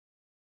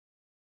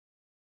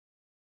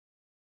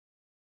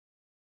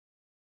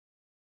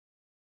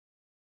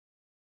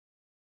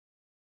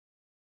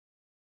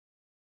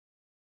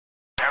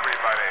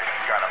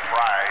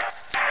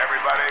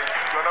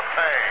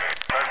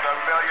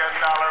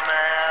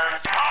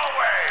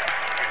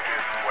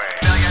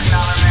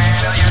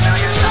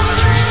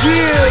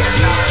Yeah,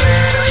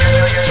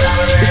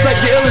 it's like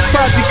the illest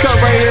posse cut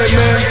right here,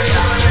 man.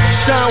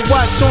 Sean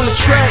Watts on the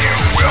track.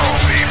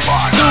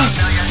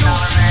 Zeus,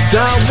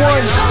 Don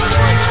One,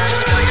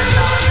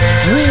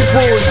 Rude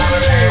Boy,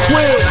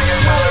 Quill,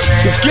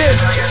 The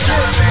Gift,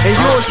 and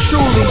yours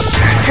truly,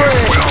 Fred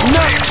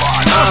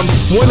Nuts. I'm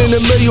 1 in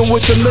a million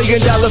with $1 million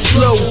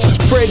flow.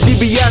 Fred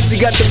DiBiase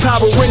got the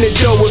power in it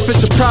though. If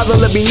it's a problem,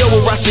 let me know,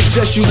 or I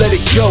suggest you let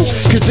it go.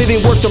 Cause it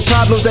ain't worth the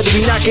problems that be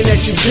knocking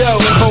at your door,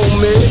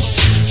 homie.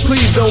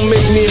 Please don't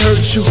make me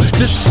hurt you.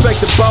 Disrespect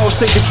the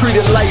boss, ain't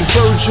treated like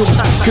Virgil.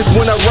 Cause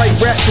when I write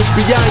raps, it's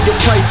beyond your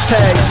price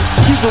tag.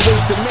 He's a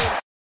waste of man.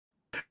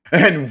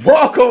 And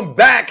welcome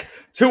back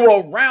to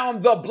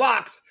Around the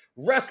Bloxxx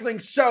Wrestling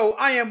Show.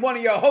 I am one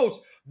of your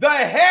hosts, the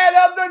head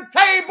of the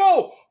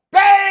table,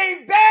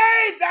 baby.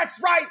 That's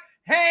right,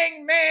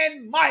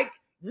 Hangman Mike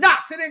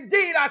Knox. And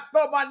indeed, I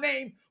spelled my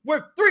name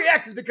with 3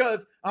 X's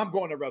because I'm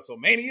going to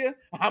WrestleMania.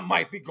 I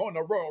might be going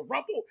to Royal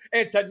Rumble.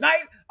 And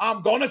tonight,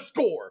 I'm going to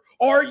score.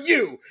 Or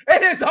you.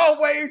 And as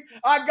always,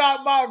 I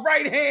got my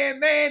right-hand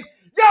man.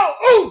 Yo,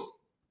 Oos!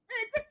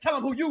 Man, just tell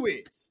him who you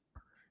is.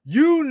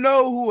 You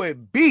know who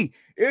it be.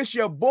 It's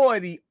your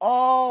boy, the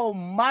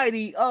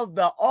Almighty of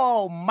the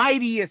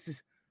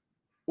Almightiest.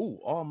 Ooh,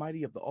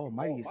 Almighty of the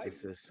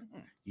Almightiest.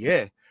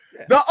 Yeah.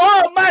 The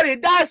Almighty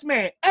Dice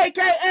Man,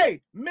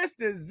 a.k.a.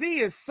 Mr. Z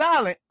is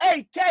Silent,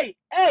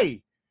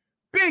 a.k.a.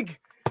 Big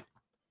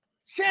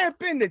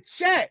Champ in the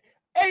Chat,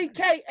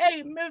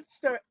 a.k.a.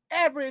 Mr.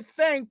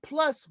 Everything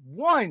Plus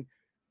One,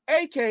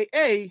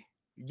 a.k.a.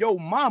 Yo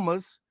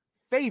Mama's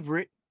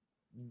favorite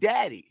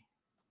daddy.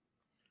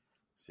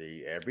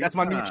 See, that's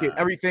my new chip.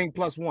 Everything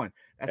Plus One.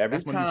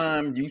 Every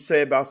time you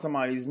say about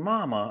somebody's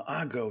mama,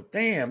 I go,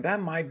 damn,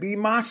 that might be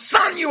my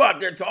son you out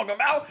there talking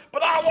about.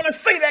 But I don't want to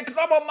say that because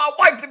I want my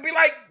wife to be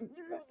like,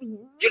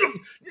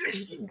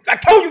 I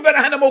told you better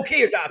have no more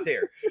kids out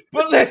there.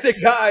 But listen,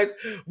 guys,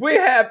 we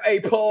have a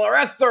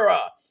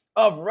plethora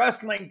of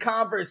wrestling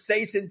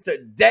conversation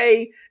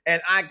today,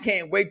 and I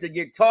can't wait to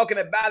get talking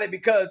about it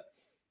because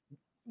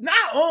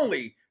not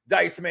only,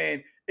 Dice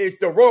Man, is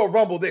the Royal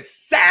Rumble this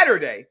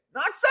Saturday,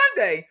 not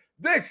Sunday,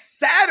 this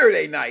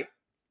Saturday night.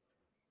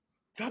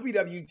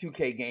 WWE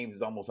 2K Games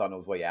is almost on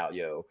its way out,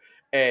 yo.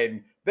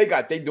 And they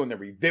doing the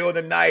reveal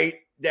tonight.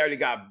 They already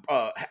got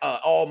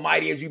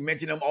Almighty, as you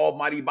mentioned him,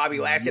 Almighty Bobby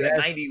Lashley at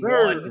 91.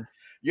 Sir.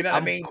 You know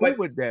what I mean? Cool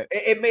with that.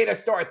 It made us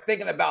start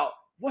thinking about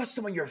what's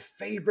some of your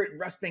favorite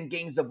wrestling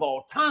games of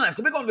all time.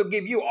 So we're going to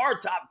give you our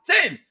top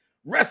 10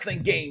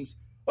 wrestling games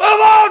of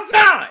all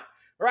time,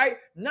 right?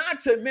 Not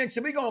to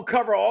mention, we're going to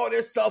cover all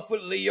this stuff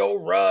with Leo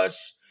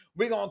Rush.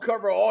 We're going to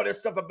cover all this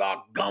stuff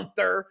about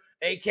Gunther,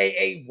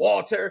 a.k.a.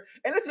 Walter.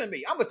 And listen to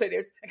me. I'm going to say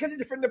this because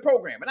he's a friend of the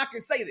program, and I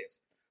can say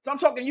this. So I'm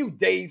talking to you,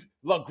 Dave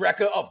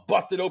LaGreca of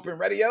Busted Open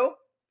Radio.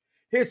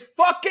 His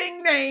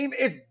fucking name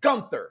is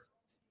Gunther,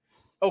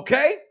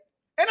 okay?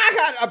 And I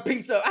got a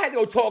pizza. I had to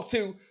go talk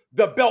to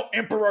the Belt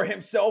Emperor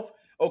himself,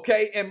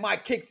 okay? And my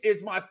kicks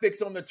is my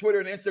fix on the Twitter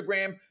and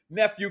Instagram.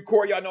 Nephew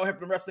Corey, y'all know him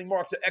from Wrestling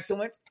Marks of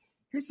Excellence.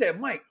 He said,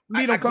 Mike, we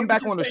need him to come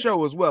back on the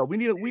show as well. We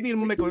need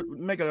him to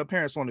make an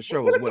appearance on the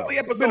show as well.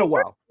 It's been a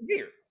while.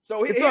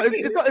 So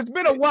it's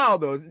been a while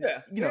though.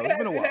 Yeah, it's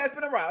been a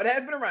while. It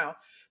has been around.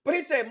 But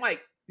he said,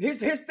 Mike, his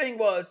thing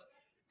was,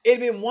 it'd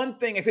been one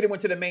thing if it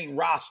went to the main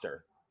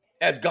roster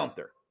as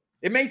Gunther.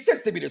 It made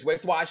sense to me this way.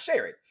 That's why I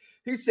share it.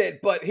 He said,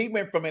 but he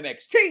went from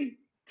NXT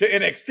to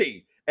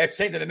NXT as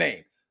changing the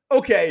name.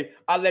 Okay,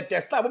 I'll let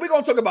that slide. But we're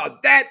gonna talk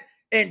about that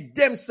and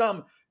dim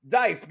some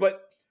dice.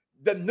 But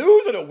the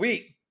news of the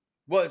week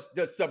was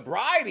the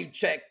sobriety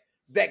check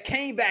that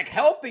came back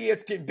healthy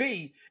as can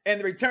be and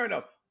the return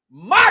of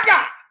my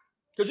guy.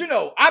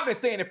 Because, I've been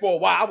saying it for a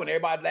while when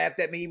everybody laughed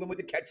at me, even with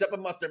the ketchup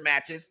and mustard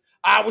matches.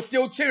 I was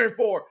still cheering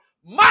for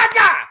my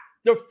guy,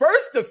 the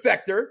first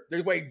defector,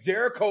 the way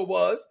Jericho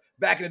was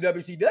back in the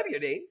WCW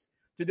days,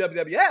 to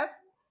WWF,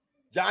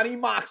 Johnny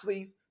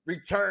Moxley's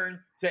return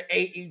to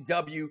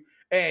AEW.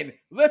 And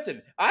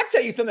listen, I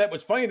tell you something that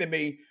was funny to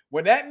me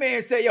when that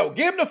man said, yo,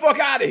 get him the fuck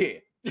out of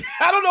here.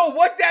 I don't know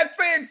what that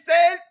fan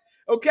said,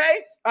 okay?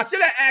 I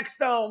should have asked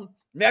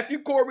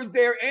Nephew Core was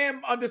there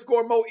and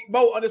Mo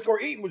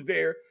Eaton was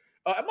there.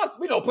 It must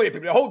be plenty of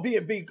people. The whole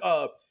DMV,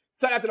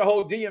 shout out to the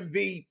whole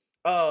DMV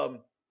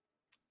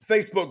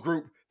Facebook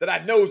group that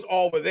I knows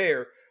all were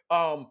there.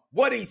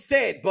 What he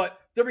said, but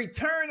the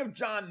return of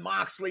John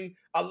Moxley,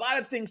 a lot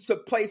of things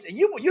took place, and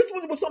you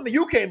was something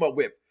you came up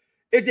with.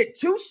 Is it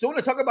too soon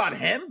to talk about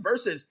him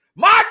versus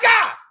my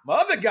guy, my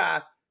other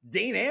guy,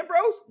 Dean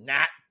Ambrose?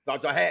 Nah,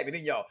 thought y'all had me,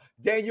 didn't y'all?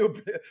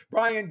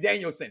 Bryan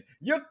Danielson.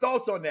 Your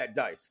thoughts on that,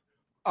 Dice?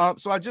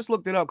 So I just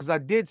looked it up because I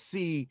did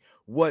see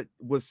what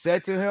was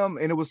said to him,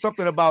 and it was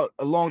something about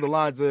along the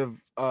lines of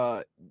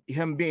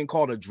him being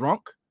called a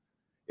drunk,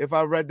 if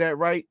I read that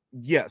right.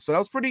 Yeah, so that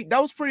was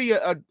pretty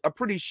a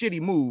pretty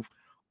shitty move.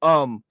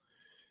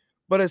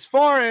 But as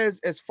far as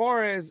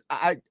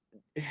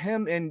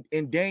him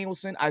and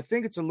Danielson, I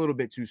think it's a little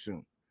bit too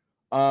soon.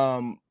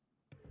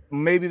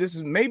 Maybe this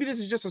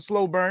is just a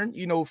slow burn,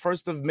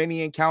 first of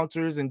many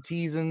encounters and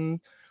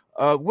teasing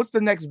What's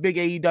the next big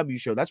AEW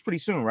show? That's pretty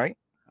soon, right?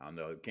 I don't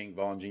know. King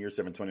Vaughn Jr.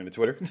 720 on the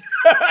Twitter.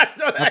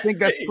 I think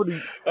that's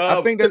pretty.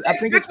 I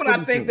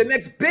think the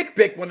next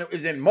big one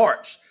is in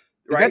March.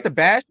 Right? Is that the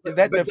bash? Is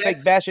that the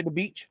fake bash at the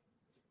beach?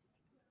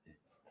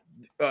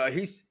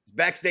 He's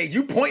backstage.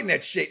 You pointing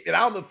at shit, and I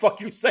don't know the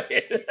fuck you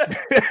saying.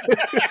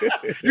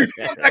 You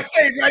stand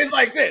backstage, right? It's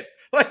like this.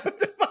 Like, what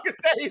the fuck does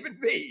that even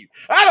mean?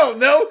 I don't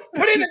know.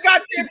 Put in the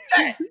goddamn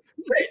chat.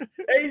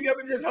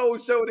 AEW just whole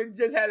show. They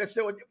just had a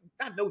show.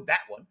 I know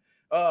that one.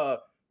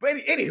 But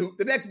anywho,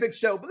 the next big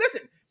show. But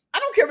listen, I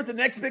don't care if it's the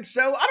next big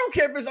show. I don't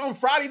care if it's on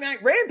Friday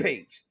Night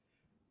Rampage.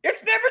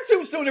 It's never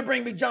too soon to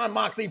bring me Jon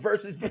Moxley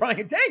versus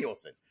Bryan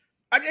Danielson.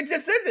 It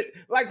just isn't.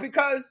 Like,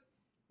 because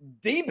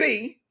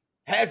DB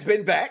has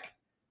been back.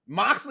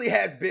 Moxley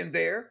has been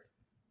there.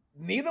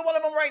 Neither one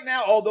of them right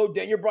now, although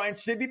Daniel Bryan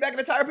should be back in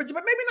the title picture,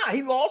 but maybe not.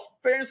 He lost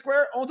fair and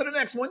square. On to the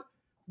next one.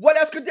 What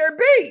else could there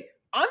be?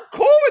 I'm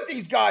cool with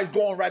these guys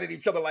going right at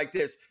each other like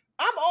this.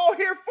 I'm all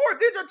here for it.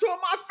 These are two of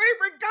my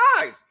favorite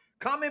guys.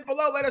 Comment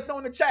below. Let us know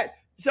in the chat.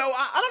 So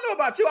I don't know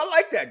about you. I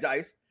like that,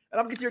 Dice. And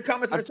I'm going to get to your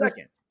comments in a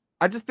second.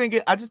 I just think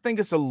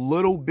it's a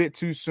little bit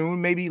too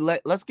soon. Maybe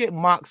let's get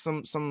Mox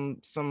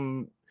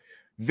some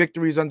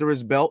victories under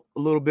his belt a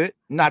little bit.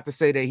 Not to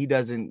say that he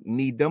doesn't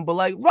need them, but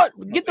like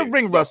get the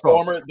ring rust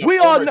on. We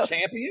all know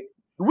champion.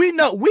 We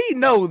know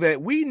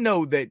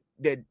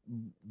that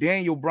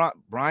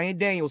Bryan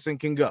Danielson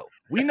can go.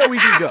 We know he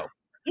can go.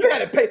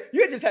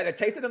 You just had a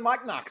taste of the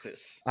Mike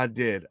Noxus. I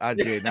did. I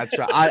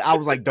tried. I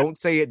was like,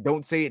 don't say it.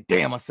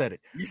 Damn, I said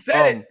it. You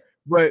said it.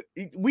 But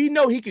we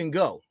know he can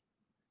go.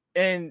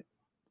 And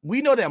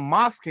we know that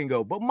Mox can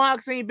go, but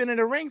Mox ain't been in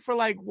the ring for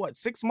like what,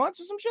 6 months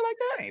or some shit like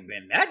that? Ain't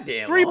been that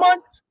damn 3 long.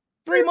 months.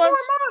 3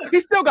 months.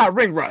 He still got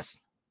ring rust.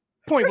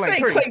 Point this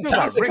blank. Ain't Klay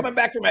Thompson coming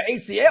back from an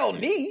ACL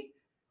knee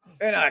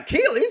and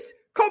Achilles.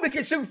 Kobe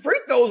can shoot free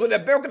throws with a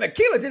broken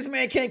Achilles. This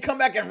man can't come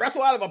back and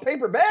wrestle out of a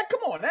paper bag.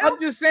 Come on now.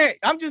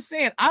 I'm just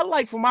saying. I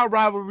like for my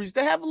rivalries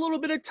to have a little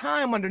bit of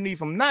time underneath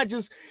them, not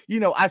just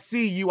I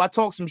see you, I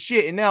talk some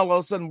shit, and now all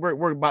of a sudden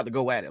we're about to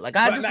go at it. Like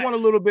I just want a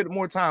little bit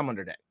more time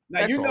under that.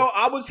 Now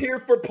I was here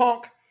for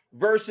Punk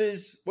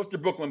versus what's the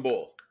Brooklyn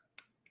Bull?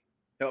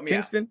 Help me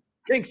Kingston. out.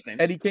 Kingston.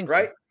 Eddie Kingston.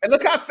 Right? And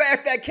look how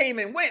fast that came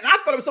and went. And I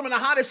thought it was some of the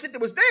hottest shit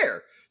that was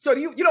there. So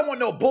you don't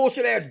want no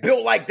bullshit ass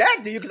built like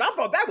that, do you? Because I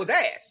thought that was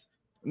ass.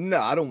 No,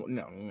 I don't.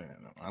 No,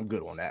 I'm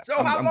good on that.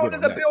 So how long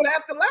does a build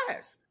have to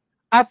last?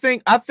 I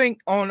think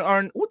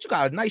on what you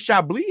got, a nice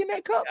Chablis in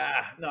that cup?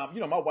 No,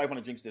 my wife want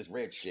to drink this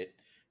red shit.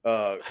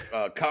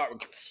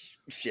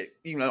 Shit.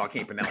 Even though I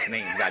can't pronounce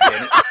names,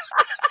 goddamn it.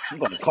 You're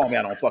gonna call me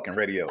out on fucking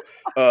radio.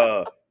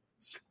 A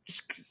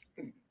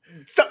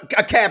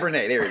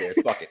Cabernet. There it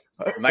is. Fuck it.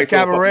 Nice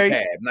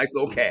cabaret. Nice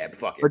little cab.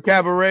 Fuck it. A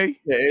cabaret.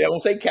 Yeah, I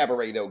won't say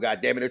cabaret though. God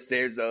damn it. It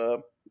says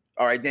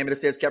all right, damn it. It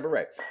says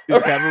cabaret.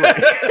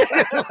 Cabaret.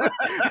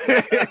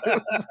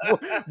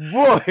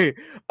 Boy,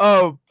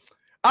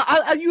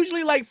 I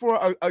usually like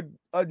for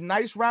a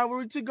nice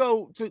rivalry to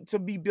go to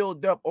be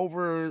built up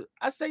over.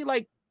 I say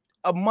like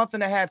a month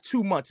and a half,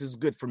 2 months is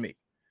good for me.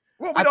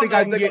 Well, I think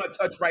I can get.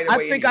 Touch right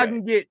away I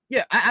can get.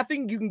 Yeah, I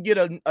think you can get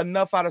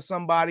enough out of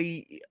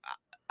somebody,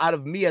 out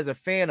of me as a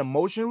fan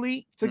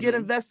emotionally to get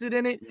invested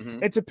in it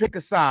and to pick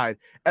a side,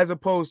 as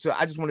opposed to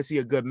I just want to see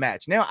a good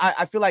match. Now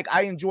I feel like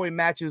I enjoy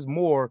matches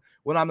more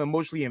when I'm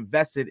emotionally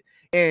invested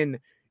in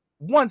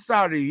one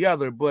side or the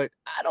other, but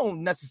I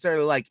don't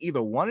necessarily like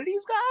either one of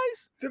these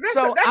guys.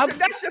 So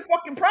that's your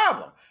fucking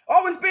problem.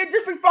 Always being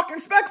different fucking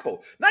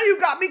respectful. Now you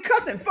got me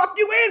cussing. Fuck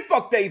you and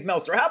fuck Dave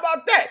Meltzer. How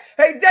about that?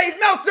 Hey, Dave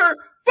Meltzer,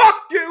 fuck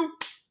you.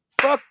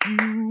 Fuck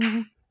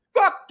you.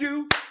 Fuck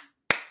you.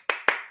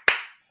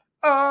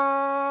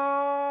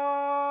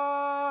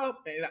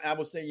 And I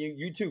will say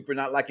you too for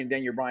not liking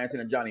Daniel Bryan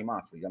and Johnny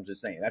Moxley. I'm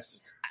just saying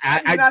that's.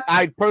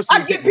 I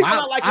personally pick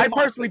Mox. I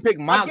personally pick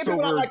Mox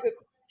over.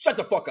 Shut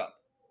the fuck up.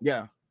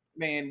 Yeah,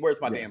 man. Where's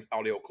my damn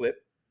audio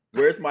clip?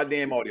 Where's my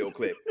damn audio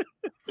clip?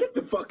 Get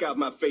the fuck out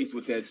my face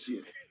with that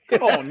shit.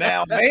 Come on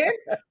now, man.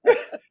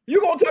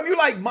 You gonna tell me you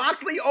like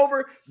Moxley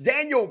over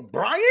Daniel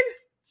Bryan?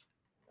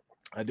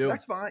 I do.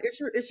 That's fine.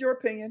 It's your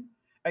opinion.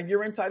 And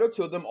you're entitled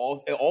to them,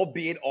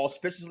 albeit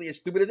auspiciously as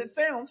stupid as it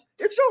sounds.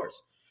 It's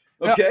yours.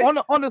 Okay.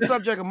 Now, on the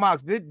subject of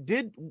Mox,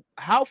 did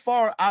how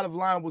far out of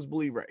line was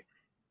Bully Ray?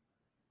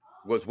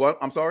 Was what?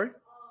 I'm sorry.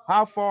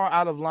 How far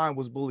out of line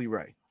was Bully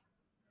Ray?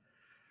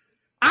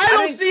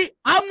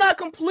 I'm not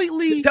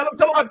completely. Tell him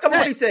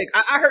what he said.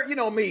 I heard,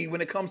 me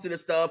when it comes to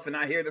this stuff, and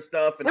I hear the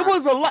stuff. And it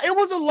was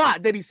a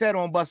lot that he said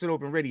on Busted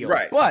Open Radio.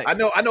 Right. But I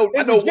know.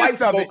 White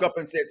spoke up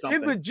and said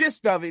something. In the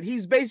gist of it,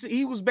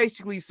 he was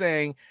basically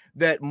saying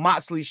that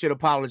Moxley should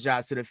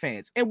apologize to the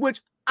fans, in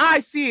which I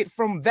see it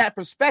from that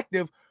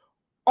perspective.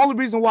 Only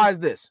reason why is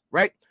this,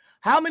 right?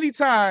 How many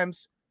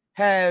times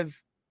have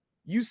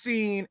you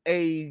seen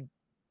a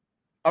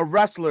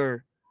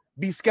wrestler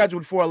be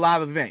scheduled for a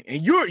live event,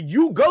 and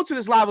you go to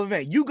this live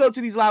event, you go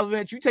to these live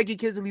events, you take your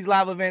kids to these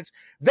live events,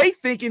 they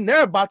thinking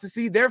they're about to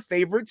see their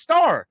favorite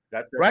star.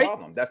 That's their right?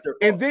 problem. That's their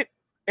problem.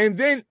 And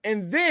then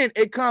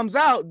it comes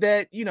out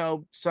that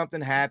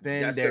something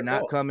happened. That's they're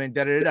not fault. coming.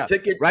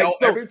 Ticket, right?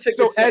 Every ticket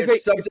so says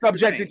as subject,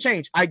 subject to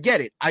change. I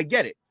get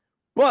it.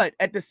 But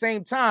at the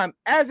same time,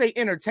 as a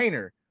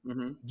entertainer,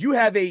 you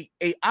have a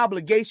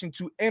obligation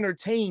to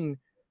entertain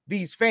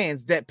these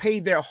fans that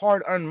pay their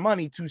hard-earned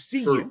money to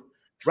see you,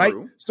 right?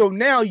 So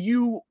now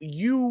you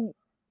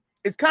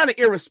it's kind of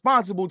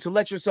irresponsible to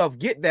let yourself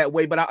get that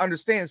way, but I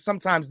understand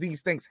sometimes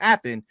these things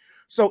happen.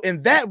 So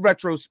in that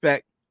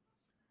retrospect,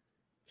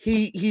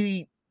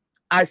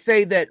 I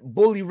say that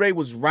Bully Ray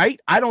was right.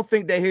 I don't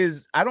think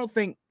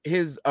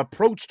his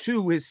approach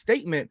to his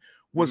statement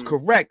was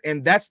correct,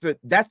 and that's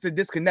the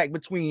disconnect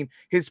between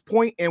his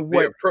point and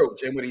what the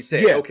approach and what he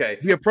said. Yeah, okay,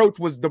 the approach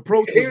was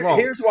wrong.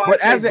 Here's why. But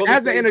as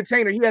an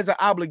entertainer, he has an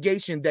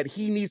obligation that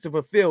he needs to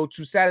fulfill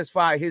to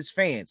satisfy his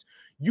fans.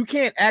 You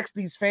can't ask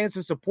these fans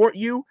to support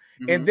you,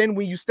 and then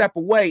when you step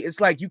away, it's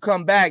like you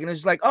come back and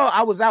it's like, oh,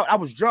 I was out, I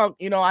was drunk,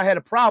 I had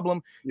a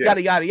problem,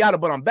 yada yada yada,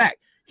 but I'm back.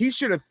 He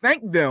should have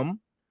thanked them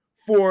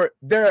for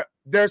their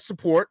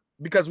support,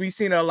 because we've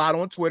seen it a lot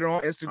on Twitter,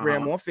 on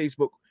Instagram, on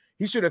Facebook.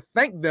 He should have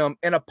thanked them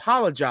and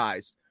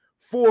apologized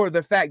for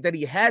the fact that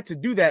he had to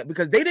do that,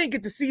 because they didn't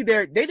get to see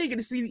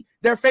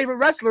their favorite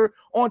wrestler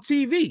on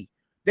TV.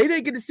 They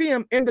didn't get to see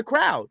him in the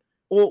crowd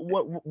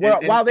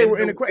while they were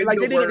in the crowd. Like,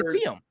 they didn't get to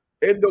see him.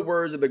 In the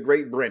words of the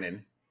great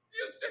Brennan,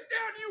 you sit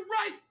down and you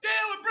write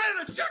Dale and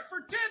Brennan a check for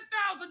 $10,000.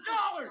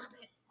 Or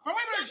I'm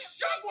going to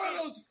shove one of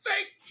those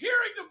fake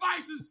hearing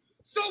devices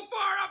so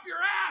far up your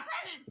ass,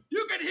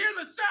 you can hear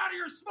the sound of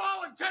your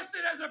small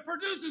intestine as it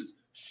produces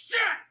shit.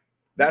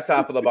 That's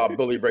how I feel about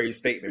Bully Ray's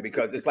statement,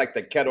 because it's like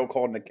the kettle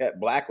calling the cat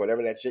black,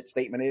 whatever that shit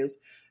statement is,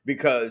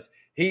 because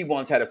he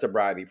once had a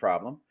sobriety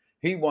problem.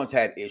 He once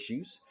had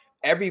issues.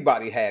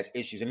 Everybody has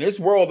issues. In this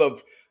world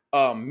of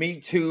Me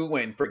Too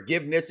and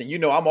forgiveness, and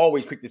I'm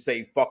always quick to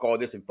say fuck all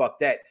this and fuck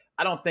that.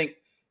 I don't think,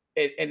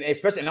 and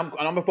especially, and I'm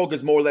gonna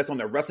focus more or less on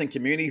the wrestling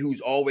community,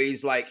 who's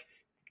always like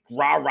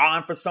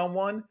rah-rahing for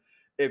someone.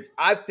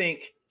 I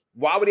think,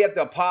 why would he have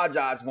to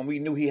apologize when we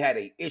knew he had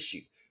an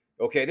issue?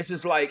 Okay, this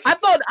is like, I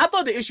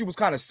thought the issue was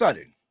kind of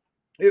sudden.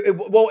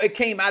 It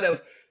came out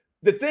of,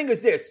 the thing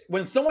is this: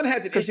 when someone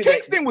has an issue,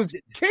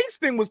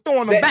 Kingston was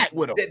throwing them back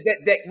with him.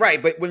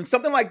 Right, but when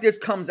something like this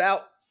comes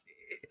out,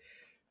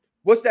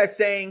 what's that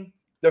saying?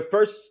 The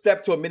first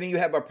step to admitting you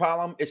have a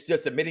problem is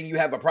just admitting you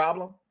have a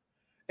problem.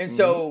 And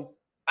so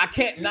I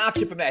can't knock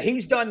you from that.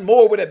 He's done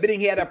more with admitting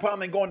he had a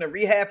problem and going to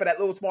rehab for that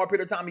little small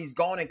period of time he's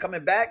gone and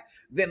coming back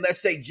than,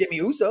 let's say, Jimmy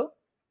Uso.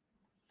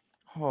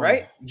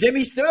 Right?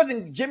 Jimmy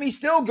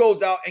still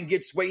goes out and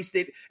gets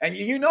wasted. And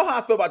you know how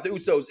I feel about the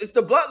Usos. It's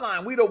the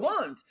bloodline. We the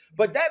ones.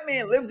 But that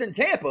man lives in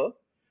Tampa.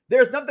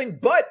 There's nothing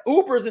but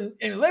Ubers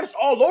and lifts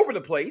all over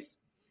the place.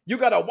 You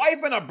got a wife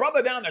and a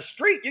brother down the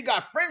street. You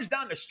got friends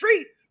down the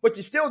street, but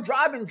you're still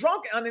driving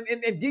drunk and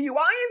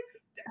DUIing?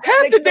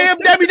 Half the damn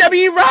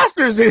WWE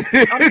rosters in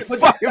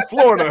fucking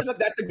Florida.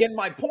 That's again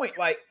my point.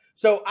 Like,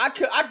 so I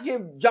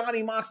give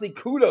Johnny Moxley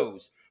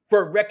kudos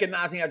for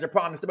recognizing as a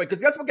problem,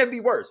 because that's what can be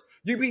worse.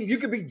 You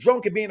could be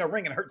drunk and be in a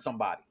ring and hurt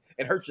somebody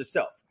and hurt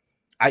yourself.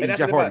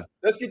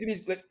 Let's get to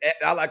these.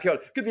 I like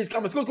get these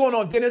comments. What's going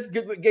on, Dennis?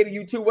 Get to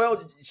you too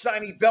well,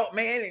 shiny belt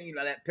man, and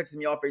that pisses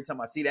me off every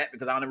time I see that,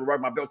 because I don't ever wear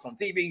my belts on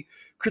TV.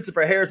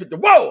 Christopher Harris with the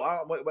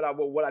whoa.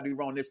 What I do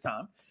wrong this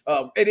time?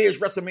 It is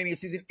WrestleMania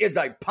season is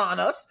upon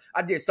us.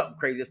 I did something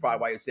crazy. That's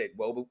probably why it said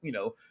whoa. But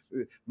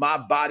my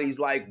body's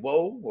like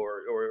whoa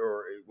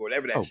or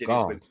whatever that shit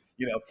is.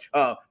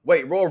 But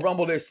wait, Royal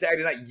Rumble is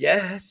Saturday night.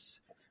 Yes,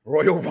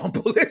 Royal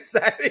Rumble is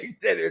Saturday.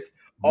 Dennis.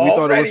 We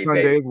thought it was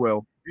Sunday as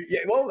well.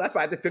 Yeah, well, that's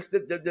why I had to fix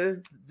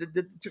the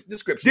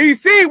description.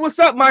 DC, what's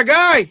up, my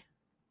guy?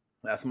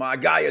 That's my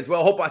guy as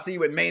well. Hope I see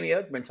you at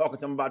Mania. Been talking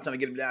to him about trying to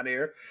get him down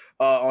there.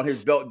 On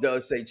his belt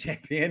does say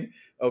champion.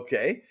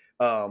 Okay.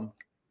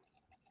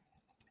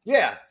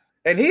 Yeah.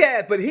 And he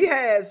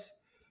has.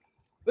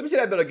 Let me see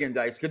that belt again,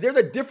 Dice, because there's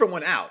a different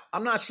one out.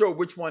 I'm not sure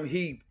which one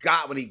he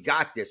got when he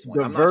got this one.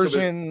 The I'm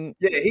version.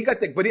 Not sure he got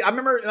the. But I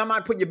remember, and I'm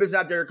not putting your business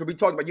out there because we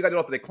talked about you got it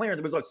off of the clearance.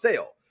 It was on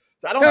sale.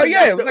 So I don't know.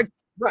 Yeah, like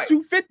right.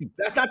 $250.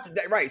 That's not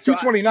that right. So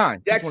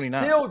 $229. That's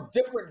still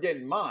different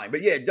than mine.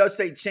 But yeah, it does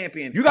say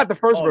champion. You got the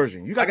first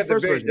version. You got the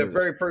first version. The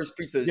very first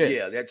piece of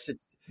that's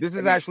just. This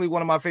is actually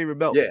one of my favorite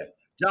belts. Yeah.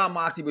 John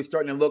Moxley was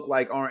starting to look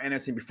like Arn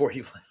Anderson before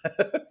he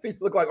left. He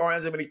looked like Arn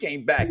Anderson when he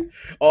came back.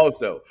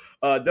 Also,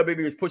 WWE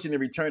is pushing the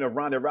return of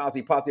Ronda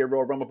Rousey, possibly a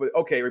Royal Rumble. But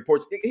okay,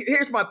 reports.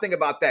 Here's my thing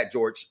about that,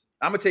 George.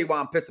 I'm gonna tell you why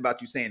I'm pissed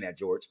about you saying that,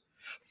 George.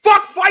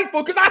 Fuck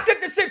Fightful, because I said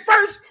this shit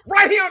first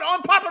right here on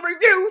Unpopular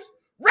Reviews,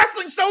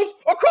 wrestling shows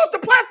across the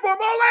platform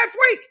all last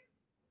week.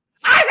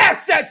 I have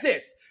said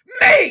this.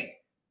 Me,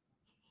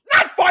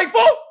 not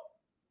Fightful.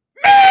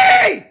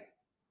 Me.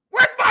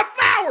 Where's my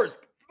flowers?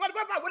 What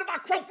if I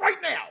croak right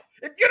now?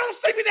 If you don't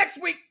see me next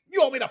week,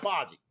 you owe me an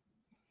apology.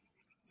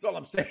 That's all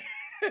I'm saying.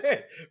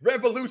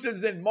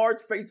 Revolutions in March.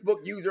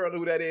 Facebook user, I don't know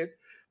who that is.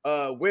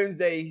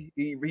 Wednesday,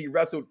 he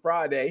wrestled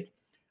Friday.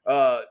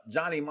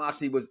 Johnny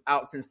Moxley was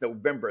out since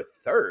November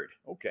 3rd.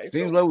 Okay.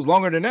 Seems like it was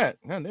longer than that.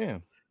 God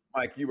damn.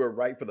 Mike, you were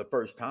right for the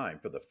first time.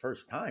 For the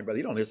first time, brother.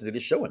 You don't listen to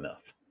this show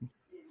enough.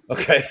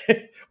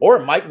 Okay. Or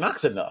Mike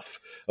Knox enough.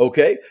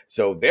 Okay.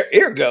 So there,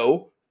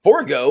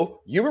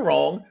 forgo, you were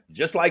wrong,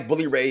 just like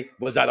Bully Ray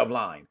was out of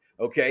line.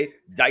 Okay.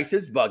 Dice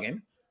is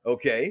bugging.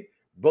 Okay.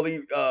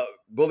 Bully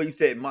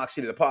said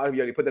Moxie to the pod. We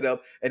already put that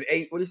up. And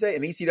what did he say?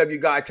 An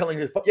ECW guy telling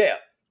his yeah.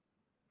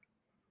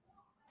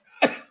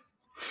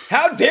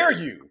 How dare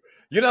you?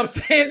 You know what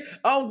I'm saying?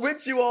 I'm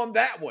with you on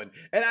that one.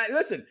 And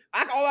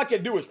all I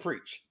can do is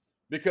preach,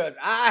 because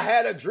I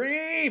had a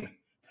dream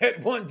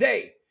that one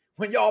day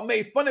when y'all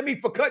made fun of me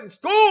for cutting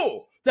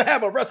school to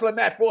have a wrestling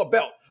match for a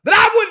belt, that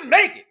I wouldn't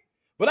make it.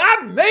 But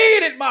I made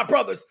it, my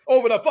brothers,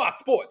 over to Fox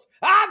Sports.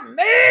 I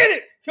made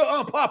it to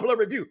Unpopular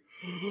Review.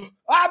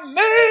 I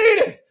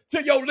made it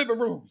to your living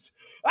rooms.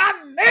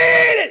 I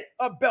made it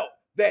a belt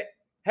that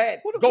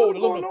had gold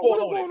aluminum foil on it.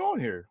 What is going on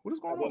here? What is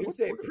going on? Well, he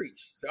said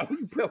preach. So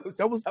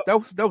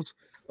that was.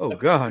 Oh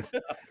God!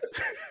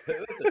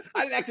 Listen,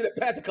 I didn't ask you to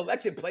pass a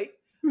collection plate.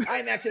 I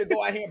didn't ask you to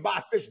go out here and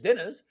buy fish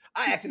dinners.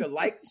 I asked you to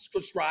like,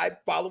 subscribe,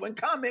 follow, and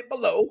comment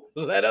below.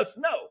 Let us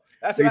know.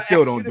 That's they what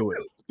still I don't do it.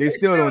 They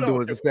still don't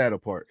do it. It's the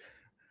sad part.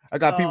 I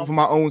got people from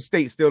my own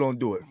state still don't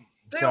do it.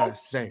 Don't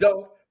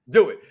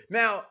do it.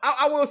 Now,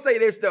 I will say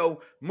this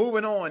though.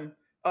 Moving on,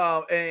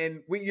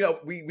 and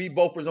we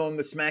both was on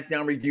the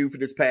SmackDown review for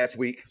this past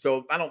week.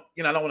 So I don't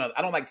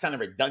like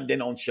sounding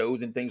redundant on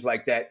shows and things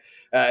like that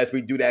as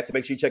we do that. So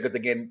make sure you check us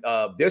again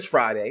this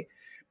Friday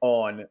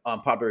on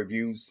Popular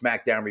Reviews,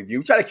 SmackDown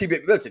Review. Try to keep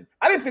it. Listen,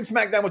 I didn't think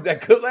SmackDown was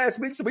that good last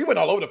week, so we went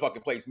all over the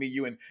fucking place. Me,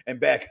 you, and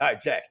Bad Guy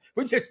Jack.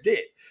 We just did.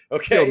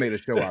 Okay, still made a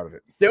show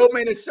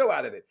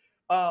out of it.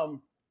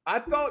 I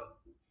thought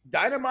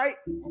Dynamite,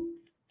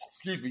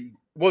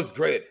 was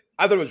great.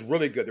 I thought it was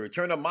really good. The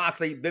return of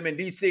Moxley, them in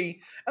DC,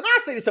 and I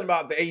say this something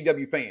about the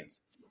AEW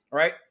fans, all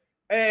right?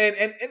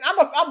 And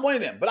I'm one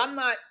of them, but I'm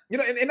not.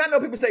 And I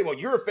know people say, "Well,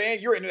 you're a fan.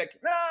 You're into that."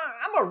 Nah,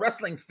 I'm a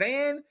wrestling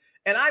fan.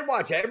 And I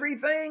watch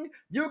everything.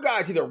 You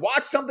guys either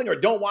watch something or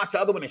don't watch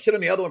the other one and shit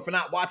on the other one for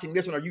not watching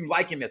this one, or you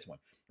liking this one,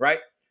 right?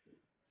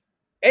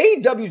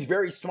 AEW is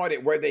very smart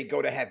at where they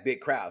go to have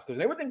big crowds. Because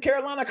when they were in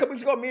Carolina a couple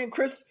weeks ago, me and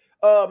Chris,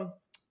 the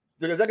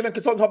executive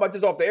consultant, talked about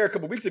this off the air a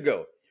couple weeks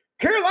ago.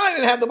 Carolina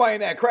didn't have nobody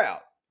in that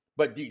crowd.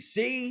 But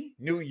DC,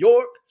 New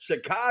York,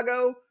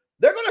 Chicago,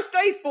 they're going to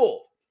stay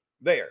full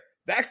there.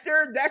 That's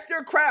their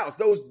crowds.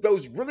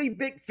 Those really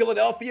big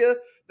Philadelphia,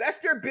 that's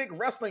their big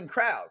wrestling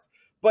crowds.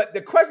 But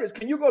the question is,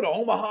 can you go to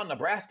Omaha,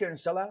 Nebraska and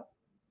sell out?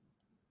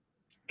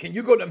 Can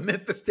you go to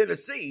Memphis,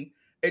 Tennessee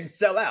and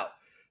sell out?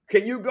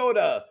 Can you go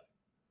to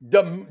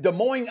Des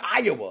Moines,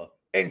 Iowa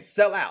and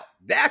sell out?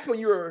 That's when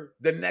you're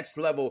the next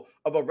level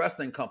of a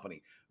wrestling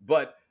company.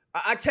 But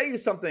I tell you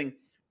something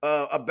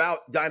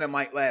about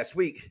Dynamite last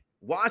week.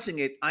 Watching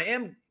it, I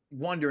am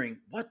wondering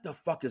what the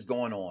fuck is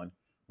going on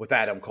with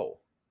Adam Cole.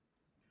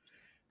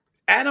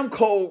 Adam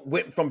Cole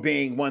went from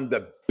being one of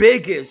the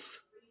biggest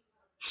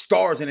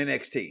stars in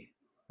NXT,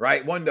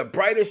 right? One of the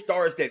brightest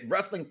stars that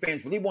wrestling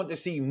fans really want to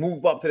see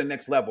move up to the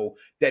next level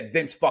that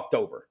Vince fucked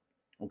over,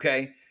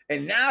 okay?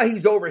 And now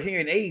he's over here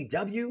in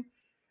AEW.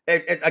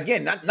 As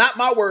again, not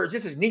my words,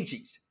 this is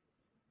Nietzsche's.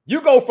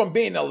 You go from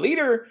being the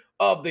leader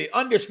of the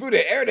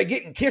Undisputed Era to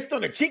getting kissed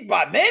on the cheek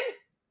by men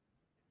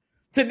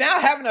to now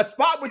having a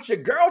spot with your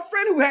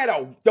girlfriend who had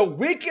the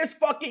weakest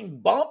fucking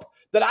bump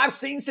that I've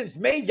seen since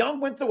Mae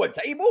Young went through a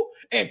table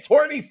in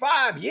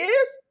 25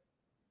 years.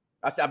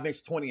 I said I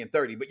missed 20 and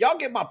 30, but y'all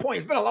get my point.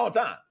 It's been a long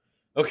time.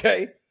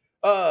 Okay.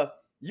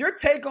 Your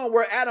take on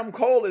where Adam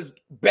Cole is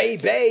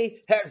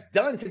Bay has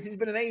done since he's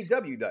been in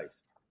AEW,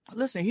 Dice.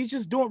 Listen, he's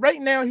just doing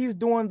right now. He's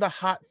doing the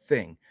hot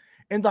thing,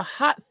 and the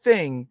hot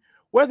thing,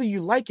 whether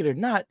you like it or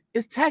not,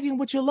 is tagging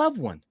with your loved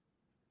one.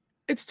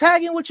 It's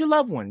tagging with your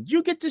loved one.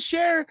 You get to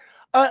share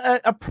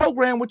a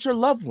program with your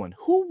loved one.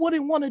 Who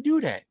wouldn't want to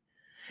do that?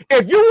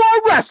 If you are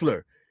a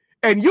wrestler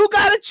and you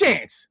got a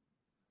chance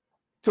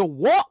to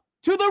walk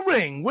to the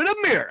ring with a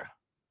mirror,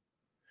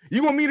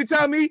 you want me to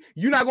tell me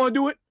you're not going to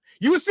do it?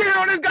 You sit here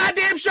on this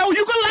goddamn show,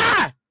 you can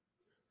lie.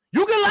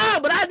 You can lie,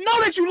 but I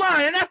know that you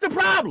lying, and that's the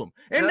problem.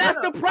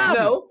 The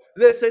problem. No,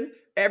 listen,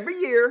 every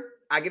year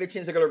I get a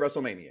chance to go to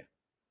WrestleMania,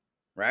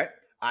 right?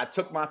 I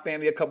took my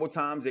family a couple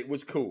times. It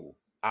was cool.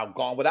 I've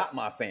gone without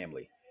my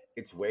family.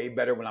 It's way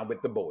better when I'm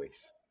with the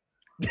boys.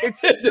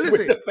 Listen,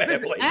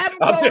 Adam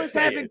Cole is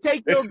having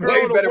take your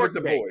girl to work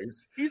day.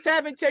 Boys. He's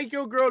having take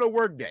your girl to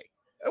work day.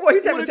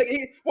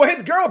 Well,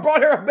 his girl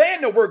brought her a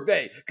band to work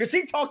day because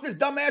she talked his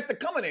dumb ass to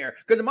come in there.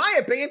 Because in my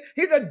opinion,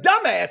 he's a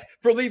dumbass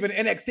for leaving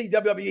NXT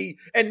WWE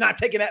and not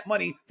taking that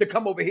money to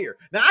come over here.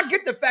 Now, I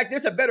get the fact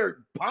there's a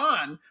better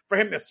pond for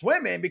him to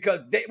swim in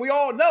because we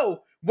all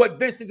know what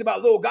Vince thinks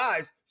about little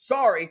guys.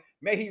 Sorry,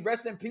 may he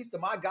rest in peace to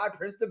my guy,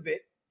 Prince DeVitt,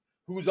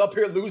 who's up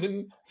here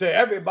losing to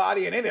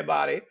everybody and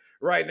anybody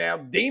right now.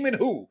 Demon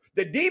who?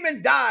 The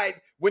Demon died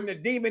when the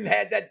Demon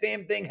had that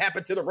damn thing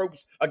happen to the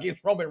ropes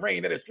against Roman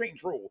Reigns at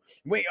Extreme's rule.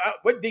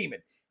 What Demon?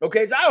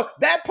 Okay, so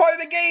that part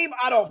of the game,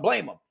 I don't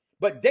blame him.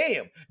 But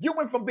damn, you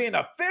went from being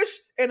a fish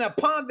in a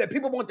pond that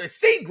people want to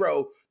see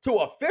grow to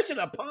a fish in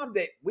a pond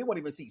that we won't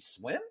even see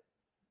swim?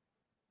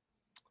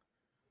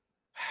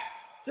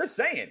 Just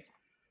saying.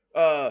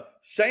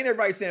 Shane,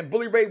 everybody saying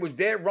Bully Ray was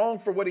dead wrong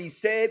for what he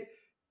said.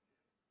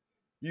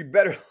 You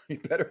better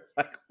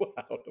like, well,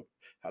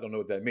 I don't know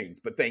what that means,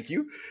 but thank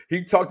you.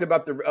 He talked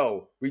about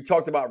we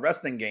talked about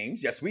wrestling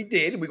games. Yes, we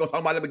did. We're gonna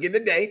talk about them again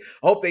today.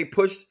 I hope they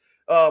pushed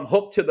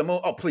Hook to the moon.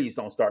 Oh, please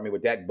don't start me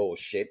with that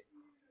bullshit.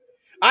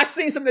 I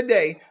seen some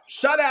today.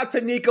 Shout out to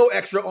Nico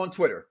Extra on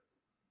Twitter.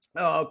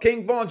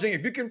 King Von Jr.,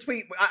 if you can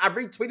tweet, I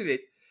retweeted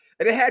it,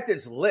 and it had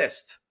this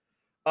list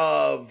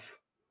of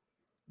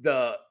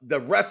the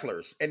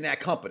wrestlers in that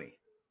company,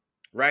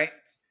 right?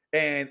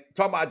 And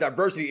talking about a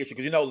diversity issue,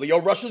 because Leo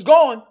Rush is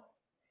gone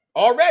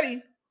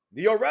already.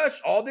 Leo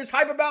Rush, all this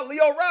hype about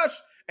Leo Rush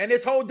and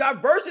this whole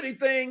diversity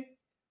thing.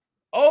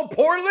 Oh,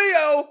 poor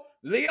Leo.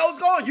 Leo's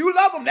gone. You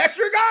love him. That's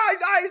your guy,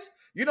 guys.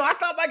 I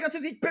stopped liking him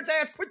since he bitch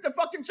ass quit the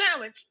fucking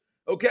challenge.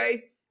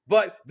 Okay?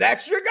 But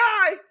that's your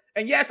guy.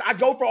 And yes, I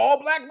go for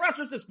all black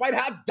wrestlers despite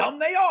how dumb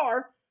they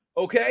are.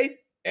 Okay?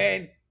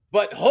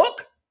 But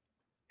Hook,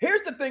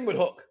 here's the thing with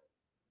Hook.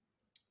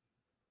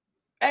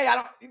 Hey,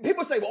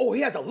 people say, oh,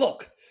 he has a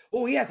look.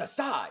 Oh, he has a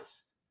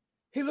size.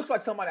 He looks like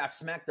somebody I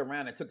smacked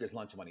around and took his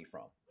lunch money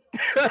from.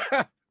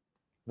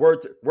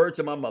 Word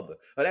to my mother.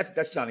 Oh,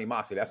 that's Johnny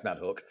Moxley. That's not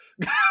Hook.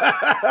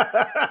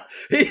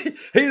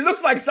 he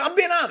looks like, I'm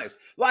being honest.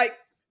 Like,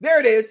 there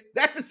it is.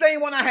 That's the same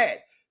one I had.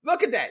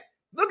 Look at that.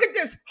 Look at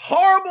this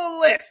horrible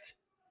list.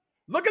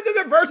 Look at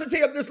the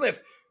diversity of this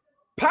list.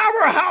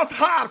 Powerhouse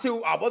Hobbs,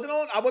 who I wasn't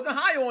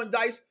high on,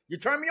 Dice. You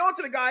turned me on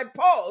to the guy,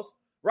 pause,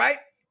 right?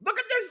 Look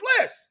at this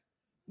list.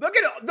 Look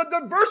at the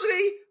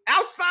diversity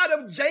outside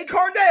of Jay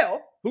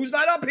Cardell, who's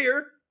not up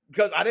here,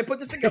 because I didn't put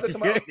this together.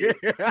 Somebody else did.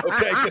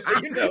 Okay, just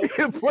so you know.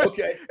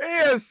 Okay.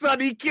 Yeah,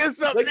 Sonny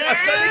Kiss up like, there.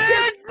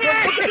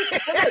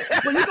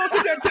 But you gonna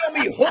sit there and tell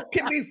me Hook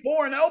can be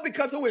 4-0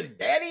 because who his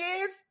daddy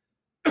is?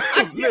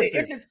 I get it.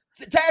 It's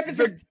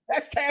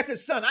that's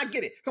Taz's son. I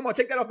get it. Come on,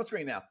 take that off the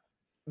screen now.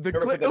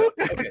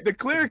 The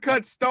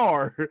clear-cut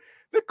star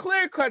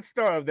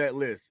of that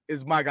list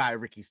is my guy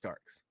Ricky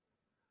Starks.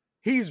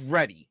 He's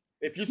ready.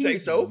 If you say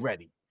so.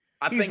 Ready.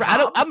 I think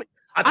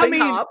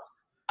Hobbs.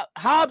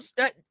 Hobbs,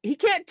 he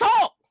can't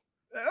talk.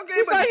 Okay,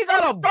 he's like he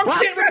got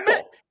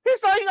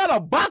a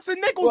box of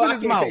nickels in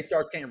his mouth. Say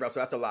Starks can't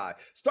wrestle. That's a lie.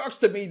 Starks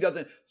to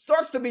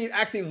me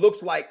actually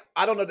looks like,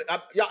 I don't know.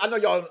 I know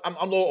y'all. I'm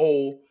a little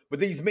old, but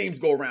these memes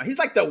go around. He's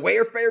like the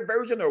Wayfair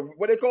version, or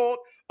what they called,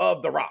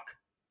 of The Rock.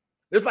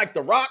 There's like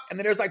The Rock, and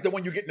then there's like the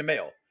one you get in the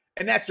mail,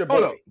 and that's your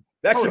boy.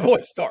 That's your boy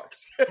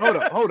Starks. Hold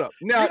up.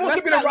 Now, he wants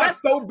to be The Rock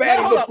so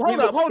bad.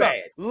 Hold up.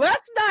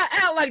 Let's not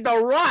act like The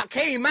Rock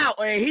came out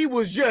and he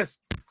was just.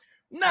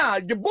 Nah,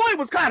 your boy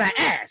was kind of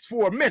ass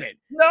for a minute.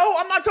 No,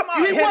 I'm not talking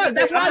about him. He was.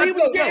 That's why he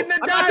was getting the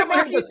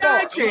Rocky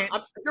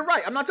chance. You're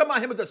right. I'm not talking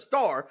about him as a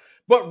star.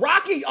 But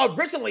Rocky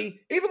originally,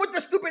 even with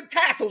the stupid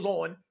tassels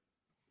on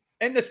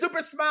and the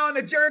stupid smile and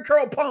the Jerry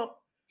curl pump,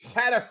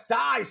 had a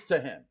size to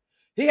him.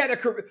 He had to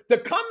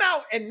come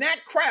out in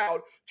that crowd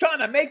trying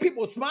to make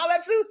people smile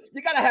at you.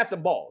 You got to have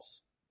some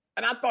balls.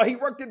 And I thought he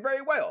worked it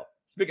very well.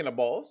 Speaking of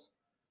balls,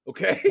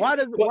 okay. Why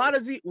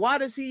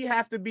does he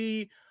have to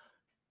be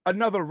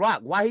another Rock?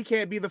 Why he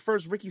can't be the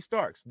first Ricky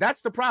Starks?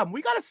 That's the problem.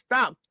 We gotta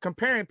stop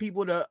comparing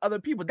people to other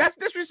people. That's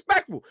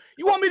disrespectful.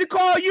 You want me to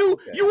call you?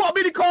 Okay. You want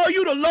me to call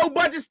you the low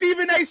budget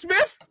Stephen A.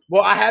 Smith?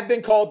 Well, I have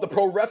been called the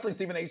pro wrestling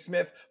Stephen A.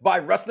 Smith by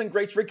wrestling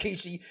greats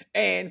Rikishi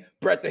and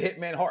Bret the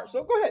Hitman Hart.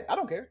 So go ahead. I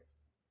don't care.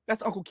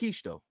 That's Uncle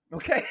Keish, though.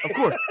 Okay. Of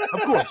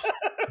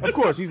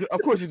course. He's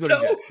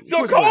gonna.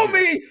 So call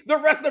me the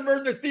wrestling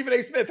version of Stephen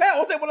A. Smith. Hell,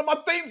 I'll say one of my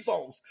theme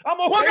songs. I'm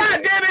okay. Well,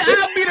 God damn it,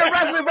 I'll be the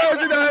wrestling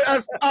version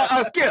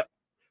of Skip.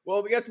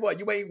 Well, guess what?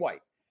 You ain't white,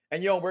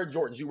 and you don't wear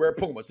Jordans. You wear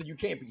Puma, so you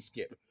can't be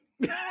Skip.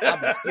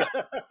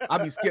 I'll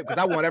be Skip because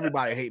I want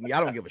everybody to hate me. I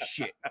don't give a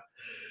shit.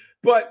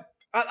 But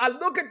I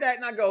look at that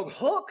and I go,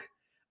 Hook.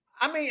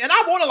 I mean, and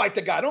I want to like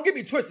the guy. Don't get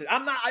me twisted.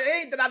 It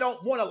ain't that I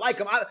don't want to like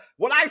him.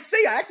 What I say,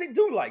 I actually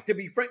do like, to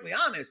be frankly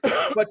honest.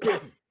 But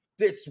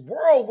this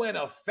whirlwind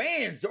of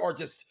fans are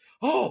just,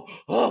 Hook.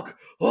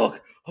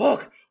 What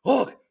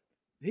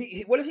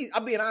is he?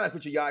 I'm being honest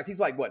with you guys. He's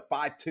like what,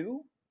 5'2"?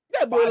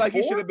 That boy, like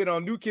he should have been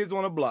on New Kids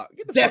on the Block.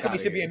 Definitely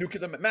should be in New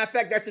Kids on the Block. Matter of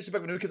fact, that's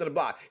disrespectful to New Kids on the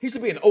Block. He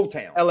should be in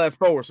O-Town.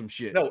 LFO or some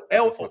shit. No,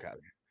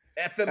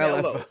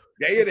 FMLO.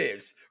 There it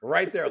is.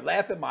 Right there.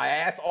 Laughing my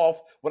ass off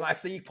when I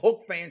see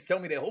Hook fans tell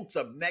me that Hook's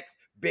a next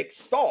big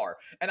star.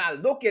 And I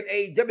look at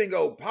AEW and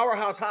go,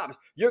 Powerhouse Hobbs.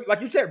 You're like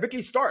you said,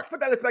 Ricky Starks.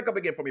 Put that list back up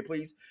again for me,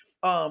 please.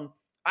 I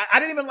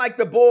didn't even like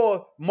the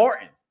boy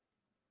Martin.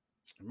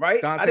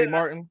 Right? Dante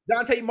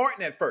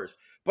Martin at first,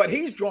 but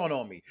he's drawn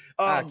on me.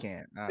 I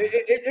can't.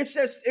 It's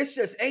just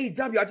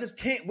AEW. I just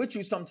can't with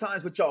you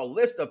sometimes with y'all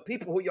list of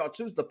people who y'all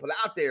choose to put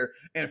out there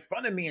in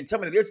front of me and tell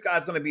me that this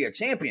guy's going to be a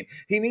champion.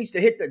 He needs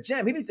to hit the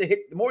gym. He needs to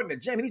hit more than the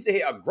gym. He needs to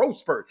hit a growth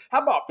spurt.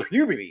 How about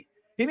puberty?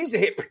 He needs to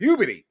hit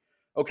puberty.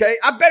 Okay,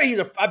 I bet he's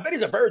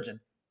a virgin.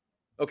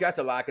 Okay, that's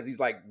a lie because he's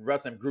like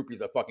wrestling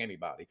groupies or fuck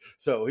anybody.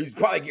 So he's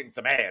probably getting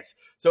some ass.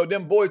 So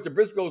them boys, the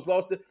Briscoes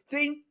lost it.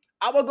 See,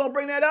 I was gonna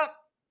bring that up.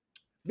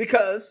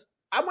 Because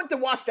I went to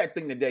watch that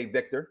thing today,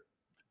 Victor.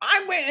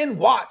 I went and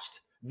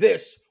watched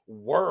this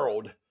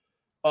world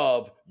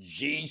of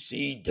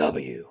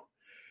GCW.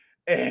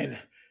 And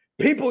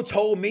people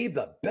told me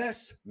the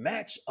best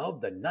match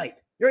of the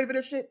night. You ready for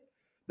this shit?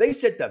 They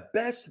said the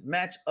best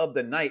match of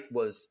the night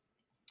was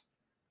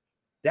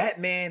that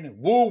man,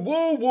 woo,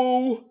 woo,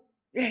 woo.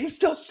 Yeah, he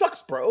still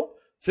sucks, bro,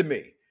 to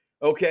me.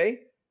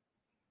 Okay?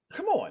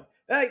 Come on.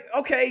 Like,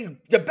 okay,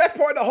 the best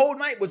part of the whole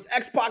night was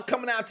X-Pac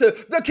coming out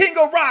to the King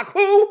of Rock.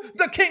 Who?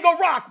 The King of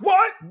Rock.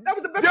 What? That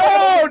was the best part of the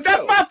whole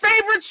that's show. my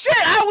favorite shit.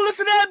 I will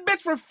listen to that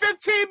bitch for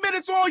 15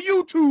 minutes on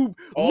YouTube.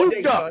 All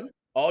day, son.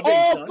 All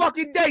day, son.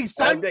 Fucking day,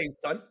 son. All day,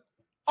 son.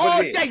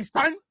 All day,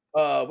 son.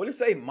 What did it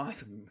say?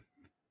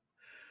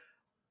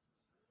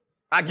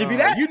 I give you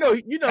that. You know.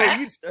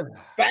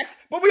 Facts.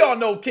 But we all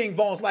know King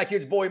Von's like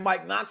his boy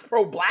Mike Knox,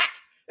 pro-black.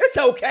 It's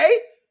okay.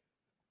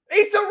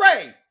 Issa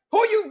Rae. Who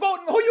you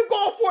voting? Who you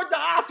going for at the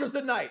Oscars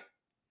tonight?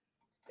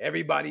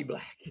 Everybody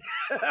black.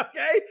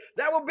 Okay?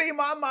 That will be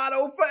my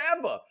motto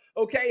forever.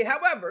 Okay?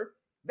 However,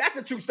 that's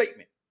a true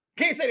statement.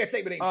 Can't say that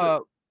statement ain't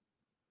true.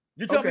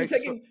 You tell me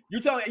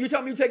you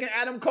telling me you taking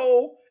Adam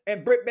Cole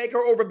and Britt Baker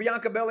over We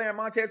had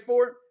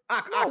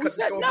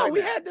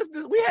this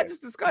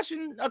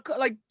discussion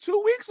like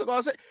 2 weeks ago.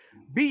 I said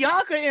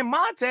Bianca and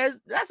Montez,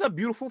 that's a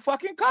beautiful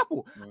fucking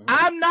couple. Mm-hmm.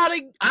 I'm not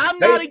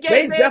a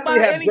gay man by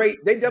any stretch.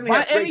 They definitely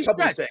have great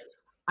couple sex.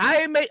 I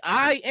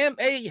am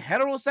a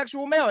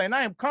heterosexual male, and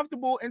I am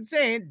comfortable in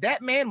saying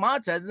that man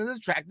Montez is an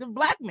attractive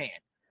black man.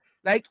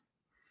 Like,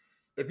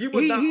 if you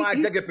was not my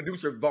executive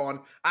producer, Vaughn,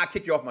 I'd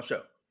kick you off my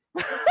show.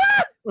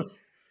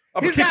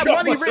 He's got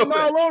money written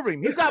all over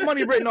him. He's got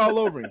money written all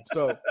over him.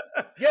 So,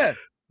 yeah,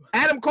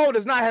 Adam Cole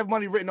does not have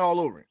money written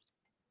all over him.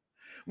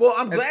 Well,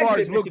 I'm glad you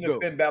didn't mention the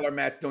Finn Balor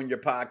match on your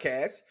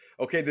podcast.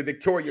 Okay, the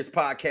Victorious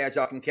podcast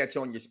y'all can catch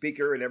on your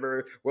speaker and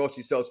everywhere else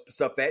you sell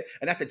stuff at.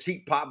 And that's a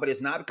cheap pop, but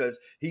it's not because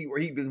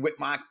he's been with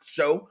my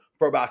show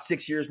for about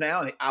 6 years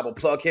now, and I will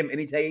plug him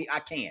any day I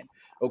can.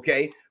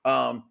 Okay,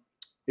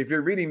 if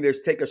you're reading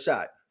this, take a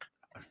shot.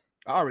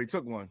 I already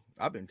took one.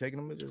 I've been taking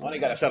them. I only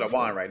got a shot of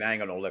wine right now. I ain't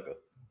got no liquor.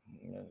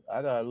 Yeah,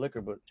 I got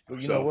liquor, but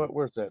you know what?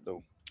 Where's that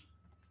though?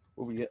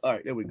 Where we get? All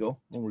right, there we go.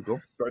 There we go.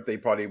 His birthday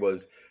party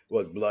was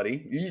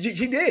bloody.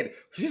 She did.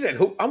 She said,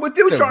 "Who? I'm with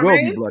you,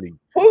 Charmaine. Bloody.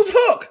 Who's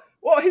Hook?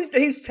 Well,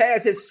 he's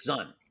Taz, his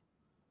son.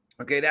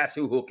 Okay, that's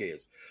who Hook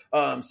is.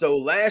 So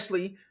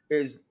Lashley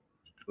and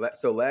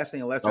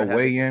Lesnar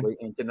weigh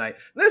in tonight.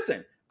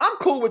 Listen, I'm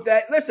cool with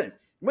that. Listen,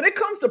 when it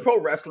comes to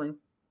pro wrestling,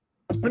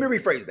 let me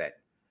rephrase that.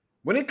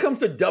 When it comes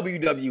to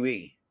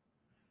WWE,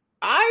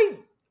 I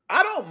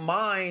don't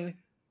mind.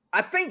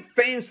 I think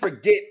fans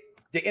forget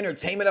the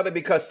entertainment of it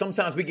because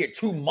sometimes we get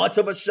too much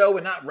of a show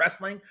and not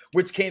wrestling,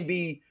 which can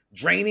be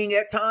draining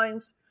at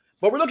times.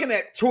 But we're looking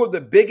at two of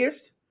the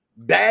biggest,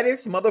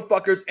 baddest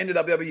motherfuckers in the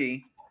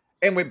WWE,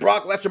 and with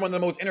Brock Lesnar, one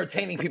of the most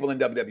entertaining people in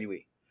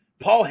WWE.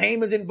 Paul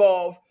Heyman's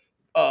involved.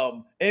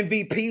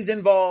 MVP's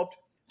involved.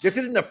 This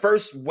isn't the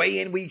first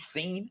weigh-in we've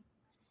seen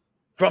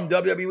from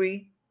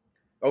WWE.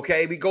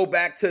 Okay, we go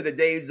back to the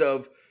days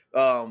of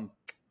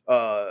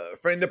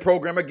friend of the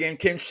program again,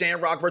 Ken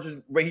Shamrock versus,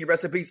 when he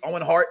rest in peace,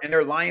 Owen Hart, and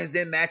their Lions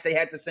Den match. They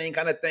had the same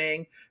kind of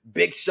thing.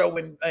 Big Show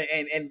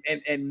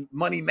and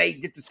Money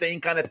Mate did the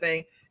same kind of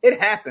thing. It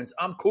happens.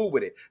 I'm cool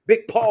with it.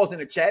 Big Paul's in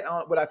the chat.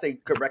 What I say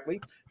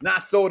correctly?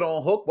 Not sold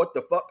on Hook. What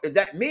the fuck? Is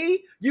that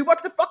me? You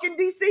what the fucking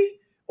DC?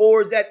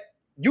 Or is that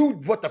you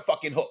what the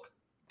fucking Hook?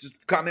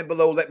 Just comment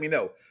below. Let me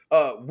know.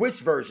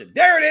 Which version?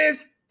 There it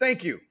is.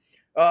 Thank you.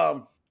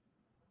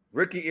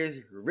 Ricky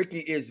is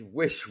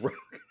Wish.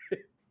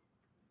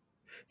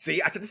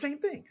 See, I said the same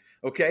thing.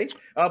 Okay.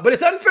 But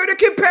it's unfair to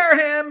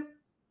compare him.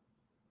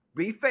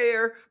 Be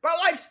fair. But I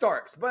like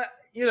Starks. But,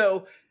 you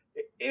know,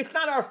 it's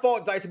not our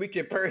fault, Dice, we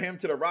compare him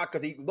to The Rock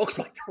because he looks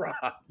like The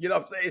Rock. You know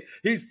what I'm saying?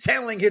 He's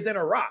channeling his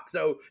inner Rock.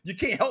 So you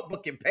can't help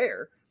but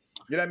compare.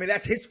 You know what I mean?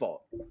 That's his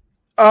fault.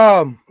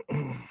 While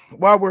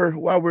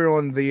we're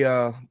on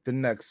the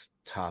next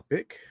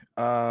topic,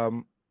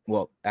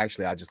 well,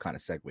 actually, I just kind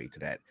of segue to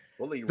that.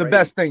 Well, the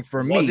best thing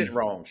for me wasn't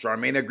wrong.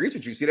 Charmaine agrees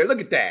with you. See there?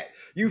 Look at that.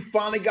 You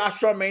finally got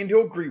Charmaine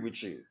to agree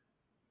with you.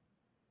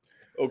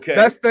 Okay.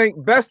 Best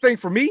thing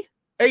for me,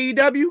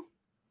 AEW.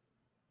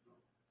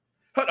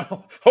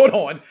 Hold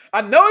on.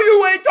 I know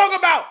you ain't talking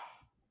about.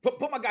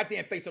 Put my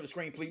goddamn face on the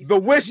screen, please. The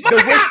wish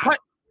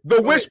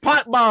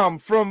pipe bomb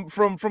from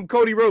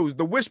Cody Rhodes.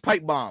 The wish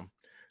pipe bomb.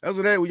 That's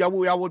what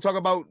y'all will talk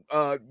about.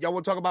 Y'all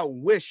will talk about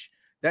wish.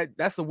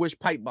 That's the wish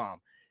pipe bomb.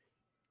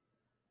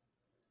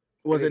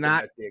 Was it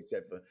not?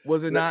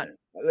 Was it not?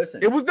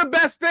 Listen. It was the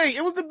best thing.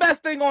 It was the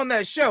best thing on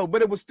that show,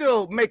 but it was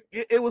still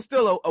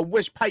a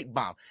wish pipe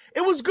bomb.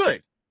 It was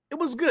good. It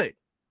was good.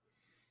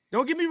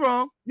 Don't get me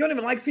wrong. You don't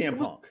even like CM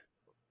Punk.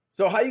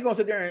 So how you gonna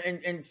sit there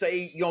and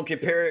say you gonna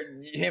compare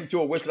him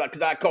to a wish? Because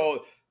I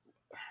called.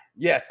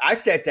 Yes, I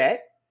said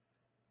that.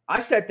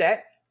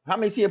 How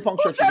many CM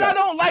Punk shirts you got? I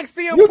don't like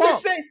CM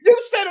Punk.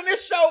 You said on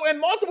this show and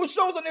multiple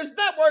shows on this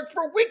network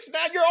for weeks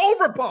now, you're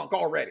over Punk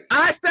already.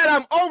 I said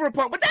I'm over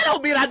Punk, but that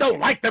don't mean I don't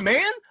like the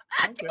man.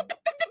 I'm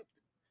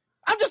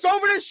just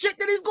over this shit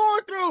that he's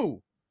going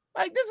through.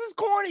 Like, this is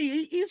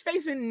corny. He's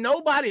facing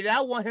nobody that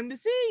I want him to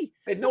see.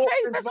 And no,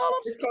 that's all I'm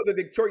saying. It's called the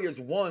Victorious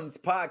Ones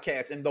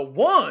podcast, and the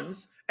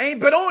Ones ain't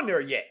been on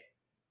there yet.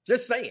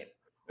 Just saying.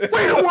 We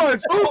the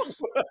ones,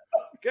 Oos.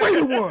 We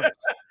the ones.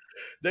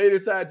 They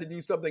decided to do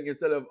something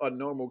instead of a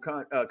normal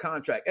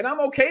contract. And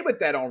I'm okay with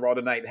that on Raw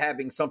tonight,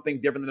 having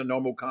something different than a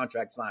normal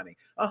contract signing.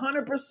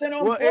 100%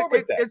 on board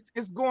with that.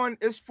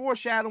 It's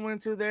foreshadowing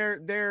to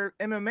their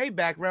MMA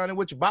background, in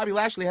which Bobby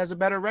Lashley has a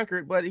better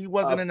record, but he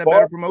wasn't in a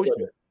better promotion.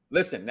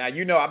 Listen, now,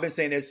 I've been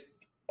saying this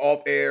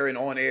off air and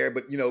on air,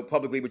 but,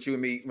 publicly with you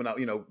and me,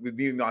 with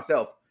me and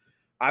myself,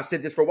 I've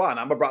said this for a while, and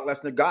I'm a Brock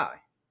Lesnar guy.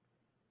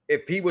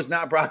 If he was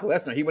not Brock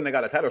Lesnar, he wouldn't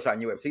have got a title shot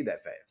in UFC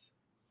that fast.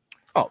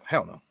 Oh,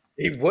 hell no.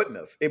 He wouldn't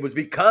have. It was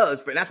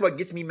because, and that's what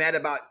gets me mad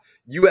about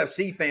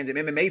UFC fans and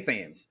MMA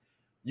fans.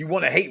 You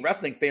want to hate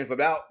wrestling fans,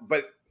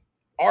 but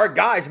our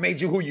guys made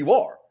you who you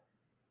are.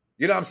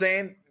 You know what I'm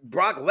saying?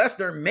 Brock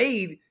Lesnar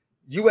made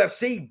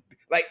UFC.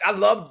 Like, I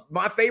love,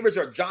 my favorites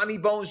are Johnny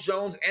Bones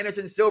Jones,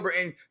 Anderson Silva,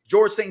 and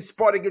George St.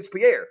 Spartacus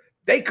Pierre.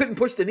 They couldn't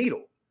push the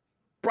needle.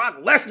 Brock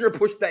Lesnar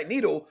pushed that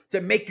needle to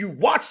make you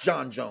watch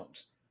John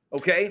Jones.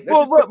 Okay.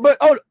 Well, but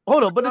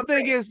hold on. But the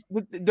thing is,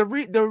 the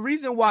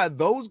reason why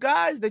those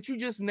guys that you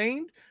just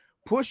named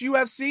push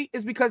UFC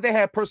is because they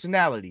have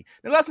personality.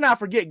 And let's not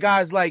forget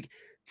guys like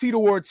Tito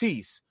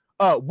Ortiz.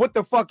 What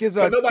the fuck is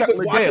nobody Chuck was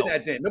Liddell? watching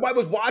that then. Nobody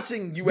was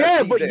watching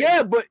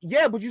UFC.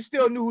 But you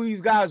still knew who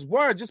these guys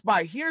were just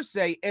by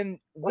hearsay. And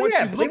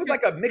it was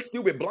like a mixed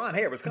dude with blonde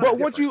hair. It was kind of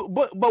different.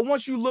 But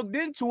once you looked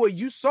into it,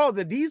 you saw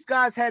that these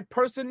guys had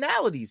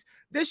personalities.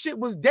 This shit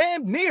was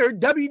damn near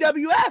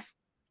WWF.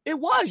 It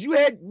was. You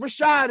had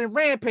Rashad and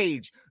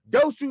Rampage.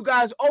 Those two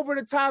guys over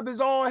the top as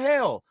all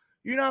hell.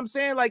 You know what I'm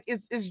saying? Like,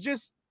 it's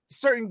just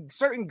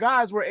certain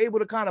guys were able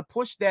to kind of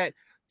push that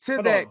to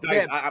Hold that. on,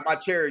 Dice, my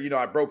chair,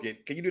 I broke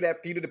it. Can you do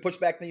that? Can you do the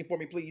pushback thing for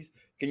me, please?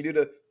 Can you do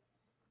the?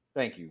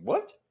 Thank you.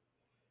 What?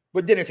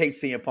 But Dennis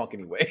hates CM Punk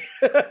anyway,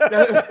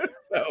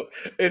 so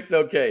it's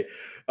okay.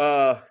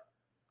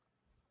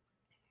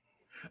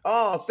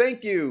 Oh,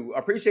 thank you. I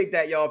appreciate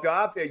that, y'all. If y'all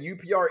out there,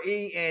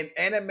 UPRE and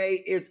Anime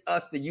Is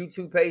Us, the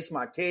YouTube page,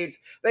 my kids,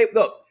 they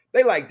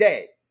like,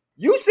 Dad,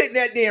 you sit in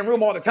that damn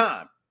room all the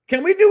time.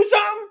 Can we do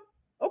something?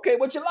 Okay,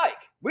 what you like?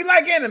 We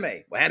like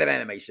anime. We had an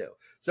anime show.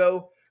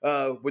 So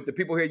with the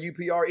people here at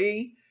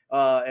UPRE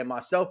and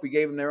myself, we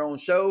gave them their own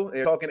show.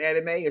 They're talking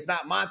anime. It's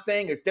not my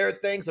thing. It's their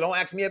thing. So don't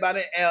ask me about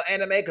it,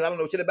 anime, because I don't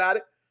know shit about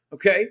it.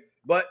 Okay?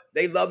 But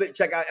they love it.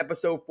 Check out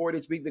episode 4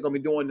 this week. They're going to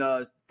be doing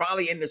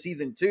finally in the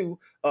season 2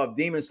 of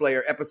Demon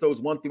Slayer.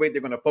 Episodes 1 through 8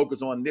 they're going to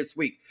focus on this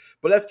week.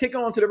 But let's kick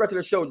on to the rest of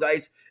the show,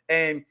 Dice.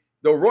 And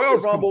the Royal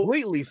Rumble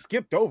completely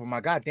skipped over my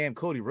goddamn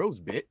Cody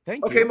Rhodes bit.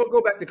 Thank you. Okay, we'll go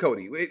back to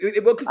Cody.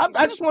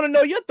 I just want to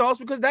know your thoughts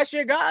because that's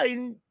your guy.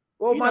 And,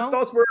 my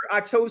thoughts were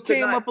I chose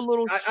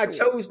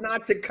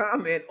not to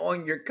comment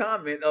on your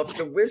comment of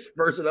the Wish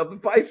version of the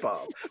pipe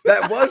bomb.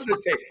 That was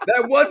the take.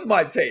 That was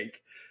my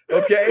take.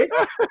 Okay.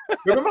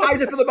 Remember how I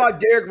used to feel about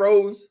Derrick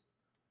Rose?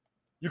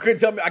 You couldn't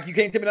tell me, you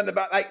can't tell me nothing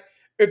about, like,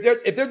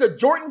 if there's a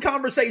Jordan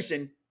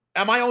conversation,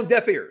 am I on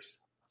deaf ears?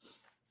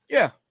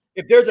 Yeah.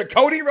 If there's a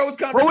Cody Rhodes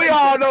conversation, well, we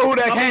all know who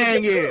that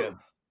Kang is.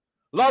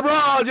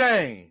 LeBron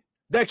James,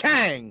 the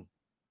Kang.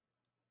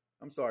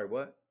 I'm sorry,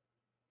 what?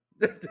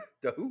 The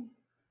who?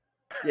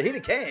 Yeah, he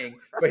the Kang,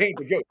 but he ain't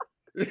the GOAT.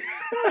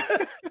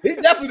 He's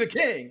definitely the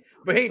king,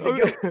 but he ain't the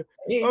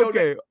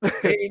GOAT.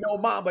 He ain't no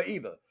Mamba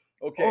either.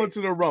 Okay. On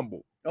to the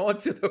Rumble. On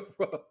to the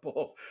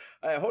Rumble.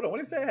 Hold on. What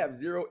did I say? I have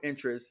zero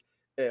interest.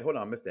 Hold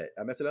on. I missed that.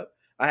 I messed it up.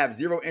 I have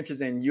zero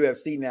interest in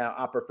UFC now.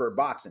 I prefer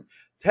boxing.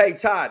 Hey,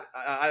 Todd,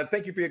 I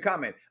thank you for your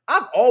comment.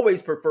 I've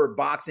always preferred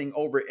boxing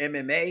over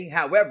MMA.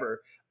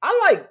 However,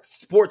 I like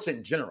sports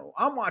in general.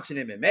 I'm watching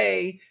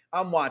MMA.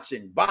 I'm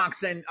watching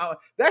boxing.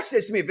 That's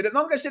just me. If as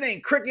long as that shit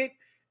ain't cricket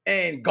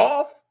and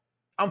golf,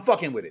 I'm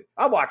fucking with it.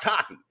 I watch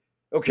hockey.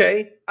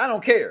 Okay? I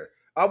don't care.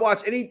 I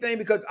watch anything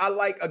because I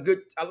like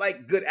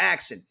good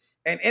action.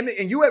 And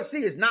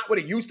UFC is not what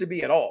it used to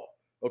be at all.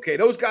 Okay,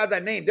 those guys I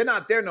named, they're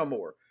not there no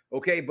more.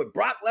 Okay, but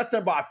Brock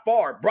Lesnar by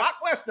far, Brock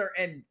Lesnar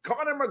and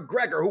Conor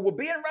McGregor, who will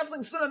be in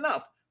wrestling soon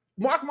enough,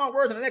 mark my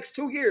words, in the next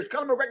 2 years,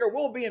 Conor McGregor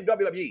will be in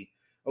WWE.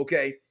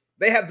 Okay,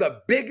 they have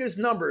the biggest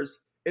numbers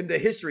in the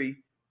history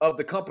of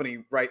the company,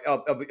 right?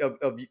 Of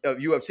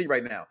UFC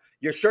right now.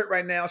 Your shirt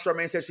right now,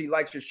 Charmaine says she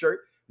likes your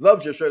shirt,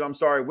 loves your shirt. I'm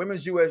sorry,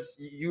 women's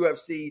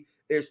UFC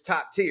is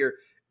top tier.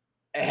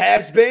 It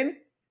has been.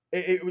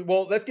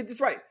 Well, let's get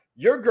this right.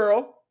 Your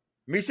girl,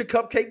 Misha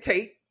Cupcake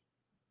Tate,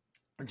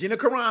 Gina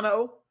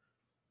Carano,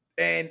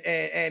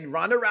 and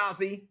Ronda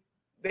Rousey,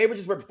 they were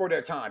just before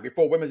their time,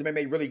 before women's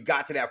MMA really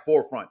got to that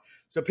forefront.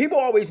 So people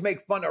always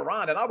make fun of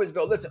Ronda, and I always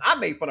go, listen, I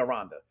made fun of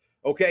Ronda,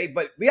 okay?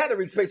 But we had to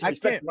respect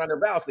for Ronda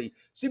Rousey.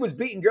 She was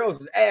beating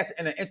girls' ass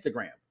in an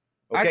Instagram.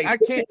 Okay, I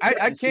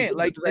can't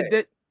like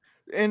that,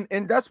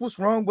 and that's what's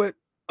wrong with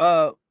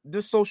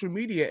this social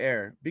media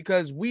era,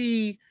 because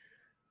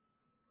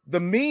the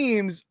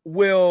memes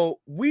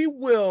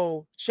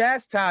will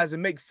chastise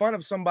and make fun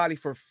of somebody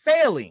for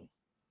failing,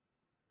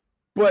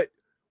 but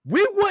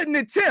we wouldn't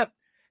attempt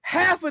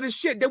half of the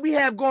shit that we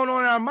have going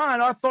on in our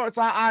mind, our thoughts,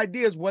 our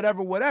ideas,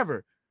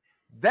 whatever.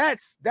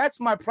 That's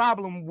my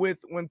problem with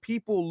when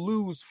people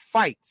lose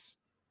fights.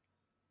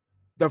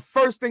 The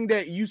first thing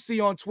that you see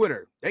on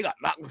Twitter, they got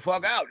knocked the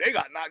fuck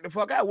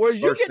out.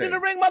 Where's you getting in the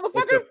ring, motherfucker?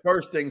 That's the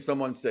first thing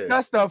someone says.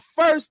 That's the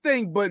first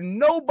thing, but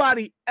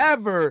nobody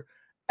ever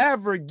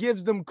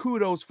gives them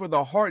kudos for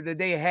the heart that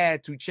they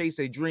had to chase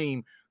a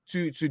dream,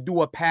 to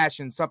do a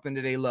passion, something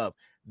that they love.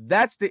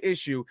 That's the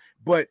issue.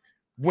 But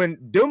when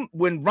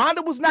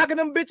Ronda was knocking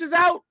them bitches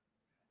out,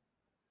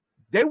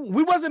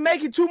 we wasn't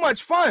making too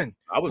much fun.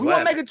 We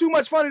weren't making too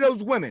much fun of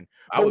those women.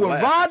 But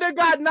when Ronda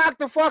got knocked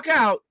the fuck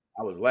out,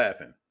 I was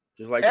laughing.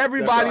 Just like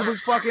everybody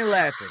was fucking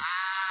laughing.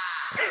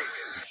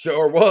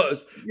 Sure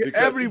was.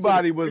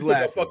 Everybody was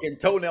laughing. Took a fucking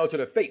toenail to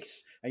the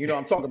face. And you know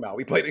what I'm talking about.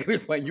 We playing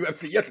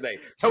UFC yesterday.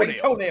 Straight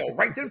toenail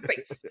right to the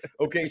face.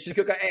 Okay, she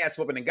took her ass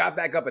whooping and got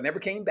back up and never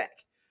came back.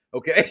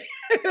 Okay?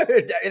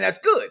 And that's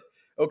good.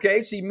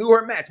 Okay, she knew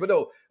her match. But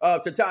no,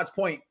 to Todd's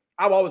point,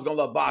 I'm always going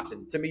to love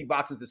boxing. To me,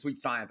 boxing is the sweet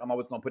science. I'm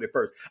always going to put it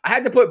first. I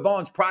had to put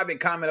Vaughn's private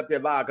comment up there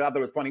live because I thought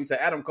it was funny. He said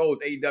Adam Cole's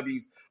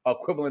AEW's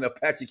equivalent of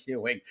Patrick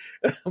Ewing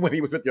when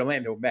he was with the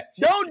Orlando match.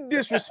 Don't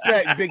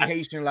disrespect Big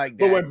Haitian like that.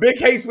 But when Big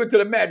Haitian went to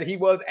the match, he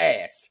was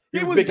ass.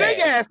 He was big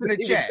ass in the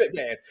chat. He was big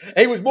ass.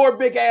 He was more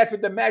big ass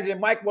with the match than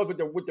Mike was with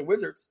the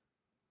Wizards.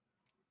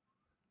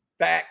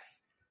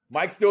 Facts.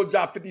 Mike still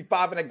dropped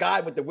 55 in a guy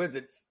with the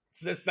Wizards.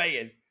 Just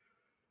saying.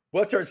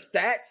 What's her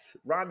stats?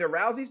 Ronda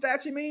Rousey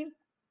stats, you mean?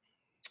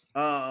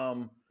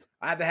 I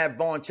have to have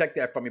Vaughn check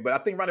that for me, but I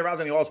think Ronda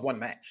Rousey only lost one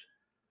match.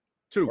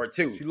 Two.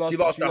 She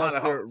lost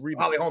to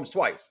Holly Holmes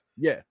twice.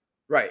 Yeah.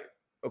 Right.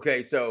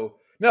 Okay, so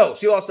no,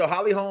 she lost to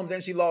Holly Holmes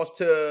and she lost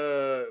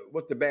to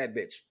what's the bad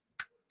bitch?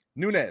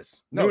 Nunes.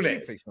 Nunes.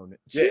 She faced Nunes.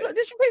 Yeah.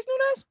 Did she face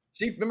Nunes?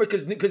 She remember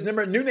because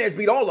Nunes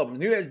beat all of them.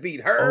 Nunes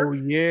beat her. Oh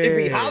yeah. She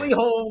beat Holly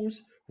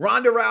Holmes,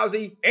 Ronda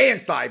Rousey, and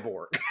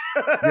Cyborg.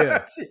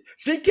 Yeah.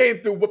 she came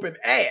through whooping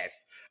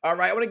ass. All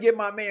right, I want to get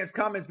my man's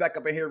comments back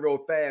up in here real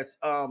fast.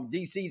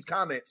 DC's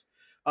comments.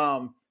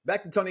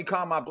 Back to Tony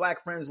Khan, my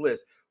black friends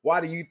list.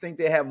 Why do you think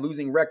they have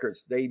losing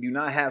records? They do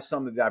not have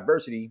some of the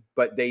diversity,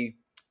 but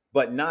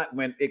not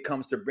when it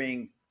comes to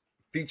being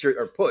featured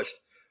or pushed.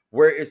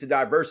 Where is the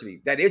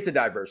diversity? That is the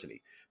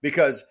diversity.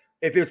 Because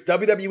if it's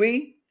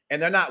WWE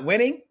and they're not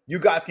winning, you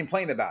guys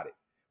complain about it.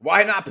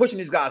 Why not pushing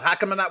these guys? How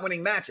come they're not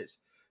winning matches?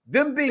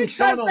 Them being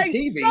shown on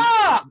TV.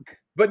 Suck.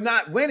 But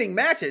not winning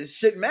matches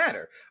shouldn't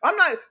matter. I'm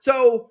not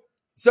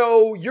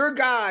so your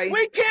guy.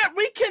 We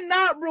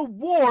cannot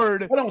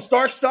reward. Hold on,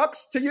 Stark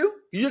sucks to you?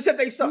 You just said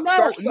they suck.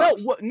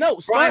 No.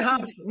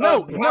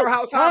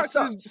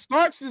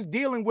 Starks is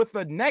dealing with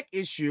a neck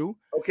issue.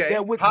 Okay.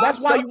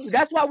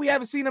 That's why we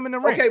haven't seen him in the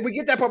ring. Okay, we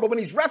get that part, but when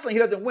he's wrestling, he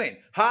doesn't win.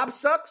 Hobbs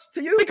sucks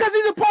to you? Because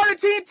he's a part of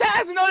Team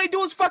Taz and all they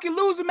do is fucking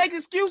lose and make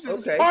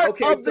excuses. Okay, it's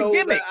part of the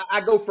gimmick.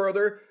 I go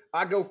further.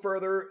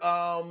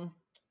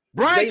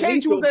 Brian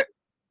Cage was there.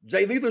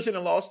 Jay Lethal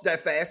shouldn't have lost that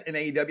fast in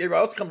AEW. Everybody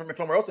else come from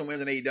somewhere else and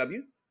wins in AEW.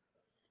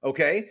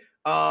 Okay.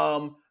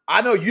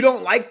 I know you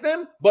don't like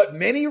them, but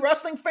many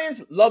wrestling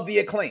fans love the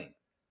Acclaim.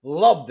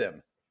 Love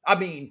them. I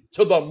mean,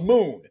 to the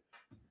moon.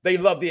 They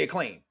love the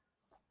Acclaim.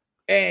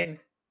 And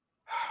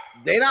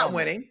they're not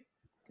winning.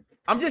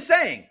 I'm just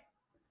saying.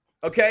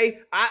 Okay.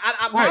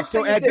 I'm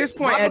just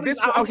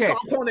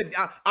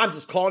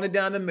calling it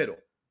down the middle.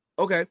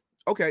 Okay.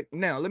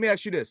 Now let me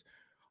ask you this.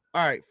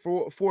 All right,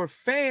 for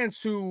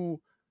fans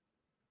who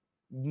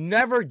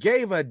never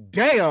gave a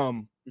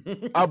damn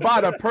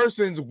about a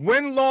person's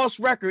win-loss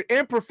record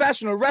in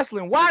professional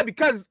wrestling. Why?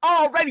 Because it's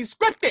already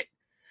scripted.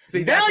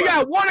 See, now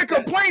y'all want to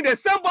complain that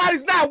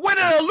somebody's not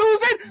winning or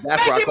losing? Make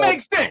it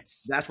make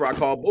sense. That's where I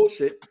call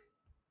bullshit.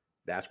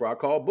 Get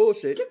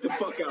the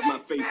fuck out of my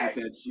face with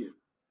that shit.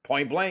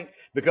 Point blank,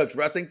 because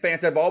wrestling fans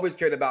have always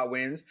cared about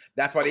wins.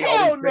 That's why they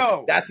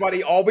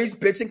always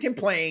bitch and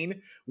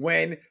complain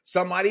when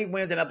somebody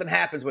wins and nothing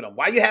happens with them.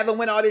 Why you haven't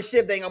win all this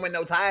shit? They ain't gonna win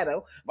no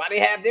title. Why they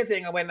have this? They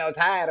ain't gonna win no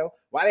title.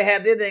 Why they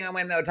have this? They ain't gonna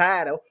win no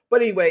title.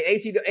 But anyway,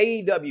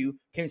 AEW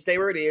can stay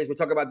where it is. We'll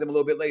talk about them a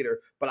little bit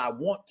later. But I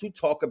want to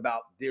talk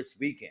about this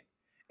weekend,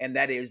 and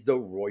that is the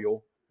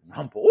Royal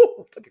Rumble.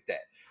 Ooh, look at that.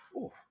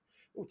 Ooh,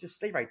 just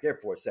stay right there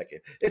for a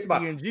second. It's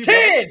about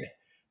 10,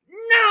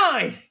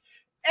 9,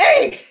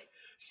 8,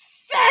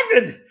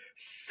 7,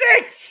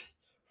 6,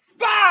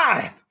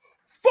 5,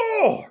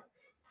 4,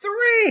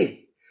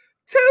 3,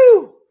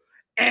 2,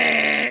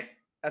 and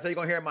that's how you're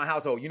gonna hear in my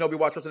household. You know, we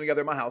watch wrestling together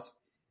in my house.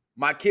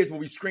 My kids will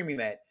be screaming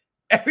that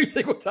every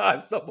single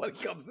time somebody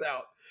comes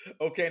out.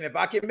 Okay, and if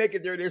I can make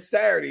it there this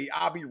Saturday,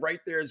 I'll be right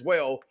there as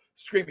well,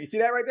 screaming. You see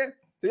that right there?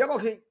 So y'all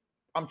gonna see.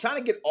 I'm trying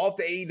to get off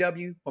the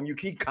AEW. When you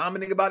keep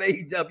commenting about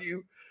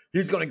AEW,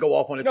 he's gonna go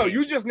off on the. No,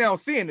 you just now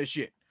seeing the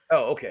shit.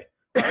 Oh, okay.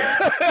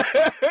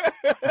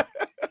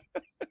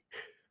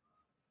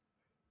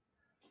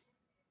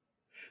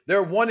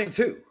 They're 1 and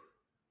 2.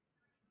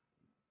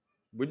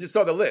 We just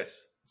saw the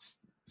list.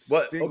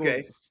 What?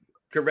 Okay.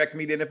 Correct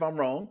me then if I'm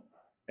wrong.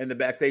 And the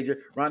backstage,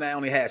 Ronda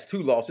only has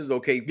 2 losses.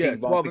 Okay, yeah,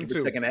 King Von, thank you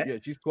for checking that. Yeah,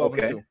 she's 12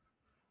 and 2.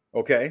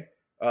 Okay.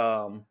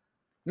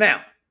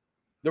 Now,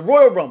 The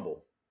Royal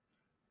Rumble.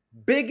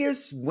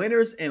 Biggest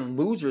winners and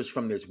losers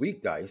from this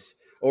week, Dice.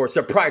 Or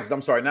surprises.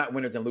 I'm sorry, not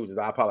winners and losers.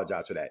 I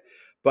apologize for that.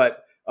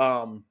 But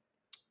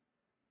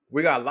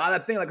we got a lot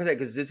of things, like I said,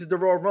 because this is the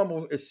Royal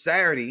Rumble. It's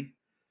Saturday.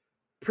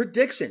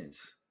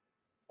 Predictions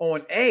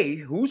on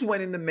who's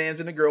winning the men's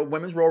and the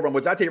women's Royal Rumble.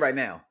 Which I'll tell you right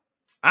now.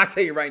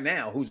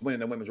 Who's winning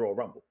the women's Royal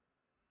Rumble.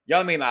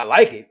 Y'all mean I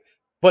like it,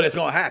 but it's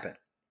going to happen.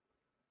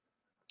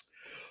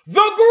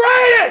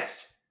 The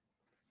greatest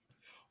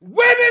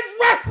women's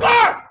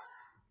wrestler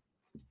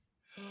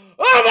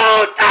of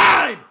all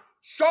time,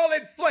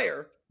 Charlotte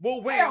Flair,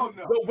 will win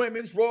the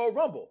women's Royal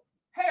Rumble.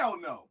 Hell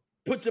no.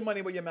 Put your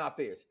money where your mouth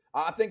is.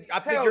 I think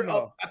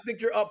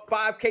you're up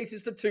 5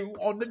 cases to 2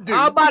 on the dude.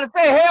 I'm about to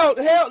say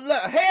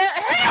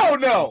hell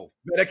no.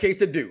 Better case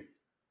to do.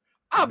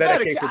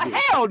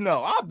 Hell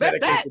no. I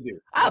bet that.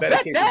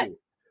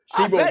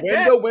 She will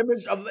win the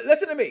women's.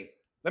 Listen to me.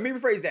 Let me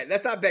rephrase that.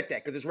 Let's not bet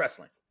that because it's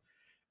wrestling.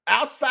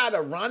 Outside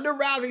of Ronda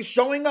Rousey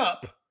showing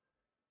up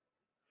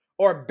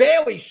or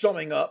Bayley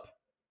showing up,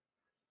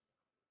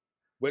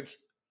 which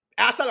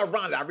outside of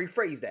Ronda, I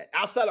rephrase that.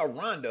 Outside of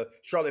Ronda,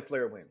 Charlotte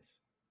Flair wins.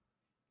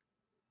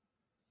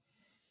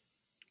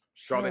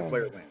 Charlotte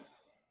Flair wins.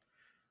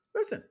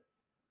 Listen.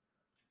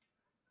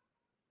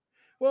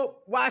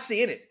 Well, why is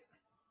she in it?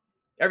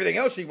 Everything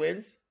else she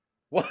wins.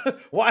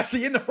 Why is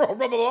she in the Royal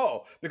Rumble at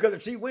all? Because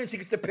if she wins, she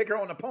gets to pick her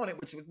own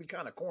opponent, which would be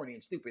kind of corny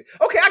and stupid.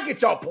 Okay, I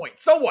get y'all point.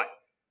 So what?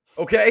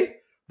 Okay?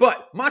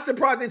 But my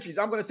surprise entries,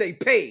 I'm going to say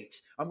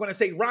Paige. I'm going to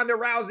say Ronda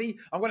Rousey.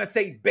 I'm going to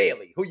say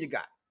Bayley. Who you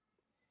got?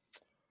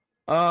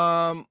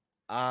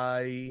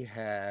 I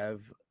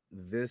have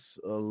this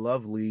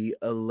lovely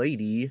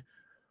lady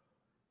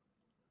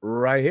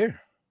right here.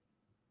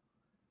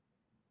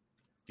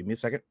 Give me a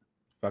second.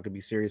 If I could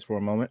be serious for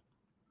a moment.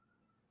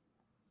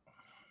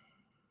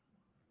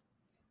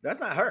 That's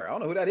not her. I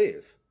don't know who that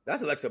is.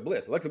 That's Alexa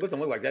Bliss. Alexa Bliss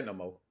don't look like that no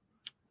more.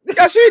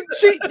 Yeah, she is.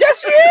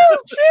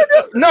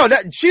 No,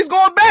 she's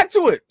going back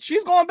to it.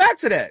 She's going back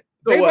to that.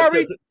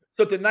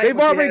 So tonight,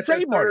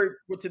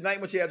 tonight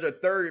when she has her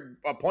third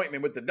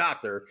appointment with the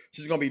doctor,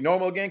 she's gonna be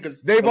normal again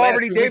because they've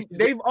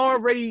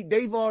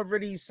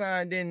already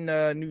signed in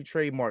new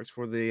trademarks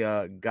for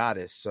the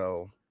goddess.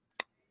 So,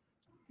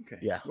 okay,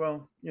 yeah.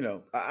 Well,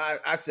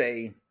 I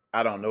say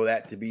I don't know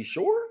that to be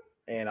sure,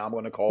 and I'm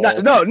gonna call.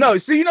 No.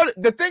 So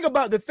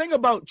the thing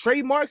about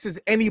trademarks is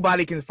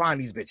anybody can find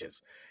these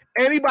bitches.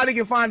 Anybody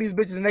can find these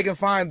bitches, and they can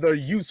find the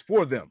use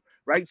for them.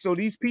 Right, so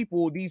these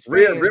people, these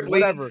fans,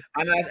 Ripley, whatever.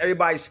 I know that's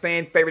everybody's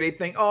fan favorite. They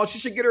think, she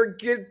should get her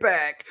get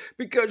back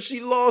because she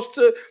lost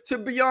to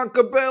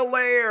Bianca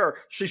Belair.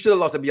 She should have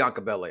lost to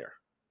Bianca Belair.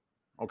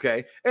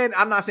 Okay, and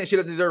I'm not saying she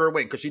doesn't deserve her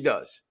win because she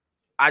does.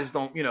 I just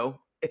don't,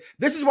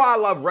 This is why I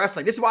love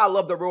wrestling. This is why I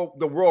love the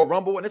Royal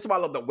Rumble, and this is why I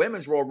love the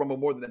women's Royal Rumble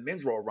more than the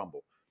men's Royal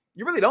Rumble.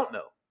 You really don't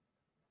know,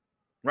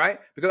 right?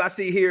 Because I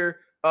see here,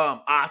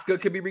 Asuka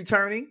could be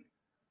returning.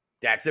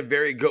 That's a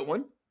very good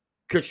one.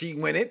 Could she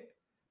win it?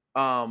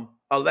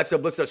 Alexa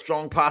Bliss a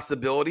strong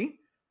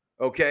possibility.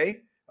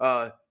 Okay.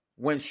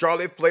 When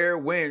Charlotte Flair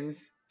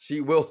wins,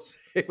 she will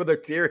say with a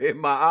tear in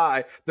my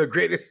eye, the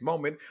greatest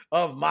moment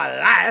of my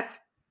life.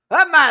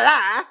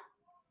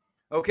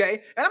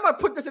 Okay. And I'm gonna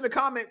put this in the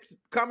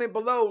comment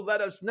below. Let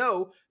us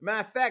know.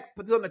 Matter of fact,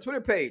 put this on the Twitter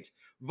page.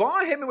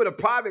 Vaughn hit me with a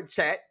private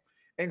chat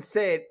and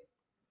said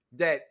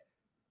that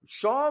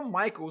Shawn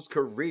Michaels'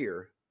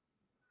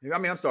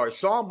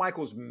 Shawn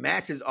Michaels'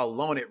 matches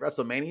alone at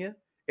WrestleMania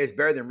is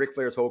better than Ric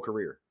Flair's whole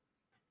career.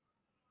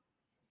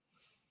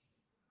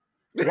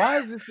 Why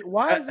is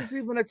this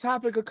even a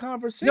topic of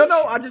conversation?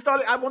 No. I just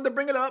thought I wanted to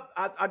bring it up.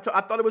 I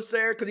thought it was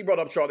fair because he brought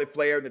up Charlotte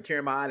Flair and the tear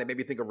in my eye and it made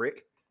me think of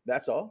Rick.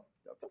 That's all.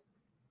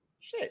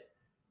 Shit.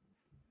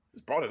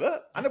 Just brought it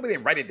up. I know we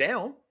didn't write it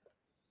down.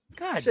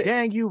 God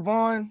dang you,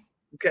 Vaughn.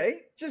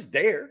 Okay. Just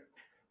there.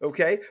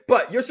 Okay.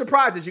 But your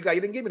surprise is you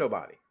didn't give me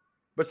nobody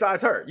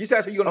besides her. You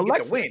said you're going to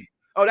get the win.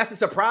 Oh, that's a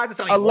surprise. It's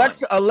only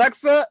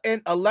Alexa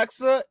and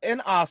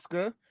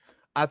Asuka.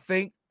 I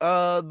think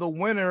the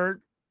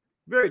winner.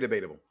 Very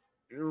debatable.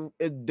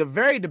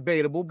 Very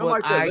debatable.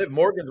 Somebody said Liv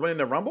Morgan's winning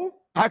the Rumble.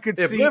 I could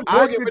if see Liv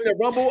Morgan win the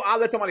Rumble, I'll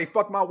let somebody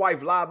fuck my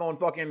wife live on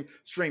fucking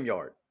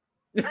StreamYard.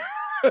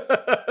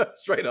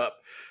 Straight up.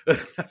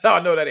 That's how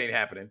I know that ain't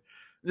happening.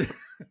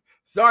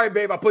 Sorry,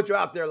 babe, I put you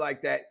out there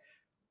like that.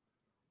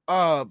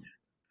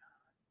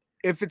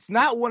 If it's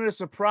not one of the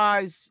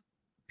surprise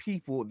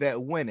people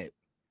that win it,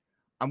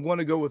 I'm going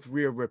to go with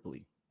Rhea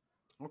Ripley.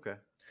 Okay.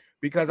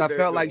 Because I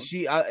felt like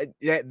she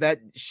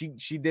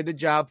did a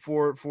job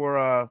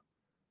for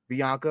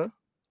Bianca.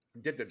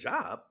 Did the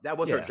job. That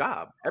was her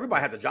job.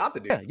 Everybody has a job to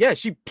do. Yeah,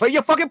 she play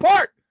your fucking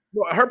part.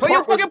 Well, play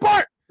your fucking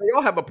part. They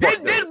all have a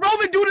part. Did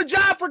Roman do the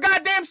job for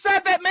goddamn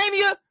Seth at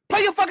Mania?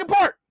 Play your fucking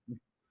part.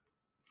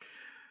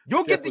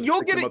 You'll get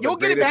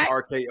it back.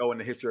 RKO in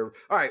the history of.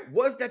 All right,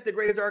 was that the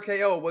greatest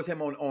RKO? Or was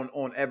him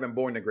on Evan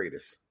Bourne the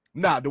greatest?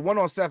 Nah, the one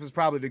on Seth is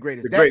probably the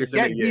greatest.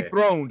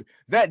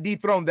 That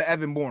dethroned the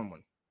Evan Bourne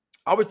one.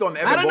 I was throwing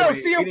the Evan Bourne. I don't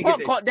know. CM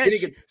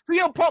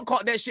Punk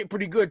caught that shit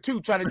pretty good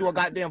too, trying to do a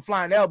goddamn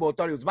flying elbow.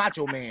 Thought he was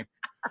Macho Man.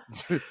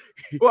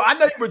 Well, I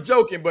know you were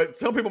joking, but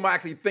some people might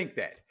actually think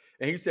that.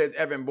 And he says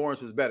Evan Bourne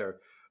was better.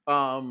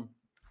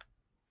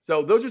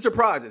 So those are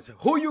surprises.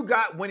 Who you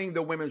got winning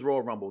the Women's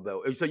Royal Rumble,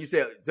 though? So you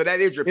said that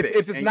is your pick.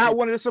 If it's not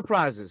one of the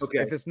surprises, okay.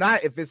 If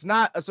it's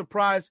not a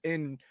surprise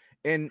in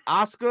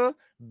Asuka,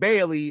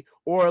 Bayley,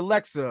 or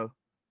Alexa,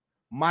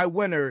 my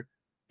winner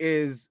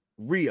is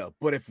Rhea.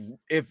 But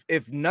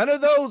if none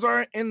of those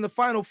are in the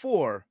final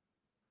four,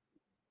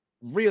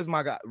 Rhea's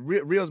my guy.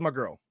 Rhea's my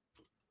girl.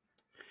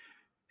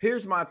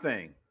 Here's my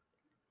thing,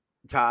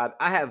 Todd.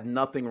 I have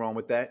nothing wrong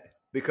with that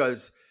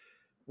because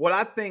what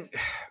I think.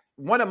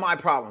 One of my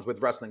problems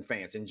with wrestling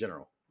fans in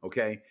general,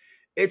 okay,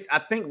 I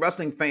think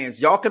wrestling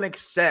fans, y'all can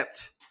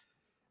accept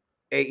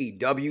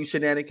AEW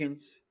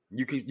shenanigans.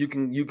 You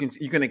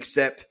can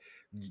accept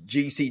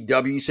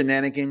GCW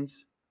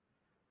shenanigans,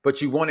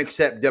 but you won't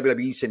accept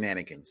WWE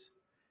shenanigans.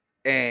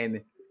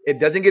 And it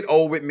doesn't get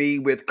old with me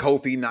with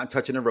Kofi not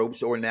touching the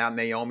ropes or now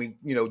Naomi,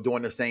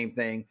 doing the same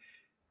thing.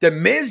 The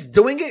Miz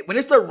doing it, when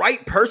it's the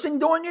right person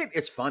doing it,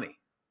 it's funny.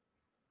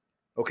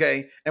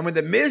 Okay, and when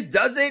the Miz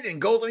does it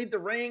and goes underneath the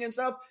ring and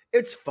stuff,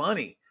 it's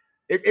funny.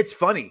 It's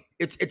funny.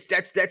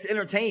 That's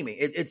entertainment.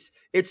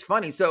 It's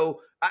funny.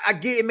 So I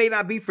get it may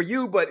not be for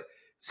you, but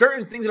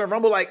certain things in a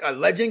Rumble, like a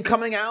legend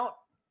coming out,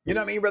 you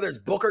know what I mean? Whether it's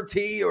Booker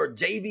T or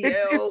JBL,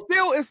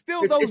 it's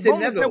still those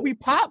moments that we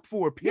pop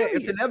for. Period. Yeah,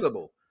 it's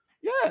inevitable.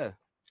 Yeah.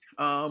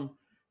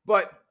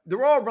 But the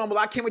Royal Rumble,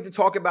 I can't wait to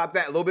talk about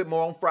that a little bit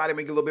more on Friday,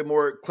 make a little bit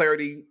more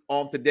clarity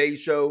on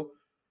today's show.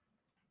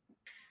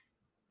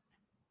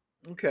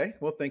 Okay,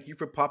 well, thank you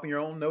for popping your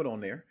own note on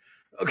there.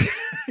 Okay,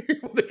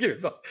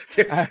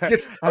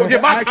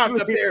 get my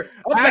comment up there.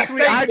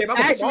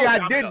 I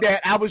did that.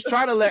 I was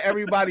trying to let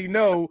everybody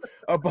know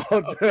about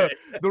the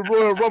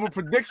Royal Rumble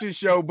prediction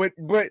show, but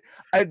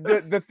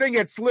the thing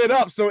had slid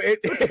up, so it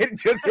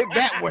just hit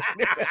that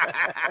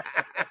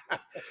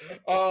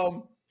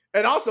one.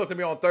 And also, it's gonna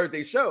be on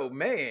Thursday's show,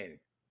 man.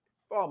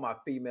 For all my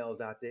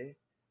females out there.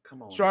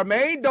 Come on,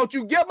 Charmaine, don't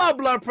you get my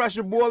blood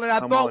pressure boiling?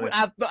 I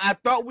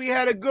thought we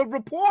had a good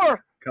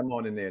rapport. Come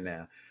on in there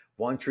now.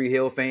 One Tree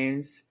Hill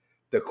fans,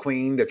 the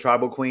queen, the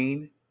tribal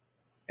queen,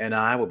 and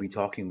I will be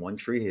talking One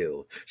Tree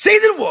Hill.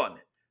 Season 1,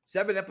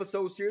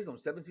 7-episode series on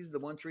 7 seasons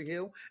of One Tree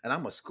Hill, and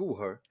I'm going to school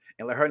her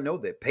and let her know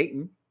that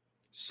Peyton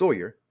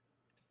Sawyer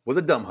was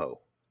a dumb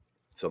hoe.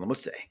 That's all I'm going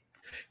to say.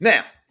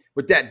 Now,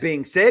 with that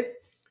being said,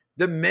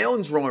 the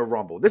Men's Royal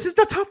Rumble. This is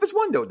the toughest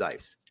one, though,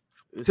 Dice.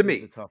 To me,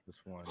 the toughest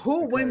one.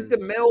 Who wins the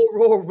male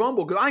Royal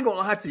Rumble? Because I ain't gonna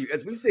lie to you.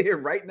 As we sit here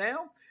right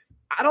now,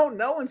 I don't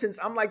know. And since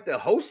I'm like the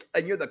host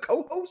and you're the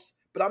co-host,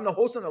 but I'm the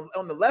host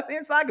on the left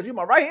hand side because you're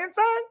my right hand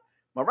side,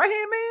 my right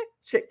hand man.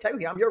 Shit,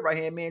 technically I'm your right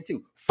hand man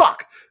too.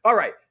 Fuck. All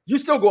right, you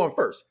still going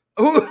first.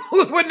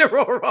 Who's winning the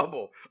Royal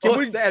Rumble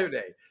on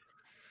Saturday?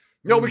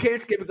 No, we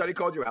can't skip it. I already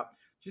called you out.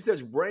 She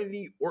says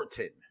Randy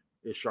Orton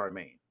is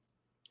Charmaine.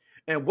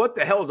 And what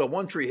the hell is a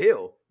One Tree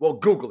Hill? Well,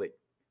 Google it.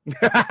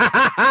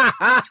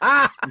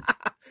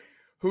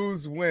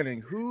 Who's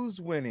winning?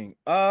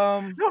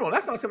 No,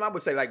 that's not something I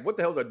would say. Like, what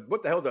the hell's a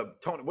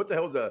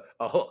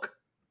hook?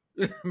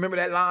 Remember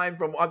that line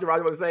from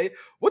Entourage would say,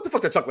 what the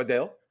fuck's a chocolate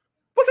Dale?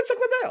 What's a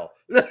chocolate Dale?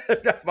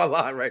 That's my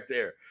line right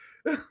there.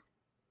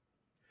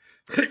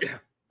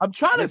 I'm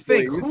trying to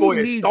think. This boy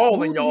is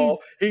stalling,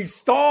 y'all. He's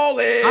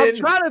stalling. I'm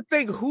trying to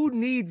think who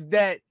needs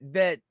that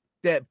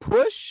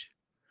push.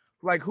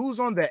 Like,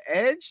 who's on the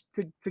edge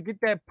to get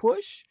that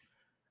push?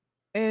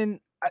 And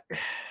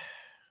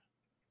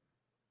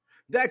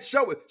that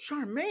show with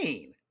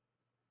Charmaine.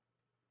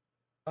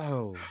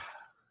 Oh,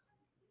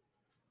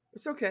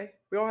 it's okay.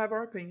 We all have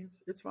our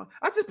opinions. It's fine.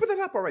 I just put that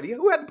up already.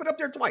 Who hasn't put it up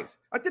there twice?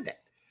 I did that.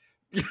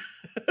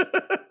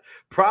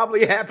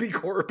 Probably Happy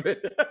Corbin.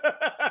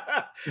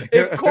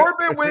 If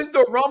Corbin wins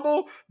the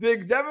Rumble, the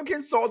executive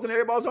consultant and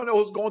everybody else I know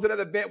who's going to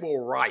that event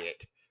will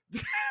riot.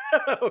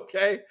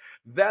 Okay,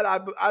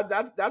 that's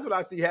what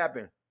I see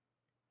happen.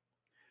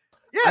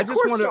 Yeah, of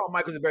course Shawn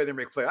Michaels is better than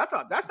Ric Flair.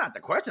 That's not the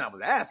question I was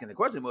asking. The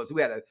question was who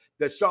had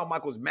the Shawn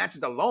Michaels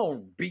matches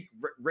alone beat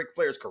Ric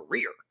Flair's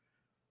career.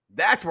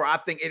 That's where I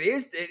think it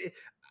is.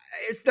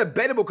 It's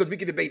debatable because we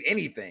can debate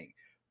anything,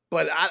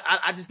 but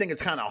I just think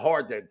it's kind of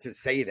hard to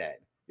say that.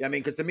 You know what I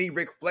mean, because to me,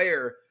 Ric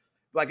Flair,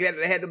 like they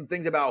had them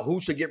things about who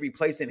should get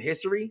replaced in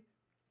history.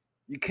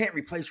 You can't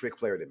replace Ric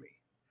Flair to me.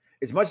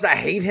 As much as I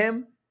hate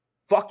him,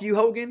 fuck you,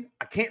 Hogan,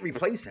 I can't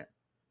replace him.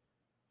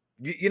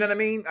 You know what I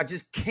mean? I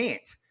just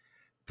can't.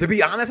 To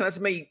be honest,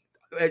 and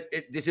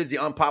this is the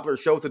unpopular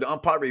show, to the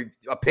unpopular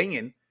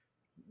opinion,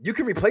 you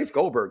can replace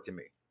Goldberg to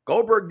me.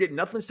 Goldberg did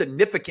nothing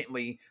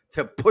significantly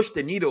to push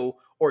the needle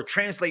or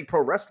translate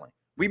pro wrestling.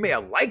 We may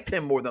have liked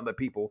him more than other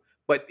people,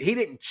 but he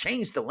didn't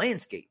change the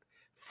landscape.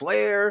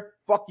 Flair,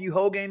 fuck you,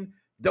 Hogan,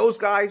 those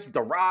guys,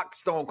 The Rock,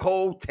 Stone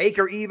Cold,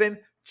 Taker even,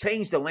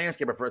 changed the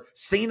landscape. For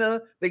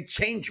Cena, they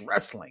changed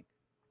wrestling.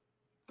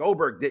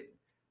 Goldberg didn't.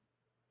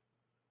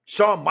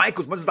 Shawn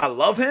Michaels, much as I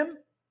love him,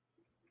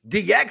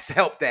 DX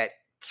helped that.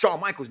 Shawn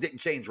Michaels didn't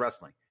change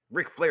wrestling.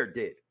 Ric Flair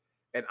did.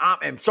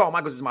 And Shawn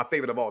Michaels is my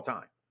favorite of all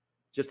time.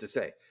 Just to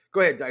say.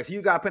 Go ahead, Dice.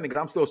 You got a opinion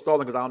because I'm still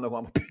stalling because I don't know who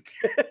I'm pick.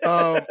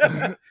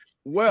 Can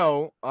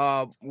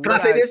I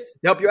say this to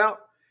help you out?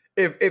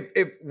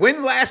 If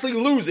when Lashley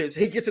loses,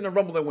 he gets in the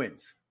Rumble and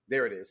wins.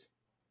 There it is.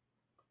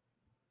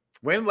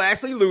 When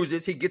Lashley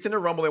loses, he gets in the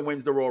Rumble and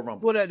wins the Royal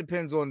Rumble. Well, that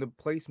depends on the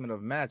placement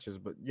of matches,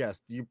 but yes,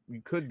 you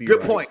could be good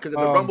right. point, because if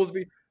the Rumbles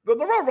be the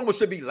Royal Rumble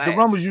should be last. The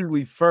Rumble's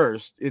usually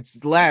first.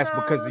 It's last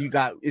because we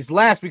got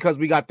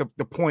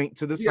the point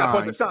to the sign.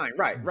 Point the sign,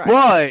 right.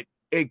 But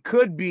it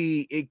could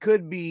be.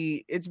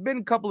 It's been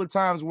a couple of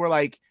times where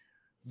like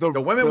the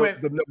men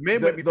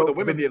went before the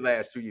women did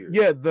last 2 years.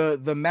 Yeah,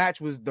 the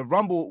match was the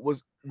Rumble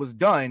was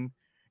done,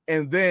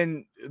 and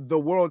then the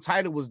world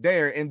title was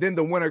there, and then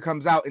the winner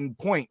comes out and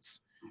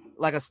points.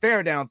 Like a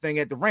stare down thing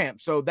at the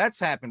ramp. So that's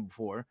happened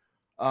before,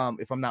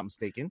 if I'm not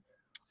mistaken.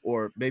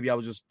 Or maybe I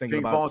was just thinking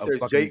King about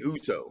says Jay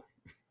Uso.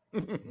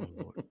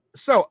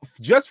 So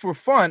just for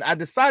fun, I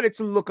decided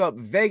to look up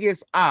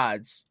Vegas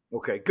odds.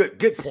 Okay,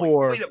 good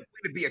point. Way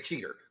to be a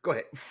cheater. Go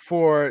ahead.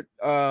 For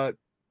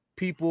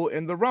people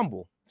in the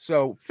Rumble.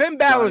 So Finn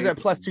Balor's at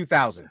plus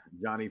 2,000.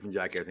 Johnny from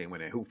Jackass ain't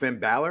winning. Who, Finn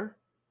Balor?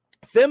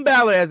 Finn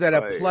Balor is at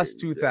a plus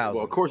 2,000.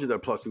 Well, of course he's at a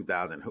plus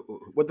 2,000.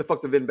 What the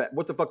fuck's a Finn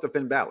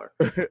Balor?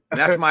 And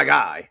that's my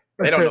guy.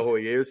 They don't know who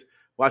he is.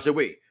 Why should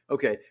we?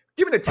 Okay,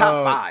 give me the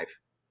top 5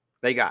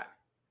 they got.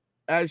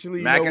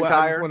 Actually,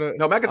 McIntyre.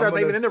 No, McIntyre's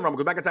not even in the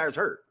Rumble because McIntyre's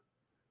hurt.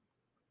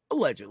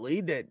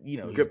 Allegedly,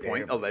 good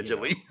point. There,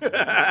 allegedly,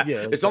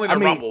 yeah, it's only the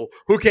Rumble.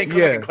 Who can't come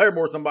back and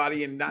Claremore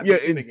somebody and not be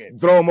seen again?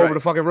 Throw him over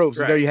the fucking ropes.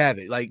 And there you have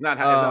it. Like it's not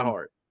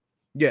hard.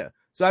 Yeah.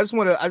 So I just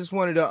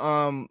wanted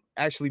to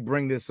actually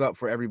bring this up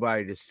for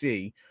everybody to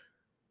see.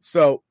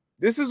 So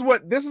this is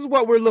what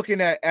we're looking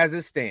at as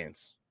it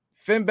stands.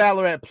 Finn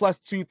Balor at plus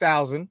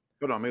 2,000.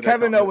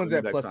 Kevin Owens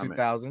at plus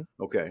 2,000.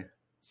 Okay.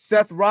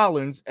 Seth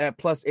Rollins at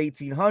plus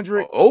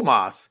 1,800.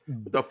 Omos.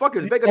 What the fuck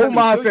is Vegas?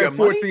 Omos at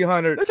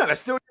 1,400. They're trying to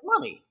steal your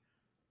money.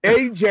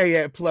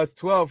 AJ at plus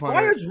 1,200.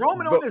 Why is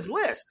Roman on this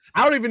list?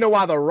 I don't even know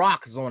why The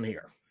Rock is on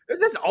here. Is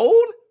this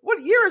old? What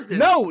year is this?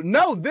 No,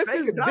 this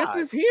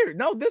is here.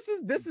 No, this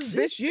is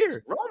this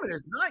year. Roman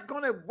is not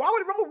going to. Why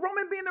would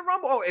Roman be in the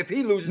Rumble? Oh, if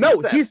he loses,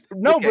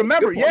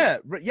 remember, yeah.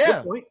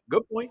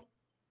 Good point.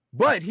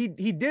 But he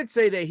did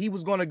say that he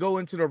was going to go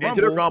into the Rumble.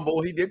 Into the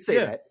Rumble, he did say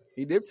that.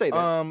 He did say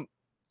that.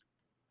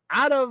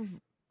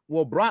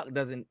 Brock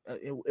doesn't.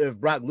 If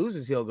Brock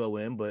loses, he'll go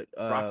in. But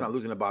Brock's not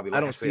losing to Bobby Lashley.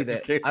 I don't see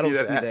that. I don't see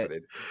that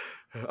happening.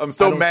 I'm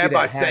so mad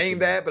by saying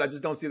that, but I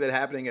just don't see that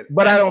happening.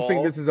 But I don't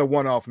think this is a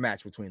one-off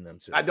match between them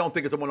two. I don't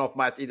think it's a one-off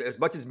match either. As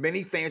much as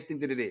many fans think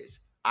that it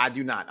is, I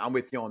do not. I'm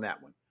with you on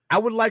that one. I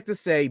would like to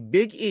say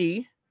Big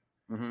E,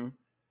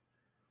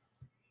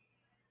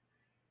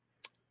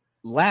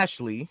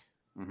 Lashley,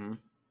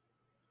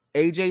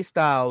 AJ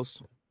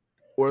Styles,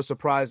 or a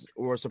surprise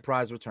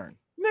return.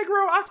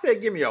 Negro, I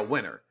said give me a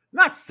winner.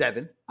 Not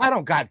 7. I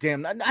don't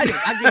goddamn. I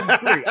gave you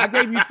 3. I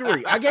gave you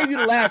 3. I gave you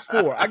the last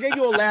 4. I gave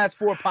you a last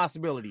 4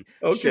 possibility.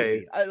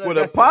 Okay. Well,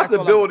 the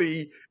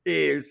possibility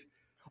is.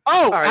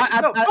 Oh, all right.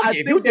 I'm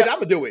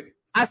gonna do it.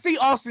 I see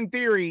Austin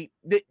Theory.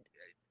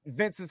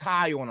 Vince is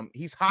high on him.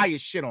 He's high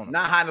as shit on him.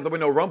 Not high enough to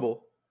win no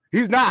Rumble.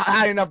 He's not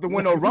high enough to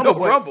win no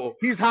Rumble.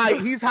 He's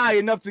high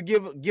enough to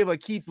give a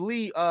Keith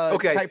Lee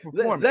type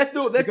performance. Let's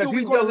do what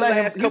he's done the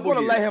last couple years. He's going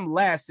to let him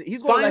last.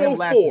 He's going to let him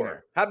last. Final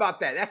 4. How about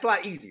that? That's a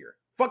lot easier.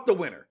 Fuck the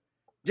winner.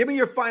 Give me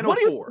your final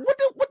 4.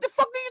 What the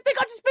fuck do you think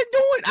I just been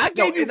doing? I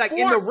gave you 4.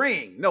 In the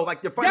ring. No,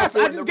 like the final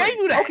 4. Yes, I just gave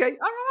you that. Okay. All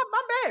right,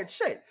 my bad.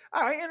 Shit.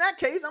 All right. In that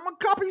case, I'm going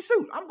to copy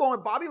suit. I'm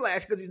going Bobby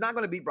Lashley because he's not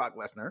going to beat Brock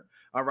Lesnar.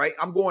 All right.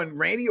 I'm going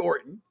Randy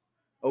Orton.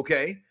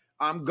 Okay.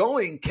 I'm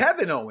going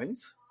Kevin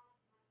Owens.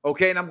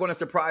 Okay. And I'm going to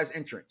surprise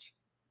entrance.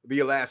 Be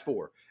your last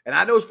 4. And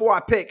I know those 4 I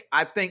pick.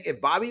 I think if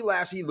Bobby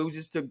Lashley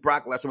loses to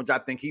Brock Lesnar, which I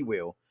think he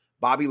will,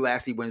 Bobby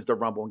Lashley wins the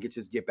Rumble and gets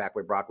his get back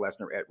with Brock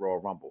Lesnar at Royal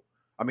Rumble.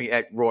 I mean,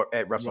 at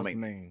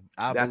WrestleMania.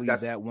 I believe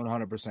that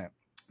 100%.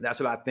 That's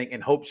what I think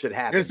and hope should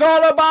happen. It's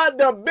all about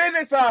the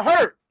business of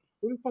hurt.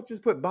 Who the fuck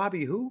just put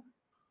Bobby who?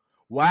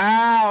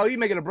 Wow, you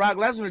making a Brock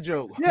Lesnar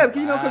joke. Yeah,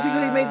 because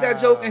he made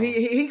that joke and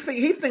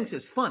he thinks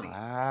it's funny.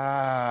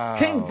 Wow.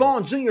 King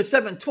Vaughn Jr.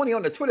 720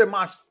 on the Twitter,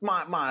 my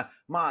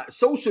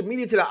social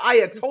media to the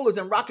Ayatollahs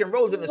and rock and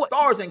rolls and the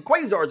stars and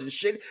quasars and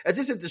shit, as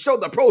this is the show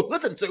the pros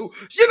listen to.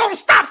 You're going to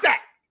stop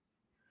that.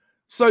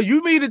 So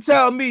you mean to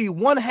tell me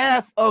one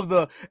half of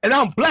the, and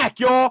I'm black,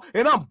 y'all,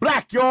 and I'm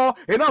black, y'all,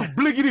 and I'm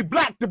bliggity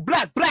black to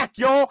black,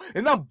 y'all,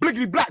 and I'm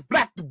bliggity black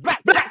to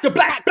black to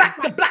black,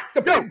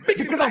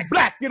 because I'm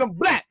black and I'm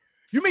black.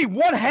 You mean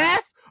one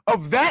half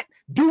of that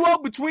duo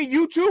between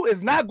you two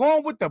is not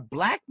going with the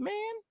black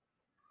man?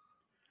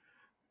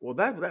 Well,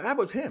 that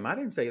was him. I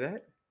didn't say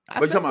that.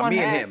 But you're talking about me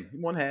and him.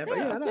 One half.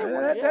 Yeah,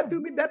 that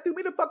threw me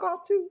the fuck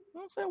off too.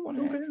 I said one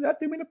half. Okay, that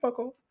threw me the fuck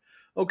off.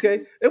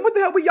 Okay. And what the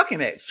hell we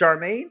yucking at,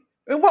 Charmaine?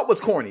 And what was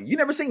corny? You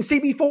never seen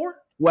CB4?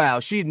 Wow,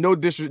 she no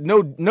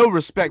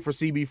respect for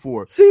CB4.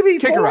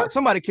 CB4? Kick her out.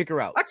 Somebody kick her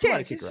out. I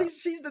can't.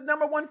 She's the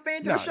number 1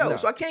 fan to the show,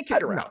 so I can't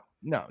kick her out.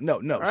 No.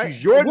 Right?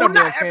 She's your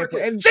number 1 fan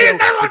to any show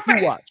that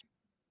you watch.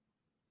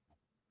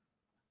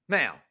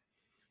 Now,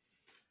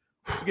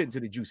 Let's get into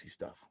the juicy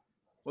stuff.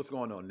 What's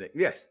going on, Nick?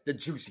 Yes, the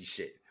juicy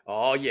shit.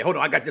 Oh, yeah. Hold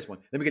on. I got this one.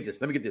 Let me get this.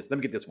 Let me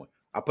get this one.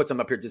 I'll put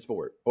something up here just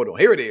for it. Hold on.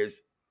 Here it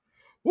is.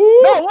 Woo!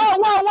 No,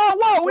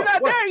 whoa. We're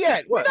not there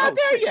yet. We're not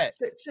there yet.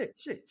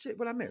 Shit.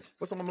 What I missed?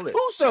 What's on my list?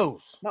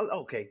 Usos.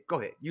 Okay, go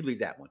ahead. You leave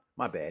that one.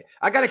 My bad.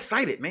 I got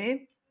excited,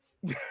 man.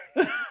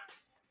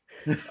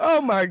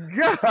 Oh, my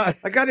God.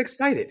 I got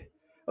excited.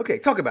 Okay,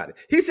 talk about it.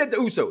 He said the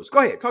Usos. Go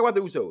ahead. Talk about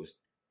the Usos.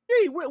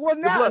 Gee, well,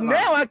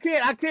 now I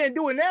can't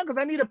do it now because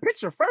I need a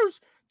picture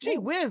first. Gee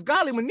whiz,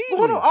 golly, Manini. Well,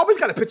 hold on. I always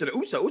got a picture of the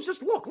Usos.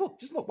 Just look.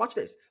 Watch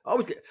this.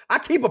 I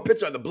keep a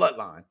picture of the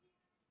bloodline.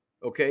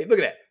 Okay, look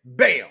at that.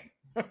 Bam.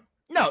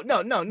 No. What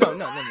does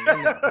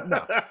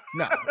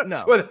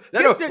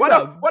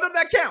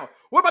that count?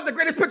 What about the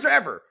greatest picture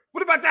ever?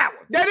 What about that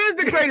one? That is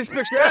the greatest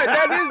picture.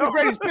 That is the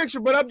greatest picture,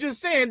 but I'm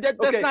just saying that's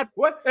okay. Not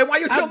what. And while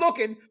you're still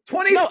looking,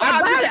 25 no,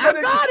 I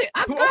got it.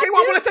 Okay,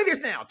 well, I want to say this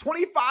now.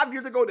 25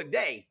 years ago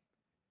today,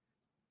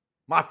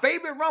 my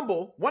favorite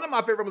Rumble, one of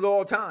my favorite Rumbles of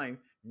all time,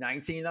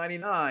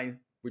 1999.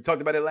 We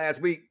talked about it last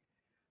week.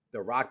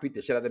 The Rock beat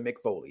the shit out of Mick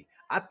Foley.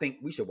 I think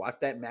we should watch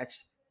that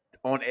match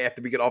on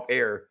after we get off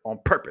air on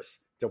purpose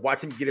to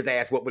watch him get his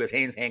ass whooped with his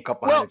hands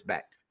handcuffed behind his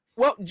back.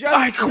 Well, just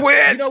I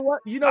quit. You know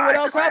what? What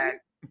else happened?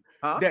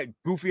 Huh? That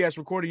goofy ass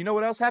recording. You know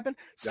what else happened?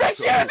 6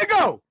 years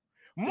ago,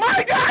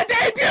 my guy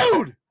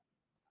debuted,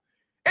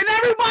 and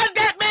everybody,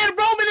 that man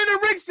Roman in the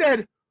ring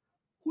said,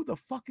 "Who the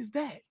fuck is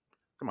that?"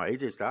 Come on,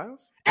 AJ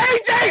Styles.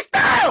 AJ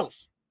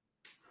Styles,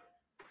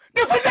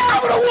 the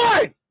phenomenal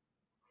one.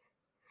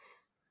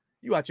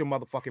 You out your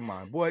motherfucking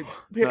mind, boy.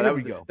 Here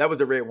we go. That was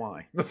the red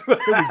wine. Here we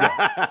go.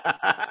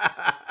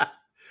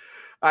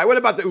 All right, what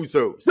about the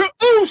Usos? The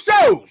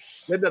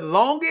Usos! They're the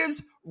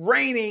longest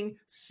reigning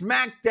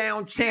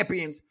SmackDown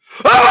champions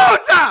of all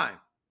time.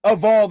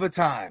 Of all the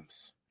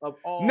times. Of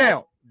all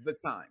the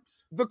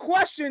times. The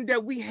question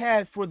that we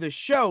had for the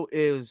show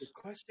is... The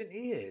question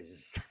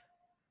is...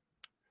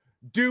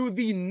 Do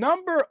the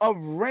number of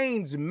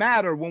reigns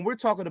matter when we're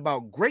talking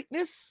about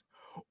greatness?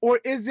 Or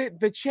is it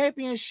the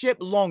championship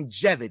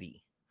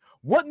longevity?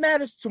 What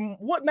matters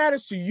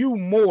to you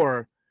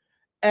more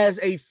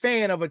as a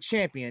fan of a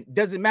champion?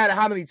 Does it matter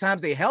how many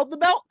times they held the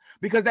belt?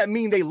 Because that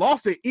means they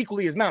lost it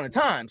equally as amount of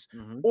times.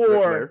 Mm-hmm.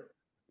 Or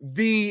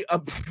the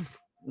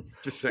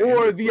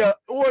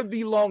or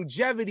the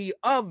longevity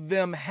of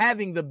them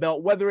having the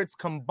belt, whether it's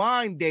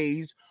combined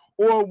days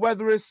or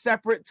whether it's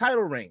separate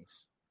title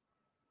reigns.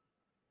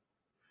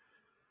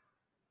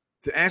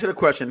 To answer the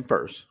question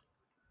first,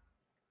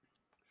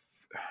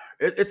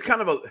 it's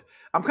kind of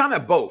I'm kind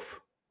of both,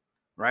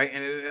 right?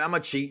 And I'm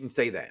gonna cheat and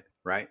say that,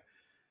 right?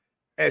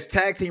 As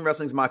tag team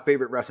wrestling is my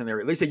favorite wrestling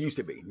area, at least it used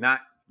to be. Not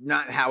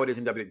how it is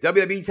in WWE.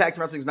 WWE tag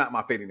team wrestling is not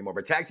my favorite anymore,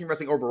 but tag team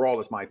wrestling overall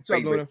is my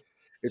favorite.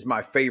 Is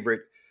my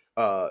favorite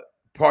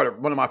part of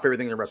one of my favorite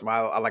things in wrestling.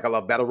 I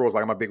love battle royals.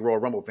 Like I'm a big Royal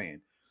Rumble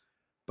fan,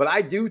 but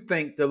I do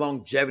think the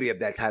longevity of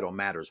that title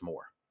matters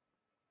more,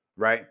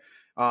 right?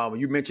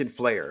 You mentioned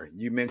Flair.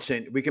 We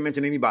can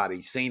mention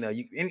anybody, Cena.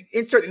 You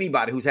insert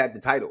anybody who's had the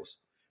titles.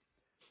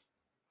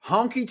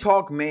 Honky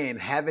Tonk Man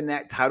having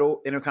that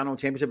title, Intercontinental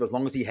Championship, as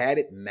long as he had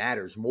it,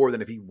 matters more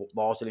than if he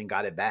lost it and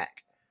got it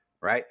back,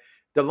 right?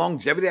 The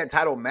longevity of that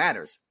title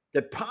matters.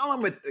 The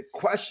problem with the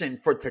question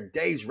for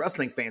today's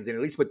wrestling fans, and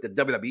at least what the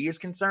WWE is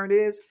concerned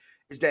is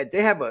that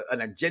they have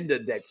an agenda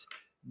that's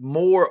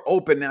more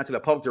open now to the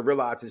public to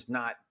realize it's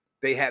not,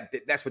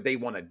 that's what they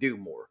want to do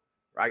more,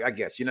 right? I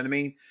guess, you know what I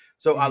mean?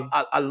 So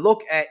I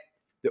look at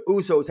the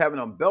Usos having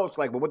on belts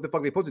like, well, what the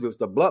fuck are they supposed to do? It's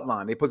the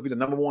bloodline. They're supposed to be the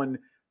number one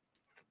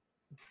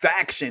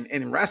faction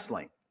in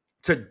wrestling.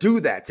 To do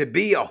that, to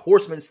be a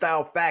horseman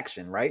style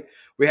faction, right?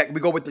 We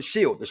go with the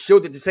Shield. The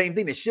Shield did the same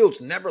thing. The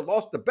Shields never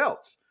lost the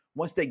belts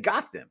once they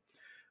got them.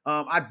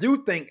 I do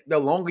think the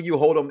longer you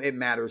hold them, it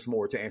matters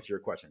more, to answer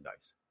your question,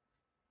 Dice.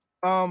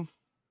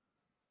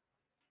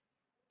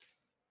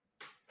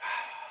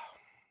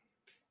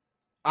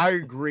 I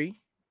agree.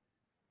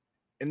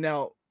 And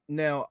now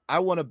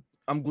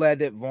I'm glad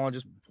that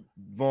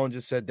Vaughn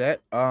just said that.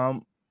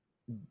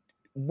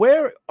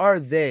 Where are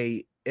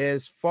they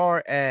as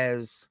far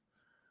as,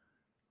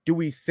 do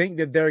we think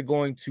that they're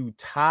going to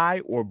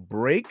tie or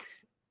break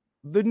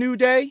the New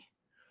Day?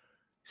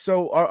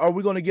 So are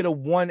we going to get a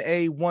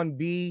 1A,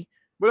 1B?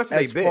 Well, that's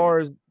as far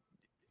as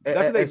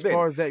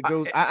that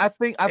goes. I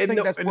think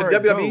that's where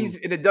it goes.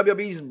 In the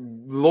WWE's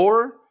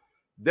lore,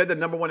 they're the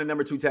number one and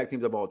number two tag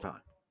teams of all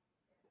time.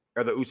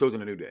 Are the Usos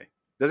and the New Day.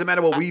 Doesn't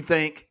matter what we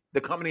think.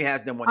 The company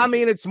has them. I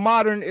mean, it's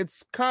modern.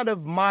 It's kind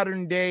of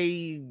modern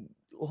day.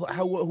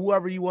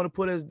 Whoever you want to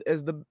put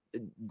as the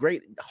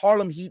great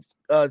Harlem Heat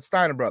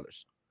Steiner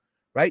brothers,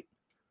 right?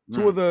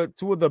 Two of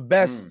the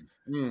best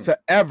to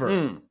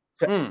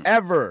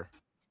ever.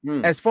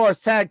 As far as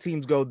tag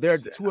teams go, they're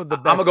two of the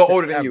best. I'm gonna go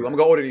older than you. I'm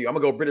gonna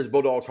go British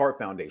Bulldogs Heart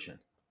Foundation.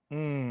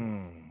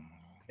 In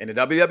the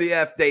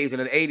WWF days in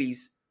the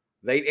 80s,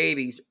 late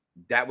 80s,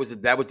 that was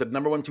the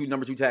number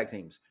two tag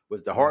teams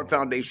was the Heart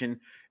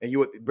Foundation and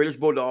you British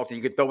Bulldogs, and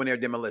you could throw in there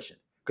Demolition.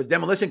 Because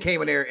Demolition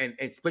came in there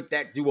and split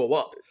that duo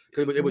up.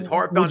 Because it was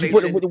Heart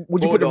Foundation.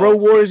 Would you put the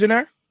Road Warriors in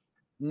there?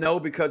 No,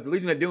 because the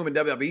Legion of Doom in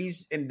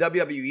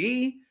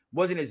WWE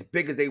wasn't as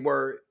big as they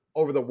were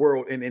over the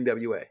world in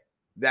NWA.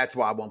 That's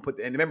why I won't put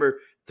and remember,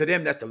 to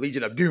them, that's the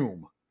Legion of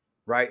Doom,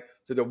 right?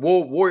 So the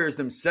Warriors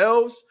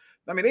themselves,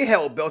 I mean, they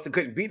held belts and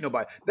couldn't beat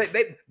nobody.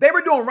 They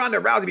were doing Ronda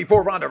Rousey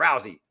before Ronda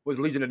Rousey was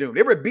Legion of Doom.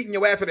 They were beating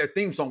your ass when their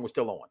theme song was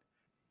still on.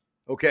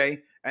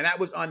 Okay? And that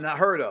was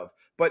unheard of.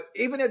 But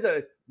even as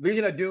a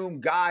Legion of Doom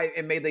guy,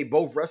 and may they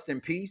both rest in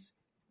peace,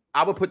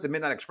 I would put the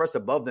Midnight Express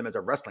above them as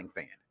a wrestling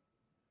fan.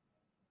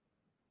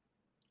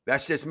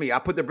 That's just me. I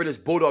put the British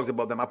Bulldogs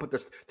above them.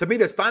 To me,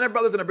 the Steiner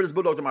Brothers and the British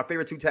Bulldogs are my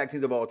favorite 2 tag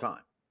teams of all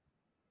time.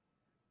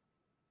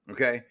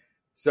 Okay?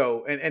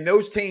 So, and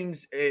those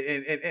teams,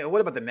 and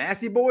what about the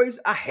Nasty Boys?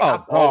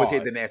 I've always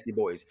hated the Nasty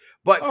Boys.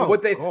 But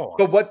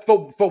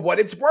for what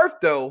it's worth,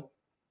 though,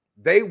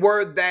 they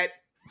were that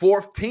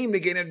 4th team to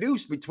get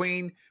introduced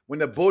between when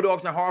the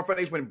Bulldogs and Hard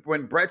Foundation,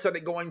 when Brett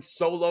started going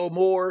solo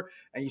more,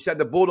 and you said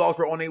the Bulldogs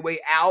were on their way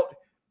out,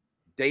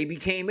 they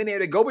became in there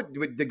to go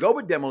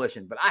with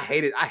Demolition. But I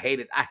hated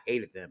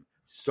them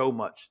so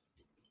much.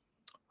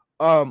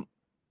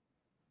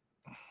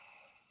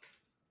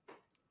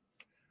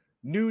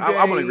 New Day,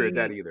 I wouldn't agree with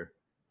that either.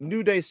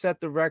 New Day set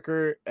the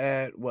record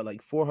at what,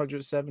 like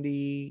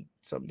 470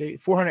 something days,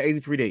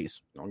 483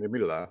 days. Don't give me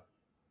the lie.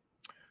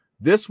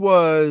 This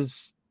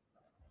was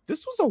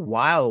a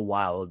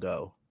while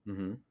ago.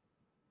 Mm-hmm.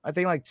 I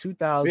think like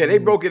 2000. Yeah, they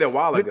broke it a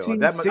while ago.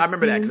 15, I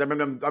remember that because I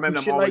remember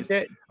them always.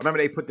 Like I remember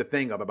they put the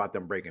thing up about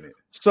them breaking it.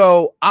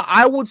 So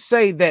I would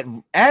say that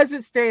as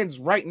it stands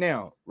right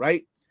now,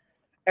 right,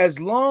 as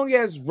long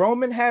as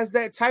Roman has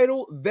that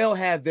title, they'll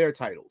have their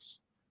titles.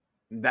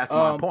 That's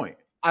my point.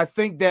 I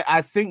think that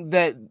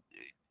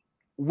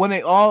when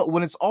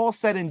it's all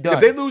said and done,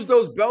 if they lose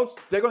those belts,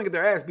 they're going to get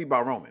their ass beat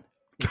by Roman.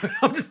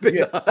 I'm just being.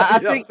 Yeah,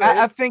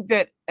 I think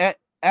that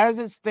as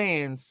it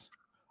stands,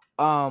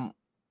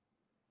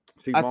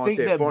 See, I Vaughn think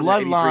said that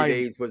 483 Bloodline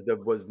days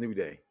was New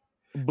Day.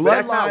 But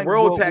that's not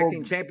World Tag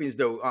Team Champions,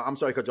 though. I'm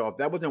sorry to cut you off.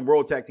 That wasn't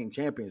World Tag Team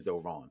Champions, though,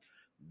 Ron.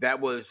 That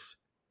was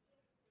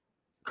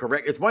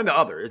correct. It's one or the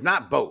other. It's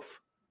not both.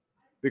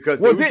 Because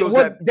the Usos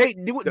have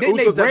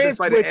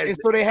decided, and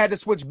so they had to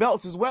switch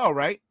belts as well,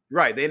 right?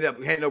 Right. They ended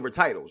up handing over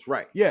titles,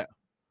 right? Yeah.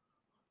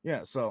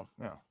 So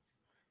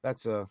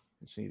that's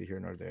it's neither here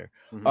nor there.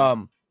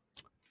 Mm-hmm.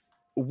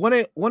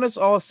 When it's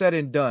all said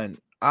and done,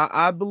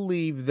 I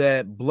believe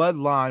that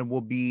Bloodline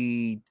will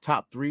be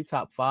top 3,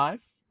 top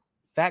 5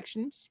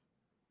 factions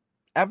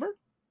ever.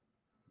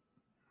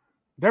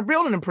 They're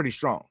building them pretty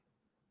strong.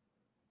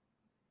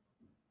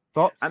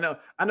 Thoughts? I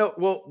know.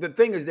 Well, the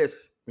thing is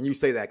this: when you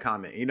say that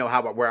comment, you know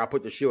where I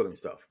put the Shield and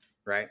stuff,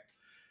 right?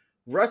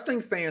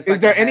 Wrestling fans. Is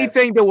there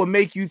anything that would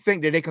make you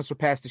think that they can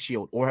surpass the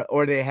Shield,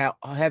 or they have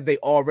they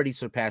already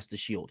surpassed the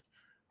Shield?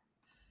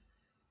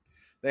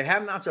 They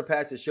have not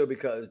surpassed the Shield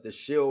because the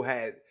Shield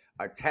had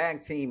a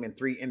tag team and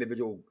 3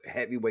 individual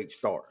heavyweight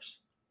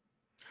stars.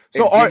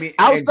 So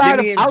outside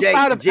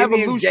of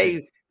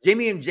Evolution,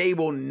 Jimmy and Jay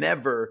will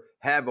never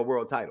have a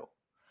world title.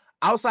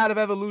 Outside of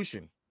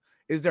Evolution,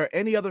 is there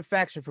any other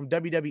faction from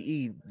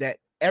WWE that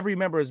every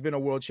member has been a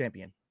world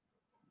champion?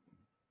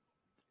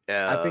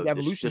 I think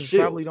Evolution is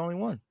probably the only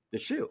one. The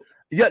Shield.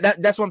 Yeah,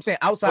 that's what I'm saying.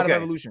 Outside of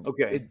Evolution.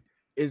 Okay.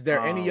 Is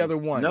there any other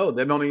one? No,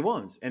 they're the only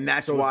ones. And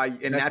that's why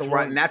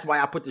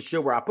I put the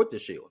Shield where I put the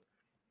Shield.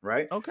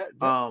 Right? Okay.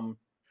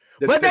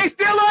 But they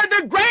still are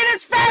the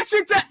greatest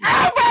faction to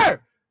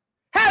ever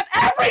have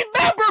every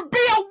member be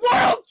a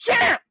world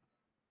champ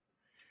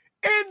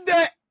in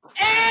the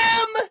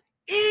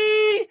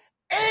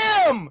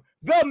MEM,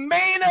 the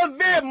main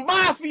event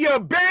mafia,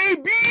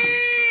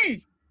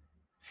 baby.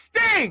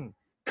 Sting,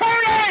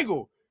 Kurt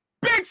Angle,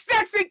 Big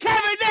Sexy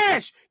Kevin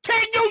Nash,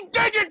 Can You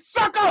Dig It,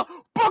 Sucker,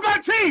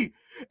 Booker T,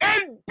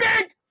 and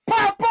Big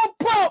Papa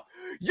Pump,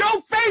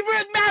 your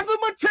favorite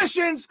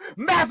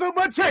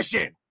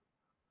mathematician.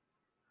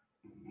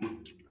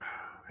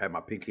 I had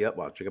my pinky up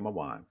while drinking my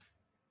wine.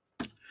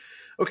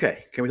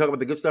 Okay, can we talk about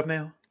the good stuff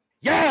now?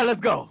 Yeah,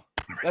 let's go.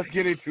 Let's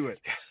get into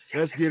it.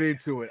 Let's get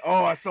into it.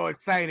 Oh, I'm so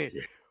excited.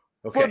 Yeah.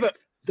 Okay.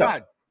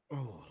 God.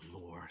 Oh,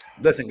 Lord.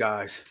 Listen,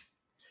 guys.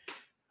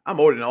 I'm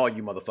older than all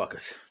you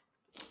motherfuckers.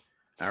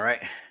 All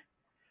right?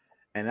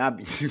 And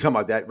you talking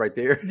about that right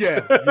there?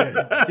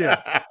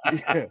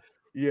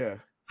 Yeah.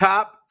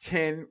 Top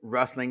 10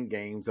 wrestling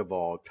games of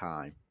all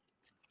time.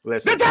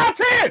 Listen. The top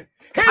 10!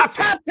 His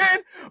top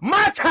 10,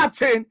 my top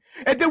 10,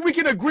 and then we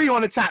can agree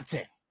on the top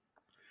 10.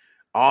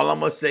 All I'm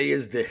going to say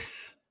is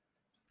this.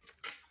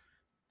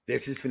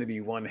 This is going to be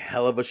one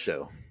hell of a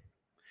show.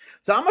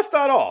 So I'm going to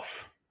start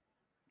off.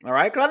 All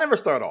right? Because I never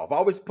start off. I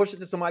always push it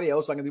to somebody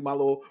else so I can do my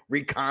little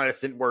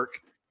reconnaissance work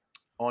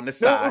on the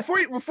side.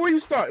 Before you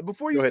start. Go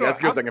ahead. That's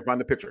good so I can find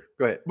the picture.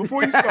 Go ahead.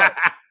 Before you start,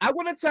 I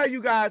want to tell you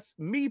guys,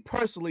 me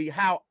personally,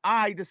 how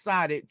I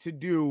decided to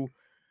do.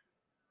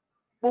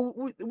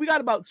 Well, we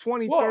got about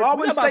 20, 30, we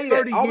got about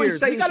 30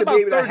 years. We got about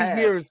 30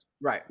 years.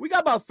 Right. We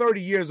got about 30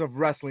 years of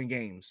wrestling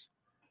games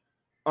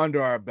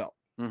under our belt.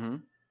 Mm-hmm.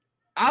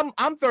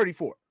 I'm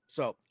 34.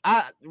 So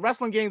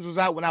wrestling games was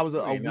out when I was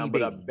a wee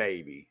baby. A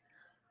baby.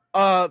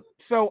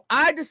 So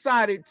I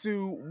decided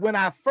to, when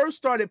I first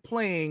started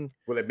playing.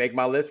 Will it make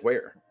my list?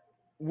 Where?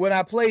 When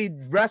I played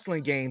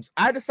wrestling games,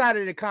 I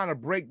decided to kind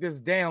of break this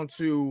down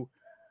to,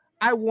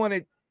 I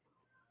wanted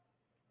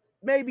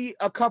maybe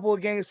a couple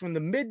of games from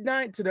the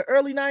mid-90s to the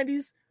early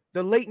 90s,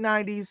 the late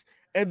 90s,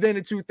 and then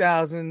the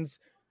 2000s,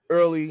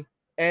 early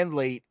and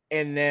late,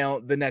 and now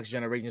the next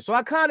generation. So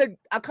I kind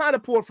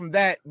of pulled from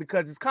that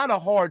because it's kind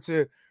of hard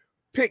to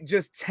pick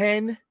just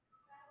 10,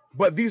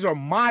 but these are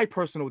my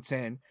personal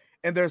 10,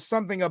 and there's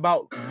something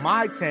about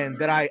my 10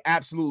 that I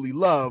absolutely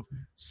love.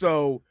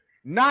 So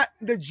not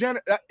the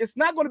it's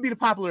not going to be the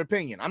popular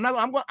opinion. I'm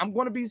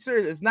going to be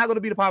serious. It's not going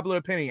to be the popular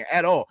opinion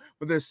at all.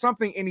 But there's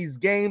something in these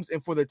games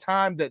and for the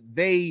time that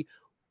they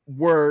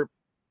were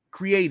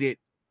created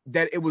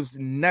that it was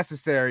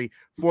necessary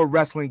for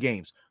wrestling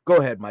games. Go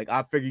ahead, Mike.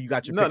 I figure you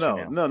got your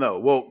picture now. No.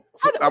 Well,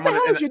 what the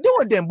hell is you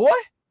doing then, boy?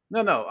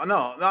 No.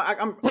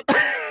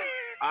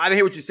 I didn't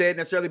hear what you said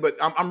necessarily, but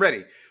I'm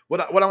ready.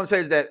 What I want to say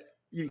is that,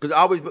 because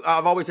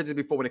I've always said this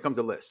before when it comes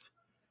to list,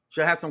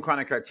 should have some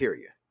kind of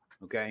criteria.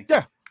 Okay.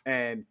 Yeah.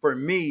 And for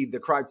me, the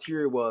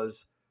criteria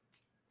was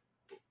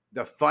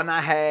the fun I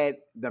had,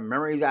 the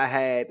memories I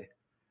had,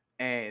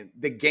 and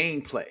the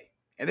gameplay.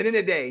 And at the end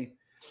of the day,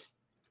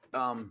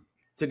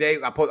 today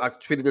I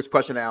tweeted this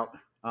question out.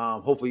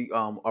 Hopefully,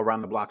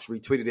 Around the Blocks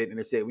retweeted it, and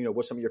they said,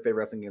 what's some of your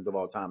favorite wrestling games of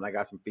all time? And I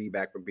got some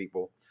feedback from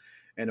people.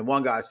 And the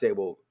one guy said,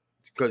 well,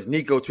 because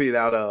Nico tweeted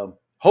out,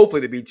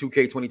 hopefully to be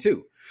 2K22.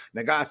 And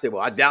the guy said,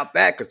 well, I doubt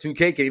that because 2K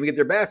can't even get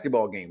their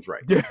basketball games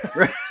right. Yeah.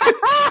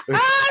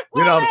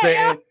 You know what I'm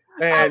saying?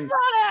 And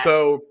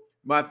so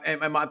my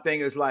thing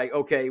is like,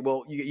 okay,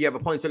 well, you have a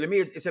point. So to me,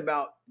 it's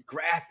about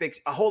graphics.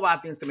 A whole lot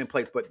of things come in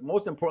place, but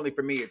most importantly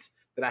for me, it's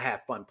that I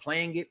have fun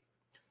playing it.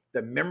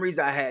 The memories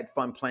I had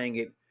fun playing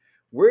it.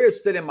 Where it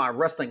stood in my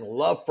wrestling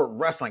love for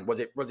wrestling was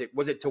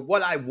it to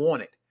what I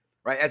wanted,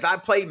 right? As I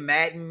play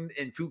Madden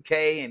and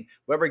 2K and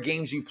whatever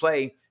games you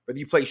play, whether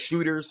you play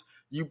shooters,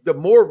 the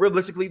more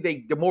realistic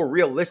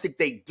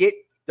they get,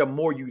 the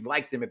more you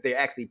like them if they're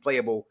actually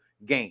playable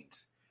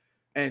games.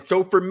 And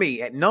so for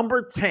me, at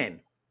number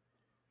 10,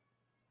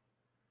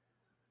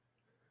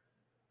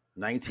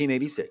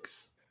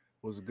 1986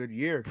 was a good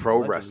year.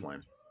 Pro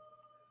wrestling.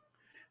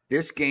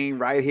 This game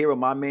right here with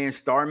my man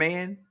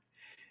Starman,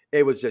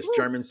 it was just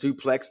German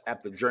suplex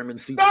after German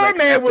suplex.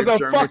 Starman was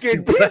he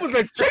was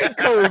a cheat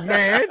code,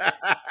 man.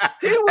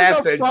 He was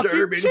after a fucking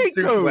German cheat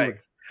suplex. code.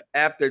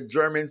 After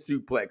German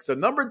suplex. So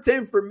number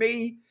 10 for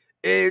me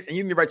is, and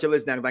you can write your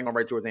list down because I'm going to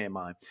write yours and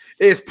mine,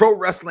 is Pro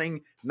Wrestling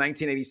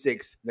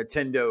 1986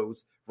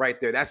 Nintendo's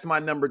right there. That's my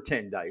number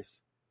 10,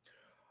 Dice.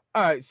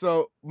 All right,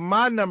 so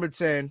my number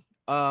 10,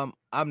 I'm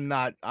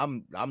not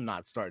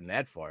starting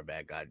that far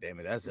back, god damn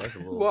it. That's a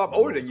little. Well, I'm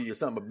older than you, you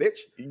son of a bitch.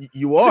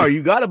 You are.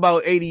 You got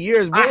about 80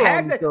 years more. I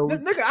had that,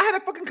 nigga, I had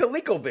a fucking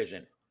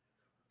ColecoVision.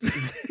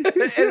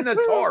 And an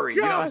Atari,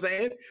 you know what I'm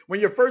saying? When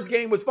your first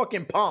game was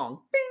fucking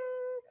Pong. Bing,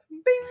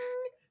 bing,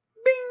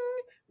 bing,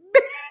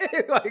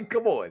 bing. Like,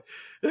 come on.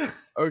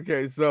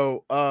 Okay,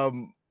 so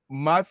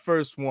my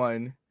first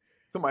one.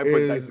 Somebody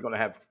put Dice is gonna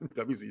have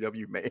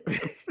WCW, man.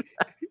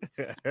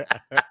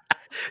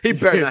 He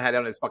better not have that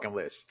on his fucking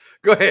list.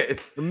 Go ahead.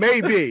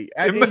 Maybe.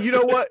 I mean, you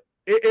know what?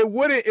 It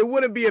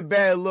wouldn't be a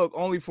bad look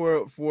only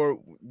for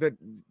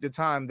the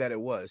time that it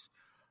was.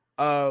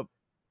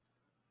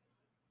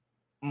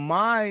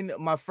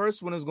 My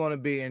first one is going to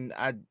be, and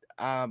I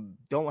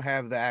don't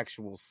have the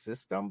actual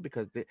system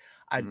because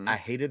I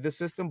hated the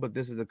system, but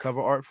this is the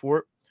cover art for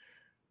it.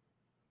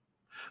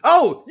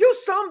 Oh, you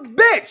some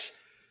bitch!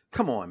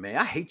 Come on, man.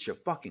 I hate your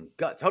fucking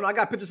guts. Hold on, I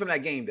got pictures from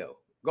that game though.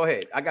 Go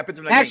ahead. I got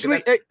pictures from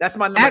that game. That's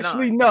my number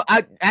 9. No.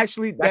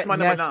 That's my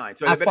number 9.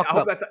 So I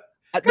hope that's.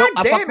 God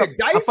damn it,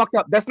 Dice! I fucked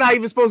up. That's not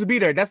even supposed to be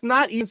there. That's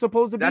not even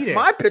supposed to be there. That's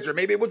my picture.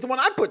 Maybe it was the one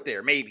I put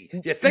there. Maybe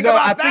you think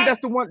about that. I think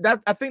that's the one.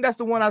 I think that's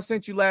the one I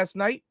sent you last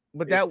night.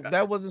 But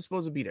that wasn't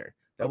supposed to be there.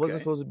 That wasn't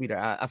supposed to be there.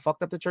 I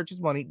fucked up the church's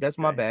money. That's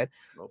my bad.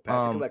 Well,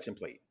 pass the collection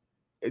plate.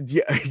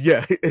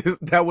 Yeah.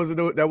 That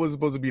wasn't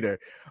supposed to be there.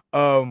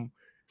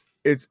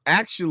 It's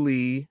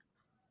actually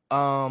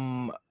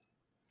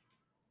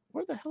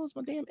where the hell is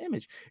my damn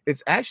image?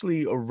 It's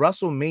actually a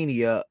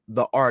WrestleMania,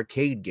 the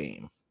arcade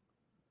game.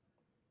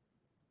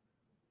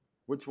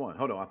 Which one?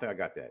 Hold on, I think I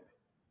got that.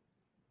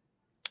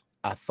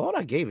 I thought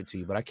I gave it to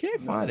you, but I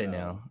can't find it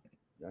now.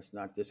 That's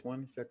not this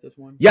one. Is that this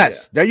one?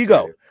 Yes, there you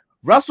go.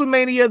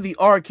 WrestleMania, the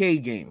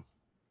arcade game.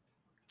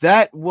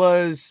 That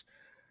was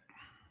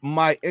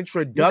my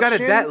introduction. You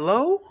got it that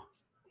low?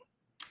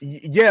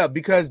 Yeah,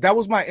 because that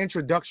was my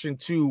introduction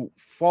to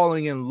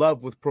falling in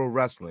love with pro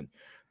wrestling.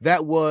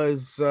 That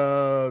was,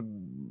 I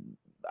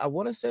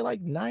want to say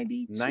like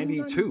 92.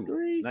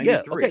 93?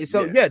 Yeah. Okay.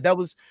 So that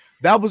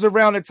was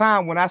around the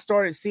time when I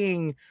started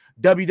seeing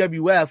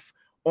WWF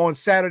on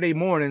Saturday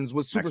mornings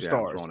with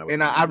Superstars.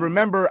 And I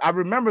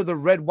remember the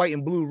red, white,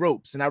 and blue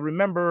ropes. And I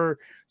remember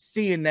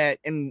seeing that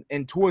in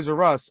Toys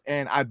R Us.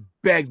 And I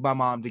begged my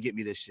mom to get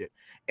me this shit.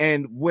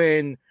 And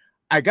when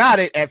I got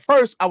it, at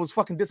first I was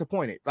fucking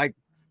disappointed. Like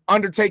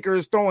Undertaker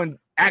is throwing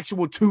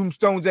actual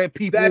tombstones at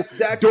people. That's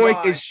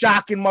Doink is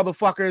shocking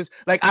motherfuckers.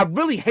 Like, I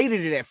really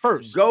hated it at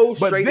first.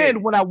 But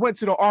then when I went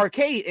to the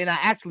arcade and I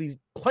actually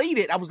played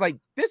it, I was like,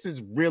 this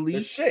is really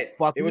the shit.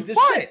 Fucking it was the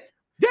fun. shit.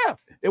 Yeah,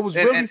 it was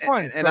really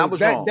fun. And so I was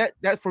wrong.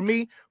 That for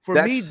me,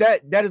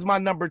 that is my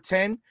number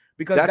 10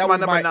 because that was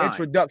my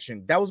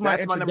introduction. That was my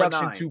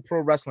introduction to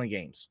pro wrestling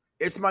games.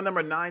 It's my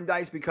number 9,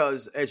 Dice,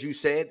 because as you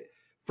said,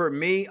 for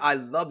me, I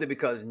loved it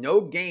because no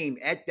game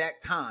at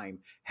that time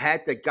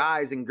had the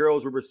guys and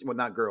girls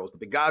not girls, but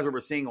the guys we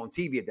were seeing on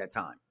TV at that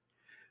time.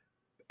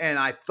 And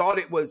I thought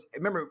it was,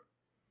 remember,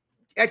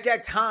 at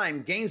that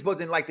time, games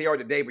wasn't like they are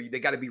today, where they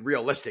got to be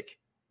realistic,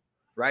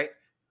 right?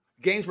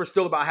 Games were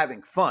still about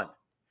having fun.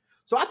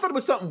 So I thought it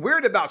was something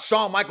weird about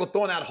Shawn Michaels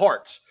throwing out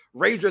hearts,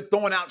 Razor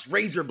throwing out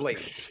razor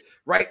blades,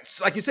 right?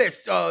 Like you said,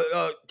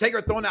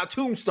 Taker throwing out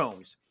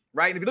tombstones,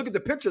 right? And if you look at the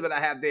picture that I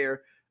have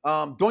there,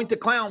 Doink the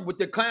Clown with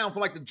the clown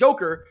from like the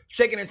Joker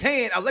shaking his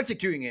hand,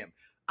 electrocuting him.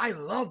 I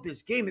love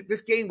this game.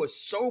 This game was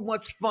so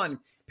much fun.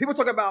 People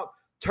talk about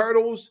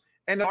Turtles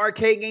and the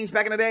arcade games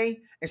back in the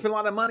day and spend a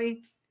lot of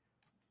money.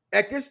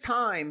 At this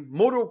time,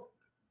 Mortal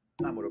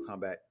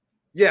Kombat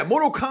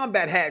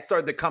had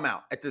started to come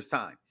out at this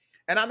time.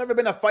 And I've never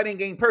been a fighting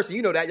game person.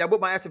 You know that. Y'all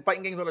whip my ass in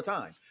fighting games all the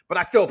time. But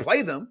I still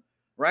play them,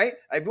 right?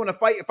 If you want to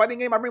fight a fighting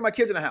game, I bring my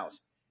kids in the house.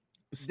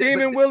 Steve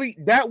and Willie,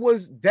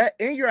 that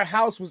In Your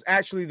House was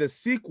actually the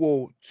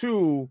sequel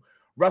to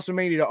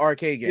WrestleMania the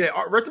arcade game. Yeah,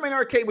 WrestleMania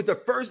Arcade was the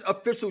first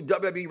official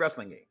WWE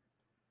wrestling game.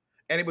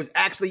 And it was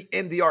actually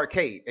in the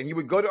arcade. And you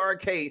would go to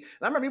arcade. And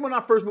I remember when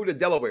I first moved to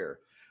Delaware,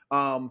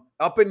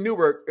 up in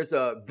Newark, it's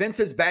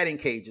Vince's batting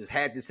cages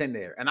had this in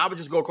there. And I would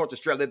just go across the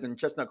street. I lived in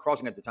Chestnut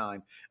Crossing at the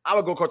time. I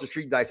would go across the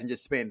street, Dice, and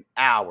just spend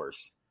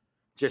hours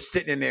just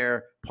sitting in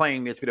there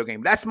playing this video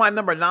game. That's my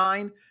number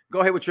 9.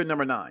 Go ahead with your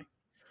number 9.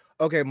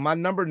 Okay, my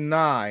number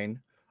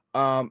 9,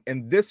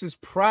 and this is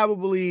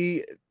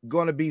probably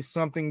going to be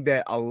something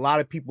that a lot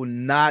of people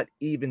not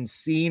even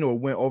seen or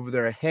went over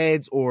their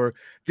heads or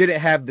didn't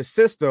have the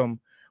system,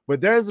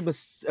 but there's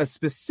a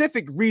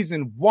specific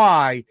reason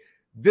why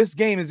this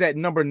game is at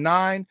number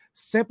 9,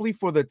 simply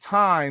for the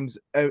times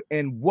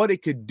and what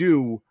it could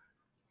do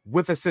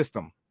with a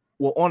system,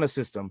 well, on a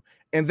system,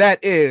 and that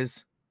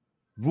is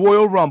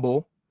Royal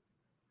Rumble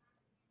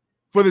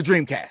for the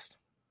Dreamcast.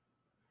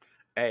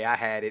 Hey, I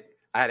had it.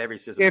 I had every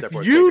system.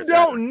 If you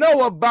don't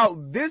know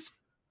about this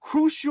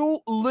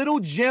crucial little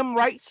gem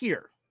right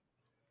here,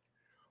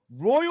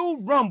 Royal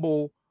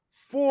Rumble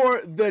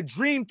for the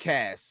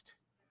Dreamcast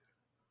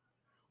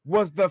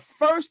was the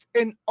first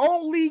and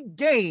only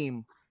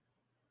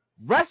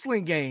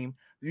wrestling game,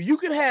 you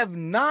could have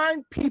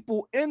 9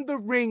 people in the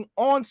ring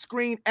on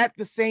screen at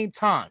the same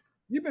time.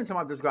 You've been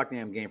talking about this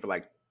goddamn game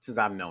for since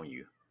I've known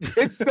you.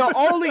 It's the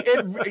only,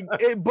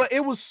 but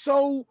it was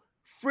so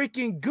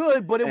freaking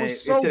good, but it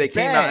was so bad. It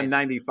came out in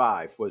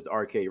 95 was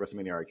arcade,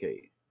 WrestleMania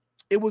Arcade.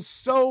 It was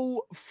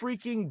so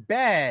freaking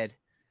bad,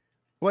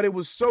 but it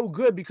was so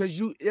good because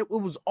it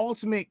was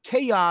ultimate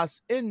chaos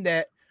in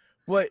that.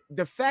 But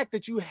the fact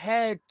that you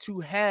had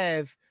to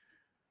have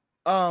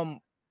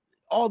all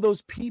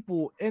those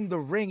people in the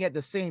ring at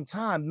the same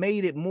time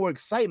made it more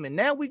excitement.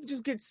 Now we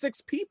just get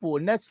 6 people,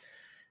 and that's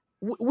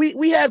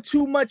we have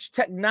too much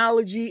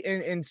technology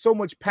and so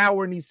much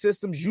power in these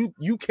systems.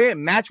 You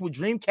can't match what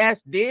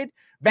Dreamcast did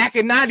back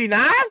in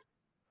 99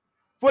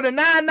 for the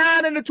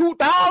 99 and the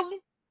 2000.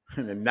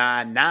 The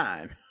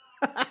 99.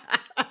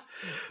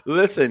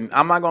 Listen,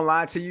 I'm not gonna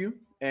lie to you,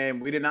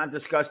 and we did not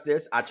discuss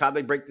this. I tried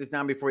to break this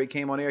down before he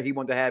came on air. He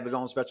wanted to have his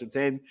own special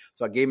 10,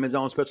 so I gave him his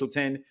own special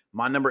 10.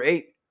 My number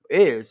 8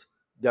 is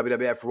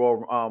WWF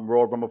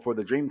Royal Rumble for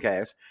the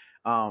Dreamcast.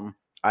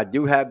 I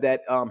do have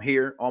that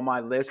here on my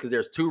list because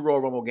there's 2 Royal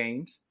Rumble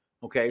games.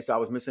 Okay, so I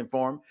was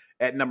misinformed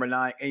at number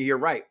 9. And you're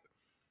right.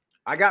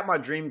 I got my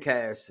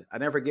Dreamcast. I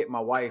never forget my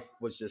wife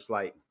was just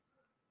like,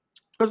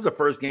 this is the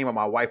first game where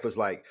my wife was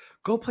like,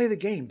 go play the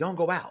game. Don't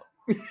go out.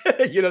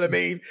 You know what I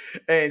mean?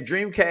 And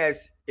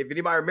Dreamcast, if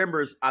anybody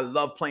remembers, I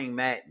love playing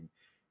Madden.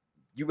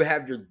 You would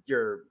have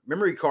your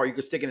memory card you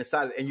could stick in the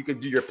side and you could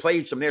do your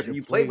plays from there. So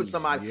you play with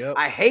somebody. Yep.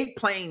 I hate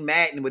playing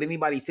Madden with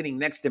anybody sitting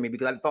next to me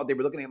because I thought they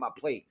were looking at my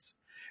plays.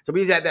 So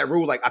we just had that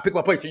rule, like I pick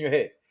my play, turn your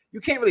head.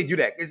 You can't really do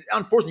that. It's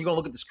unfortunately you're gonna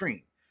look at the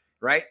screen,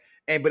 right?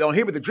 But on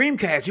here with the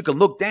Dreamcast, you can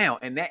look down,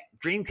 and that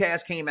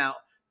Dreamcast came out.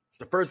 It's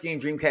the first game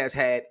Dreamcast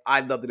had.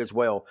 I loved it as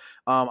well.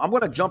 I'm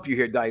gonna jump you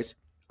here, Dice.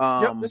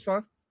 Yep, that's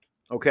fine.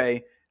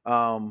 Okay.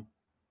 That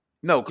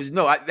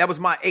was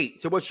my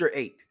 8. So what's your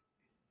 8?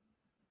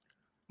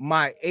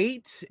 My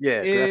 8,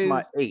 yeah, that's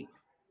my 8.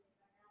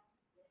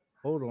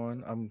 Hold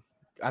on,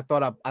 I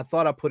thought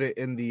I put it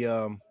in the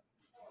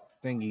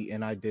thingy,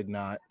 and I did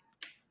not.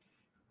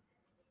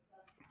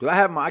 Cause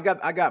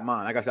I got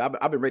mine. Like I said,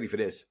 I've been ready for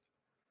this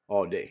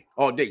all day,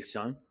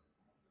 son.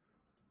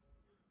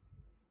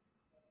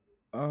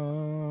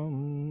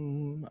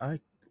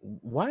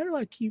 Why do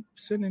I keep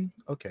sending?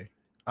 Okay,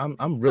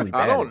 I'm really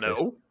bad. I don't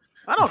know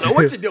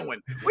what you're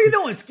doing. What are you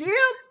doing,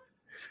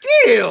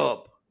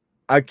 Skip?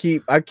 I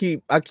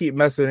keep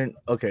messing.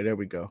 Okay, there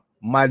we go.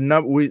 My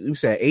number. We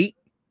said 8.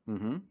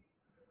 Mm-hmm.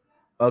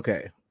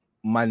 Okay.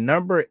 My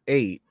number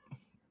 8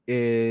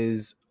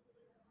 is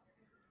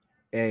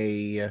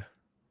a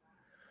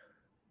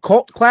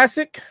cult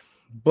classic,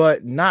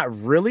 but not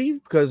really,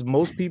 because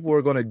most people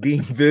are going to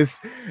deem this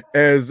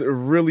as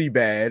really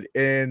bad.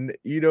 And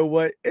you know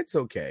what? It's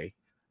okay.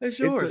 It's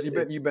yours. You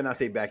better not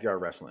say backyard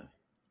wrestling.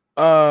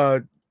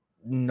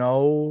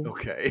 No.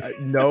 Okay.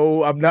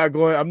 No, I'm not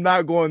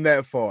going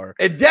that far.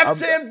 And Def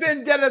Jam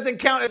Vendetta doesn't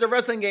count as a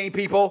wrestling game,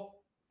 people.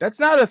 That's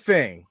not a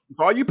thing.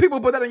 For all you people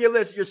who put that on your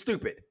list, you're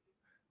stupid.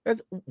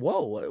 That's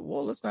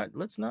let's not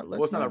it's not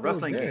a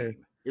wrestling game.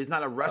 It's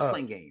not a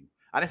wrestling game.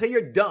 I didn't say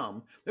you're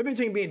dumb. The difference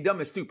between being dumb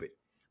and stupid.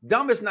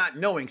 Dumb is not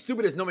knowing.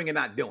 Stupid is knowing and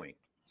not doing.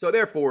 So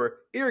therefore,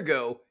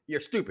 ergo, you're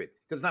stupid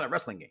because it's not a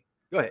wrestling game.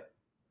 Go ahead.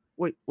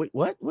 Wait,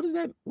 what? What does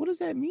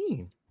that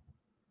mean?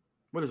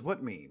 What does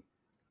what mean?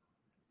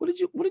 What did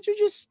you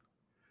just?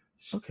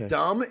 Okay.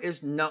 Dumb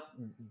is not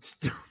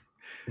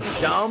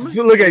dumb.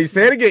 So look at you.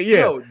 Say it again.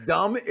 Yeah. No,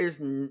 dumb is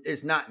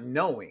not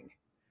knowing.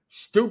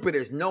 Stupid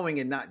is knowing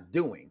and not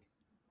doing.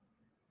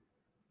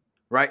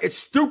 Right? It's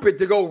stupid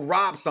to go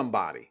rob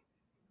somebody.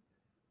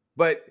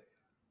 But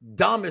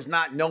dumb is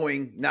not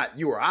knowing, not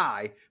you or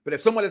I. But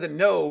if someone doesn't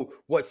know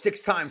what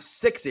 6 times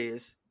 6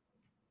 is,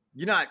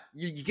 you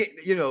get,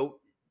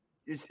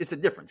 it's a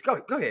difference.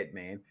 Go ahead,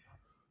 man.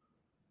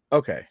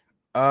 Okay.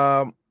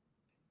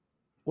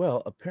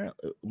 Well,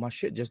 apparently my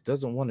shit just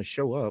doesn't want to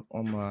show up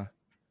on my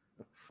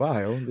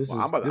file.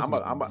 I'm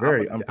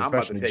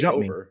about to take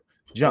over.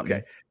 Jump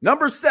me.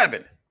 Number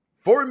 7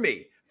 for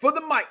me, for the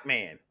mic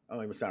man. I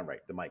don't even sound right.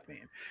 The mic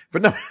man. For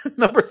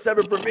number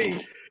 7 for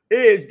me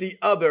is the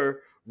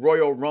other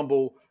Royal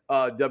Rumble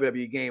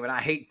WWE game. And I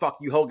hate fuck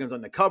you Hogan's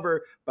on the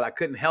cover, but I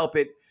couldn't help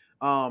it.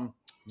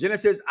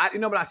 Genesis,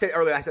 what I said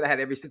earlier, I said I had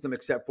every system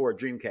except for a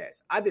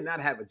Dreamcast. I did not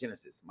have a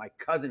Genesis. My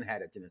cousin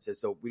had a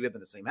Genesis, so we lived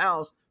in the same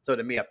house. So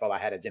to me, I felt I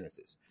had a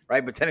Genesis,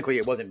 right? But technically,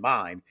 it wasn't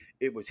mine.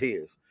 It was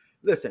his.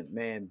 Listen,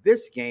 man,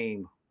 this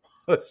game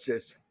was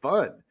just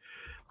fun.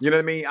 You know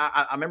what I mean?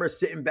 I remember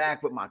sitting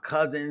back with my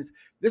cousins.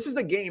 This is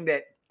a game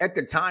that at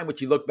the time,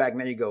 which you look back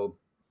now, you go,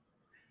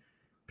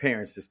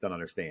 parents just don't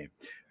understand.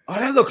 Oh,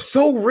 that looks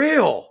so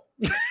real.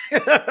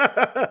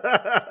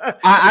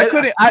 I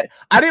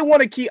didn't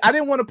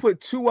want to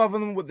put 2 of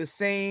them with the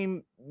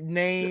same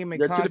name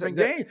and they're 2 different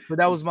games. But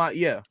that was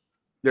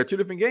They're 2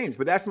 different games,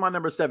 but that's my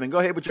number 7. Go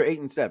ahead with your 8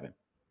 and 7.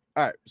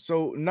 All right.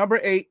 So number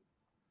 8,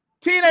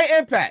 TNA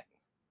Impact.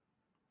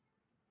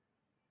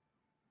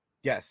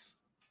 Yes.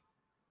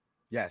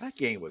 That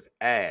game was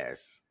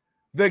ass.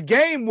 The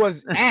game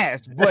was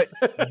ass, but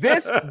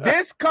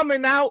this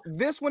coming out,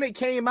 when it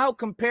came out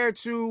compared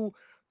to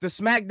the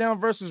SmackDown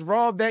versus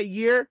Raw that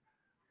year,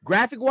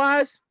 graphic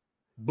wise,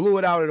 blew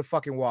it out of the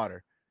fucking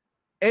water.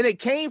 And it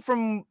came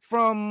from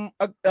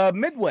a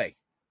Midway.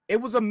 It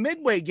was a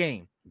Midway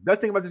game. Best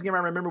thing about this game I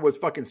remember was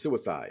fucking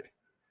Suicide.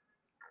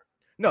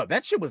 No,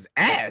 that shit was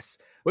ass.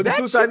 Was the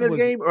Suicide in this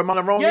game or am I on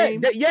the wrong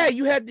game?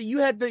 You had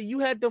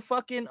the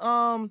fucking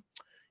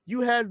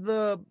you had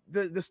the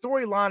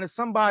storyline of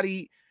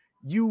somebody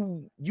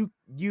you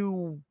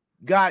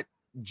got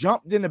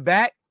jumped in the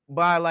back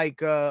by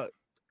like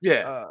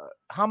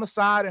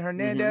Homicide and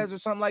Hernandez or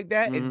something like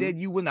that, and then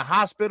you went in the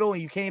hospital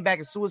and you came back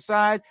as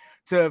Suicide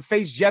to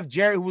face Jeff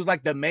Jarrett, who was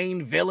like the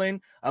main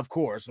villain, of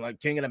course, like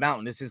King of the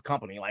Mountain. This is his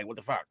company, like what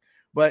the fuck.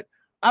 But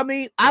I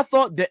mean, I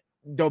thought that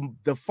the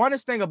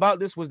funnest thing about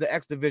this was the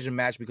X Division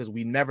match because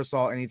we never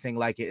saw anything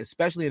like it,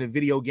 especially in a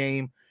video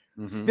game.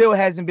 Still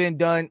hasn't been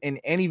done in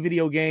any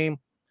video game.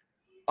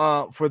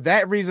 For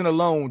that reason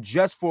alone,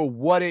 just for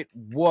what it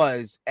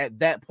was at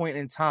that point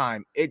in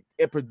time, it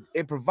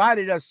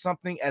provided us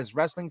something as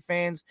wrestling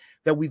fans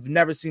that we've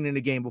never seen in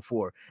the game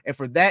before. And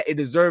for that, it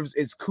deserves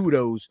its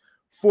kudos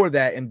for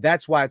that. And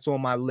that's why it's on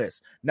my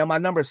list. Now, my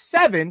number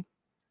 7,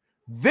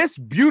 this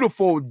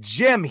beautiful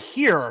gem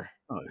here.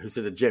 Oh, this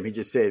is a gem. He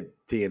just said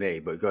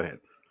TNA, but go ahead.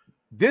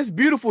 This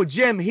beautiful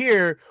gem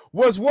here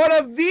was one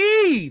of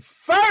the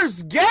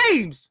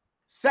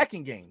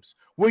second games,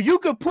 where you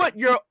could put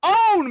your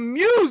own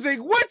music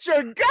with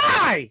your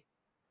guy.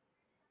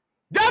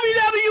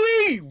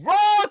 WWE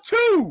Raw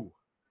 2.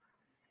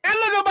 And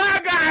look at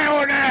my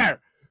guy on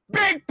there.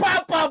 Big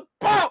Papa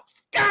Pump.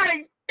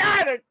 Scotty.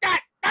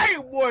 That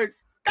damn was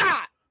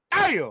God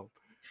damn.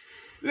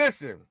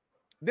 Listen,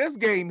 this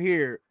game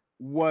here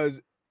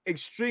was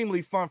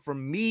extremely fun for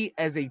me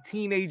as a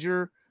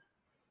teenager,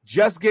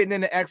 just getting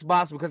into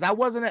Xbox because I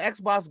wasn't an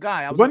Xbox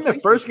guy. Wasn't the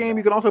first game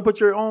you could also put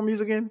your own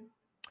music in?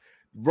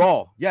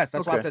 Raw, yes,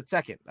 that's why I said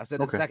second. I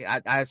said the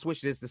second. I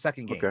switched this the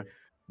second game. Okay.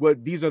 Well,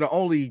 these are the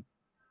only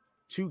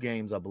 2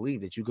 games I believe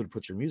that you could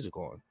put your music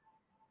on,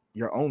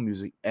 your own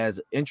music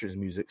as entrance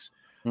musics.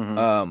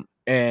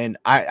 And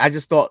I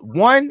just thought,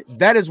 one,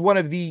 that is one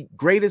of the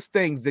greatest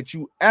things that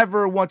you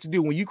ever want to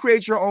do when you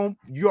create your own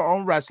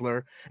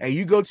wrestler and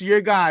you go to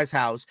your guy's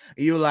house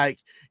and you're like,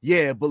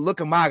 yeah, but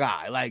look at my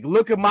guy, like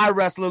look at my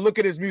wrestler, look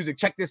at his music,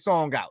 check this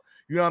song out.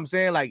 You know what I'm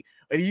saying? Like,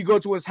 and you go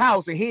to his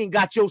house and he ain't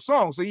got your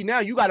song. So you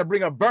got to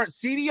bring a burnt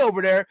CD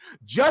over there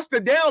just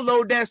to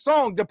download that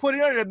song to put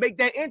it on to make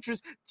that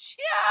interest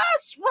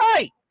just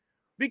right.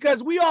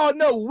 because we all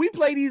know when we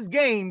play these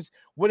games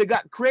where it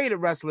got creative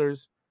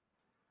wrestlers,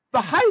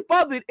 the hype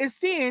of it is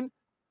seeing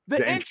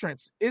the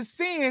entrance, is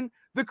seeing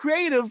the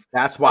creative.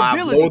 That's why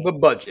ability. I blow the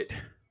budget.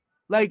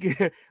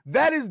 Like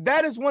that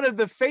is one of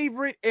the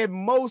favorite and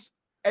most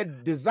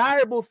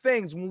desirable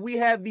things when we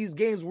have these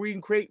games where we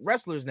can create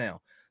wrestlers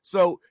now.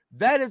 So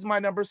that is my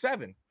number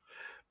 7.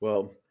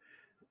 Well,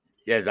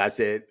 as I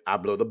said, I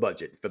blow the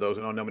budget. For those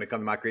who don't know, when it comes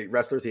to my create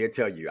wrestlers, he'll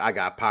tell you I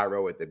got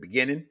pyro at the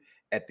beginning,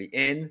 at the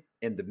end,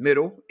 in the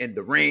middle, in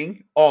the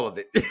ring, all of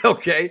it.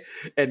 Okay,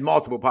 and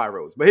multiple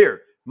pyros. But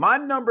here, my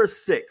number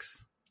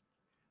 6,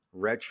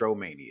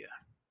 Retromania.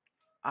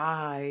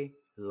 I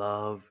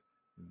love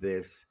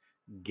this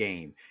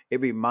game. It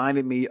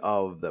reminded me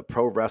of the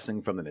pro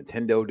wrestling from the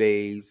Nintendo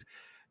days.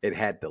 It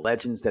had the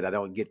legends that I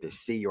don't get to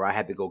see, or I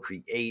had to go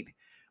create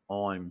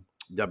on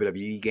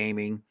WWE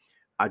gaming.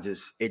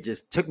 It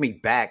just took me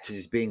back to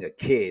just being a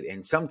kid.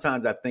 And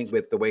sometimes I think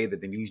with the way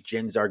that the new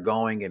gens are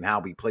going and how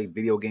we play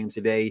video games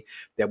today,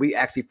 that we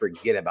actually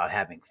forget about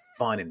having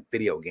fun in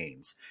video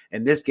games.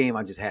 And this game,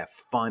 I just have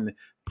fun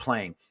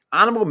playing.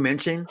 Honorable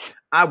mention,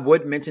 I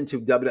would mention to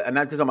WWE, and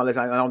not just on my list,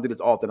 I don't do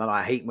this often, and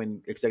I hate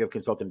when executive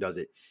consultant does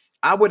it.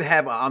 I would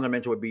have an honorable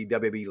mention would be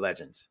WWE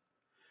Legends.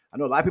 I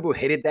know a lot of people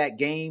hated that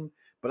game,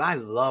 but I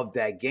love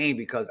that game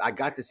because I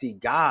got to see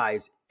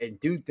guys and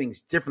do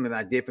things different than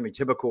I did from the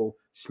typical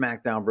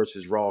SmackDown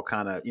versus Raw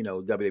kind of,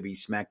 WWE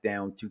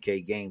SmackDown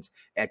 2K games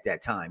at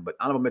that time. But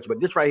honorable mention, but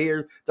this right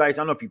here, Dice,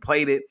 I don't know if you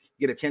played it,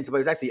 get a chance to play.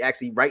 It's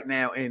actually right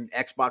now in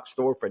Xbox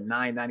Store for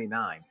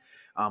 $9.99.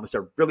 It's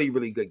a really,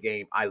 really good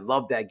game. I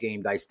love that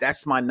game, Dice.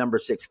 That's my number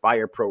 6,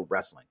 Fire Pro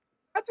Wrestling.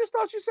 I just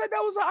thought you said that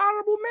was an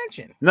honorable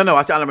mention. No,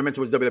 I said honorable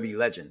mention was WWE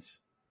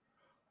Legends.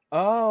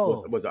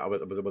 Oh. Was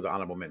an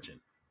honorable mention.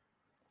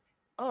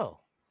 Oh,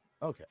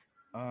 okay.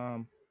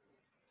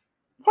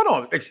 Hold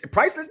on,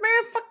 priceless,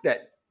 man. Fuck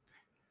that.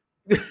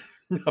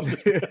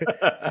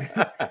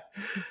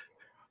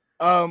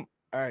 All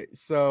right.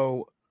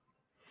 So,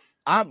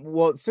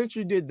 since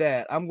you did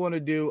that, I'm going to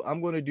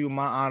do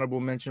my honorable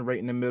mention right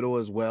in the middle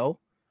as well.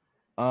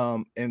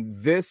 And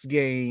this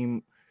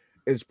game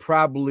is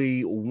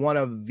probably one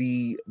of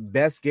the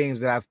best games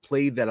that I've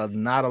played that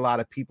not a lot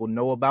of people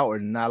know about or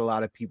not a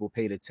lot of people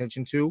paid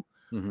attention to.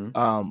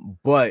 Mm-hmm.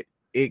 But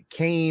it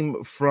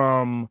came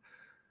from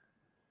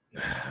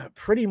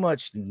pretty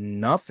much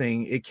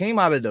nothing. It came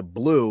out of the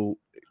blue.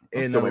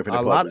 I'm still waiting for the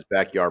Bloxxx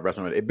Backyard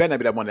Wrestling. It better not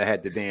be that one that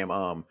had the damn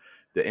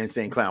the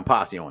Insane Clown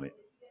Posse on it.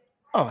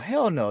 Oh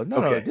hell no.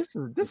 No. This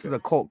is a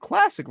cult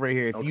classic right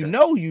here. If you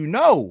know, you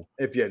know.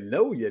 If you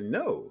know, you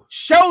know.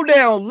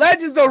 Showdown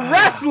Legends of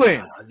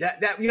Wrestling.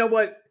 That you know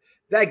what?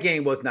 That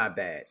game was not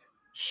bad.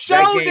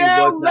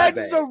 Showdown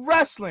Legends of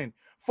Wrestling.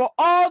 For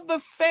all the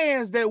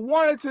fans that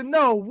wanted to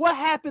know what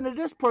happened to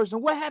this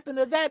person, what happened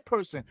to that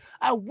person.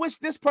 I wish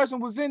this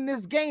person was in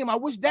this game. I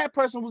wish that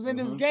person was in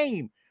this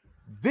game.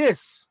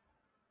 This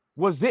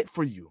was it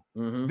for you.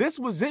 Mm-hmm. This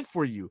was it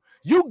for you.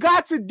 You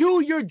got to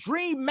do your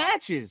dream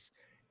matches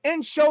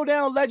in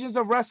Showdown Legends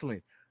of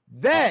Wrestling.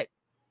 That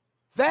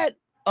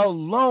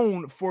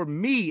alone for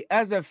me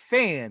as a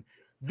fan,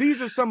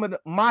 these are some of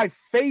my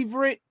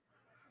favorite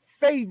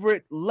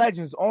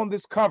legends on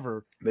this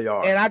cover. They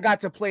are. And I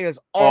got to play as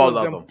all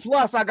of them.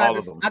 Plus I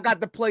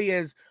got to play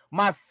as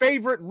my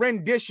favorite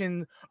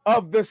rendition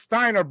of the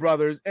Steiner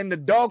brothers and the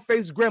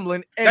Dog-Faced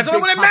Gremlin. And that's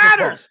only when it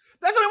matters.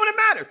 That's only when it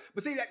matters.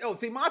 But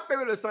see, my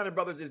favorite of the Steiner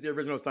brothers is the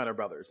original Steiner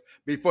brothers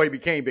before he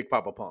became Big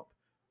Papa Pump.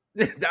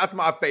 That's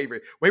my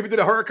favorite. When he did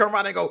a hurricane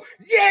run and go,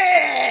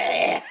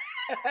 yeah!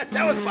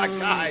 That was my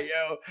guy,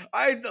 yo.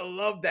 I used to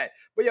love that.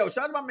 But yo,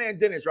 shout out to my man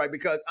Dennis, right?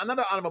 Because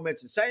another honorable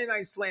mention, Saturday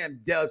Night Slam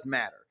does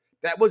matter.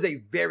 That was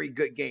a very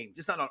good game,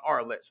 just not on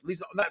our list. At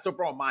least not so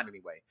far on mine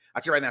anyway.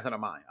 Actually, right now it's not on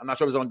mine. I'm not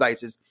sure if it's on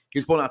Dice's.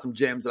 He's pulling out some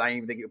gems that I didn't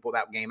even think he could pull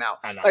that game out.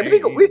 We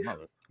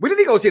need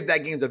to go see if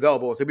that game's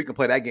available so we can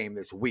play that game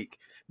this week.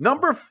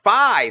 Number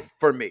 5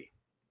 for me,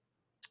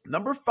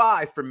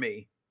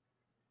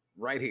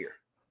 right here.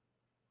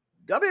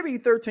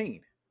 WWE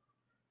 13.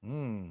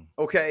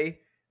 Okay.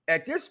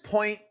 At this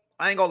point,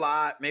 I ain't gonna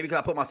lie, maybe because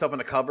I put myself on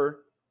the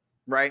cover,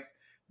 right?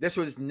 This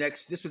was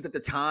at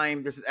the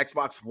time, this is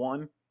Xbox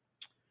One.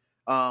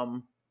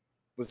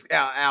 Was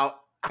out.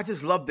 I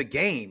just love the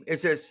game.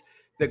 It's just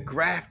the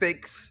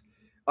graphics.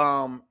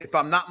 If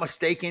I'm not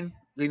mistaken,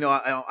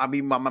 I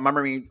mean, my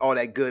memory ain't all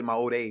that good in my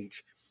old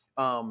age.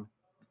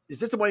 Is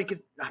this the one?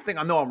 Because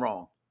I know I'm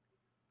wrong.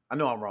 I'm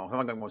not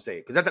going to say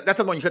it because that's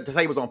the one you said the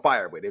table was on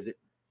fire with. Is it?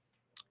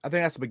 I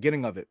think that's the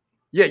beginning of it.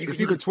 Yeah,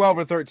 you could 12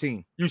 or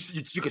 13. You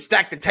could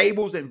stack the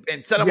tables and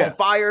set them on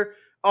fire.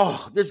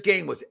 Oh, this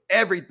game was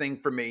everything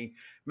for me,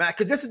 man.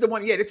 Because this is the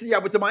one. Yeah, this is the year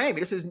with the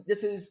Miami. This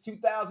is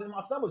 2000.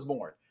 My son was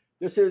born.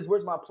 This is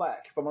where's my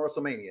plaque from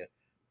WrestleMania?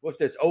 What's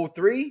this?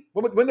 03?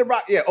 When the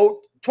Rock? Yeah,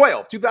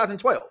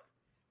 2012.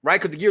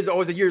 Right? Because the year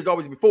is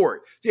always before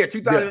it. So yeah,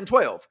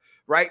 2012.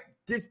 Right?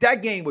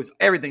 That game was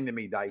everything to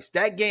me, Dice.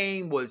 That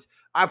game was.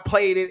 I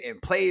played it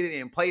and played it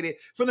and played it.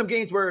 It's one of them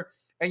games where.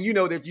 And you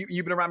know that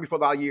you've been around me for a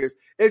lot of years,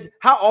 is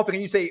how often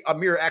can you say a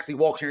mirror actually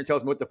walks here and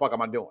tells me what the fuck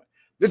am I doing?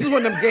 This is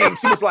one of them games.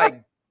 She was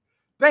like,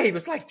 babe,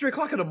 it's like 3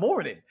 o'clock in the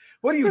morning.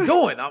 What are you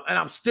doing?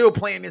 I'm still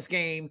playing this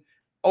game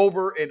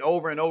over and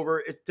over and over.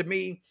 It's, to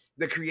me,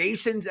 the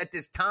creations at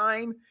this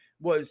time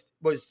was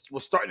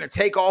starting to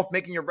take off,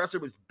 making your wrestler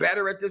was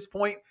better at this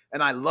point,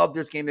 and I love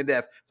this game to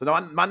death. So now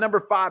my number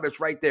 5 is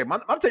right there. I'm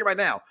telling you right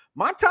now,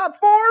 my top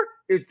 4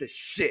 is the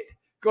shit.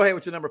 Go ahead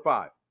with your number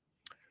 5.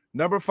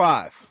 Number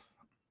 5.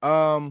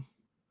 I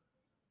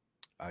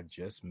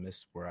just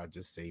missed where I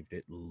just saved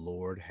it.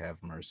 Lord have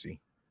mercy.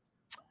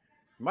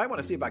 You might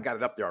want to see if I got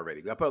it up there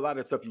already. I put a lot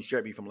of stuff you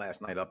shared me from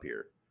last night up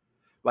here.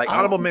 Like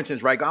honorable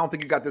mentions, right? I don't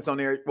think you got this on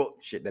there. Well,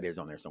 shit, that is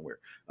on there somewhere.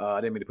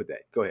 I didn't mean to put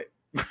that. Go ahead.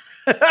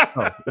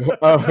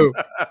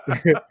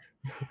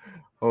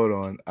 Hold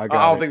on. I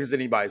don't think this is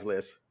anybody's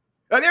list.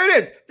 Oh, there it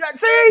is.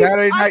 See?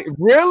 Saturday night.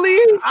 Really?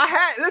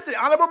 Listen,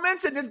 honorable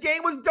mention. This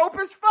game was dope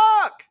as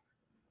fuck.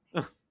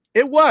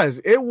 It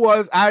was.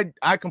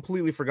 I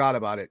completely forgot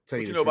about it.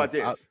 What you know about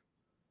this?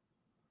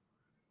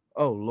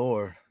 Oh,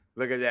 Lord.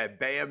 Look at that.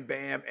 Bam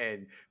Bam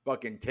and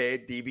fucking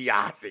Ted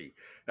DiBiase.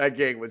 That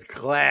game was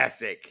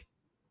classic.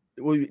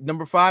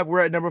 Number 5.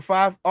 We're at number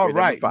 5. All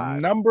right.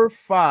 Number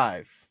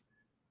 5.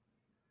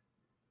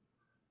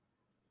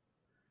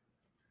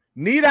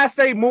 Need I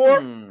say more?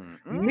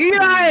 Need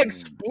I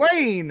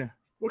explain?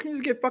 Well, can you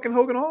just get fucking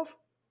Hogan off?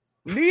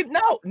 Need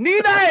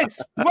I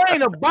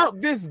explain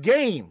about this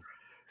game?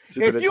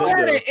 If you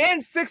had an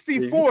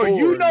N64,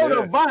 you know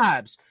the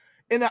vibes.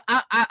 And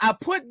I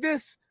put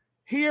this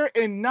here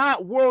and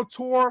not World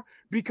Tour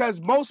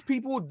because most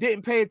people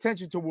didn't pay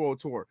attention to World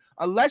Tour.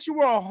 Unless you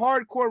were a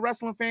hardcore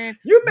wrestling fan.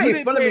 You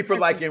made fun of me for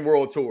liking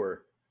World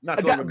Tour not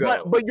so long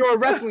ago. But you're a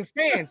wrestling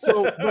fan.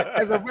 So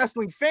as a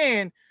wrestling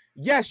fan,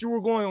 yes, you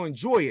were going to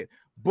enjoy it.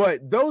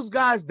 But those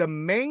guys, the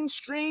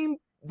mainstream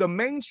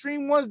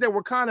ones that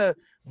were kind of,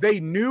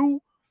 they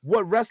knew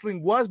what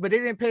wrestling was, but they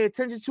didn't pay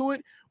attention to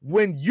it.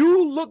 When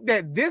you looked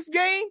at this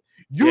game,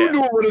 you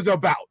knew what it was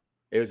about.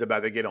 It was about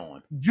to get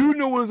on. You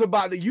knew it was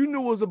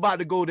about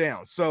to go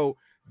down. So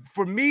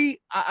for me,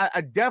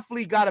 I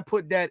definitely got to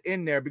put that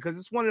in there because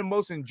it's one of the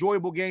most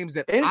enjoyable games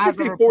that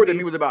N64 to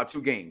me was about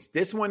 2 games.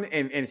 This one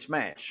and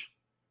Smash.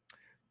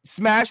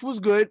 Smash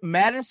was good.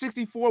 Madden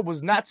 64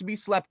 was not to be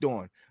slept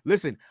on.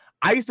 Listen,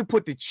 I used to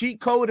put the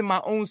cheat code in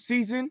my own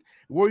season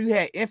where you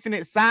had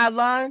infinite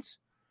sidelines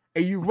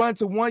and you run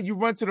to one, you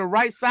run to the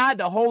right side,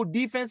 the whole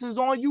defense is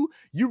on you.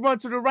 You run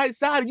to the right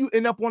side and you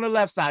end up on the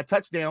left side.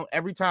 Touchdown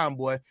every time,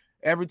 boy.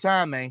 Every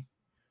time, man.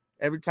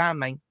 Every time,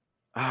 man.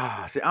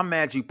 See, I'm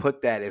mad you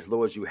put that as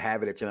low as you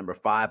have it at your number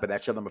 5, but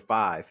that's your number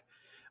 5.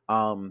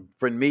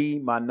 For me,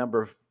 my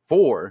number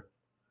 4,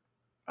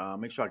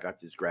 make sure I got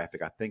this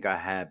graphic. I think I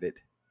have it.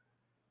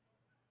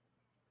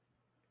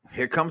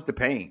 Here Comes the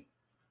Pain.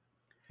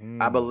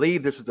 I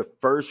believe this was the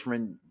first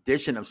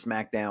rendition of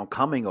SmackDown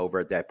coming over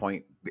at that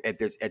point at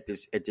this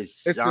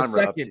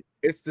genre.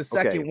 It's the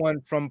second one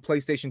from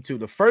PlayStation 2.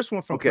 The first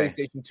one from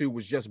PlayStation 2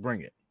 was Just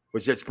Bring It.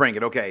 Just Bring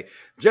It. Okay.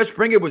 Just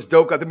Bring It was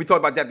dope. I think we talked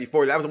about that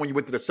before. That was when you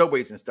went to the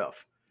subways and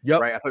stuff. Yep.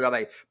 Right. I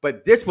thought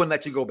but this one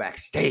let you go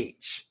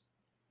backstage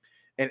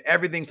and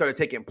everything started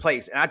taking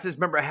place. And I just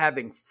remember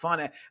having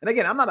fun. And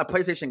again, I'm not a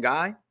PlayStation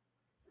guy.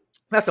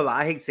 That's a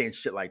lie. I hate saying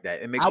shit like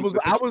that. It makes I was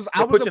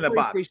in a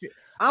box.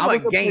 I'm a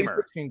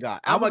gamer.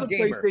 I was a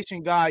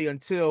PlayStation guy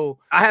until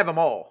I have them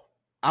all.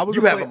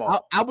 You have them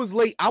all. I was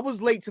late. I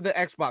was late to the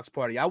Xbox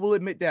party. I will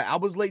admit that. I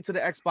was late to the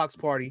Xbox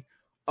party.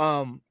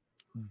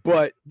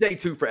 But day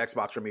 2 for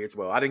Xbox for me as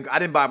well. I didn't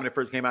buy them when it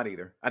first came out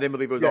either. I didn't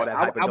believe it was all that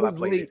hype until I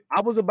played it.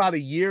 I was about a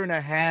year and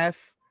a half.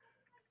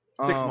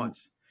 6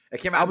 months. It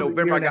came out in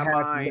November. I got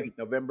mine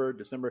November,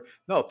 December.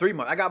 No, 3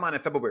 months. I got mine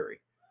in February.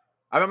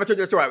 I remember telling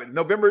you the story.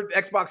 November,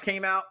 Xbox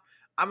came out.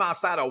 I'm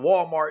outside of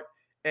Walmart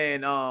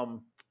and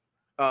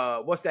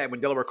what's that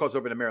when Delaware crosses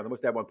over to Maryland?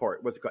 What's that one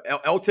part? What's it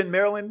called? Elton,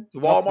 Maryland?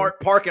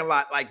 Walmart parking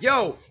lot. Like,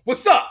 yo,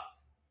 what's up?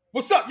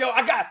 What's up, yo?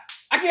 I get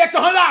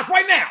extra $100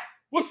 right now.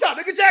 What's up?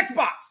 Look at your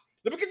Xbox.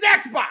 Look at your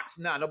Xbox.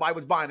 Nah, nobody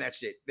was buying that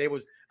shit.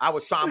 I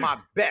was trying my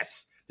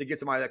best to get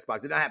somebody's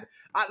Xbox. It didn't happen.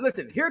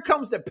 Listen, Here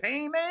Comes the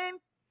Pain, man.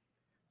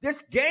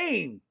 This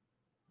game,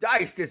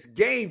 Dice, this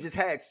game just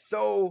had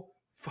so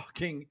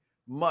fucking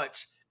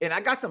much. And I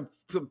got some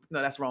no,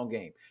 that's the wrong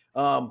game.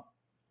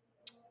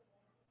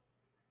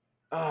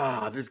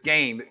 This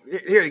game.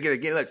 Here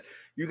again.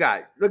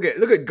 Look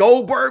at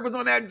Goldberg was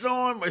on that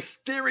joint.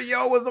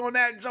 Mysterio was on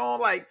that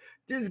joint. Like,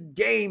 this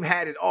game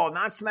had it all.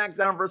 Not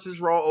SmackDown versus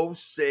Raw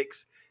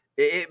 06.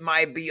 It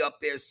might be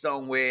up there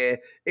somewhere.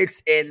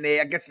 It's in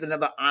there. I guess it's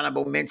another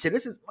honorable mention.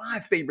 This is my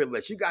favorite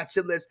list. You got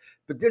your list,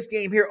 but this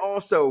game here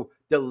also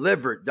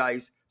delivered,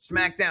 Dice.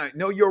 SmackDown,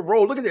 know your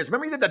role. Look at this.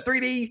 Remember you did the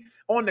 3D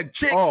on the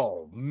chicks?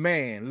 Oh,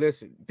 man,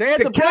 listen. They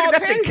had the Braun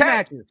Penny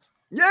matches.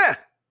 Yeah,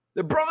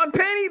 the Braun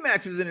Penny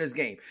matches in this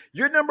game.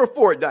 You're number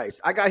 4,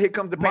 Dice. I got Here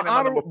Comes the Pain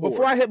at number 4.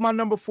 Before I hit my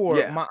number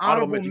 4, my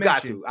honorable mention. You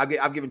got to.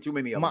 I've given too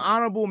many of them. My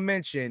honorable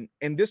mention,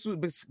 and this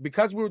was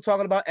because we were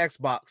talking about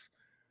Xbox.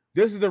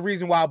 This is the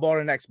reason why I bought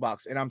an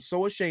Xbox, and I'm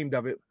so ashamed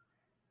of it.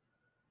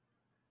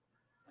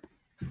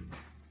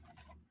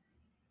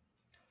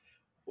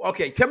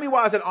 Okay, tell me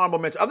why it's an honorable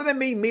mention. Other than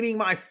me meeting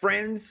my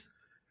friends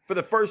for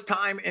the first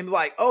time and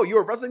like, oh,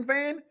 you're a wrestling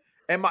fan?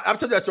 And I've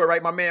told you that story,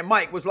 right? My man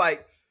Mike was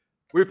like,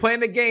 we were playing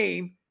the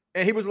game,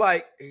 and he was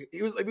like, I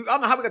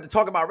don't know how we got to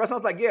talk about wrestling. I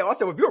was like, yeah. I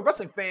said, well, if you're a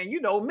wrestling fan,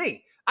 you know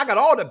me. I got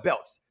all the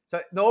belts. So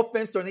no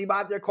offense to anybody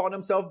out there calling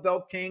themselves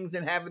belt kings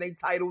and having their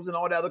titles and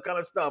all that other kind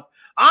of stuff.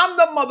 I'm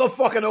the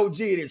motherfucking OG of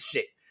this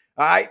shit.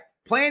 All right?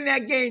 Playing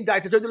that game,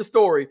 Dice, I told you the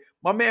story.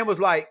 My man was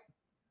like,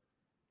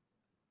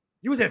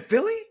 you was in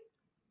Philly?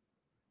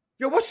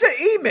 Yo, what's your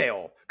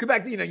email? Because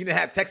back then, you didn't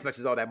have text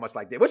messages all that much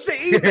like that. What's your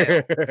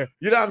email?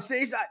 You know what I'm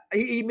saying?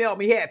 He emailed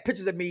me. He had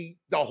pictures of me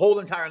the whole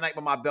entire night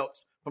with my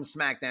belts from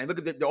SmackDown.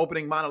 Look at the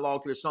opening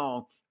monologue to the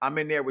song. I'm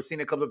in there. We're seeing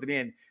it comes up to the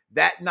end.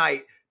 That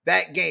night,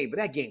 that game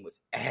was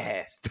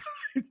ass.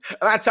 And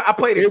I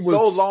played it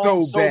so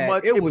long, so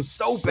much. It was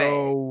so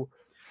bad.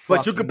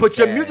 But you could put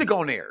your music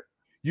on there.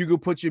 You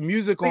could put your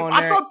music on there.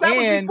 I thought that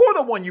was before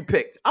the one you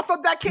picked. I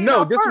thought that came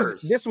out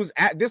first. This was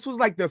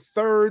like the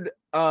third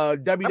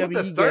WWE that was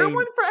the third game.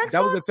 One for Xbox?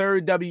 That was the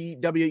third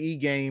WWE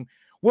game.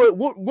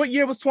 What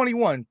year was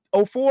 21?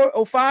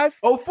 04, 05?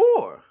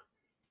 04.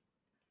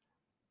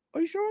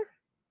 Are you sure?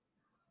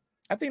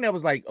 I think that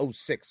was like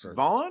 06 or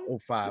Vaughn?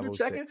 05,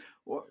 06.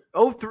 03.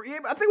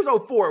 I think it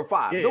was 04 or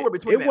 05. Yeah, nowhere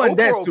between it wasn't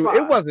that soon. 05.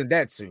 It wasn't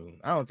that soon.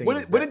 I don't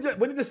think. When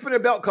did the Spinner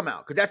Belt come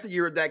out? Because that's the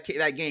year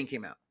that game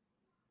came out.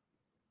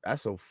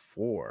 That's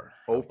 04.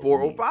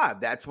 04, 05.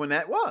 That's when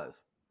that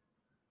was.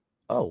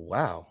 Oh,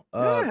 wow.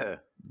 Yeah.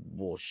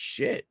 Well,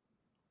 shit.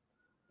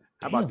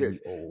 How about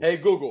this? Hey,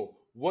 Google,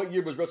 what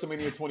year was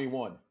WrestleMania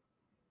 21?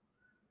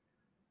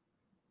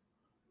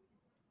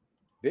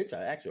 Bitch,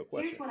 I asked you a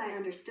question. Here's what I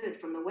understood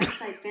from the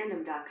website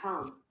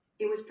fandom.com.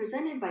 It was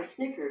presented by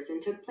Snickers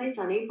and took place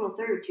on April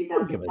 3rd,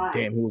 2005.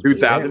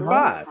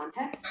 2005.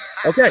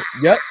 Okay,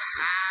 yep.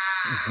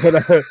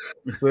 But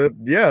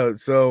yeah,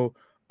 so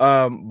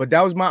but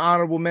that was my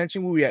honorable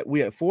mention. We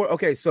had 4.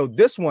 Okay, so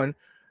this one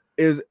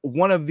is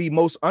one of the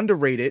most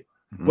underrated,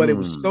 but it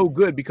was so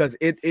good because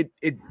it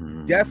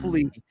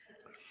definitely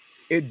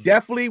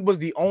was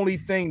the only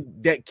thing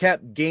that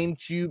kept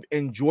GameCube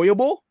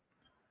enjoyable.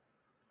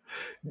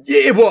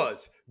 Yeah, it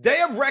was.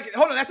 Day of Reckoning.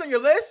 Hold on, that's on your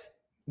list?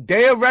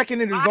 Day of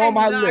Reckoning is on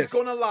my list.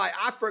 I'm not gonna lie,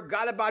 I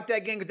forgot about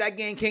that game because that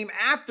game came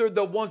after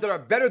the ones that are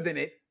better than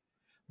it.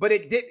 But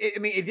it did.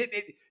 It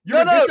did.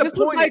 You're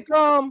disappointed.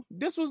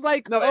 This was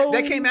like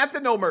that came after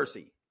No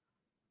Mercy.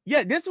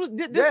 Yeah, this was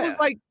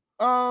like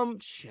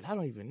shit. I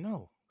don't even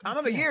know. I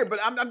don't know the year, but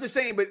I'm just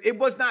saying. But it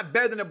was not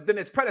better than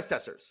its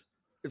predecessors.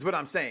 Is what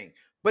I'm saying.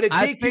 But it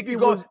did keep you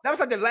going. That was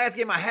like the last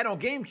game I had on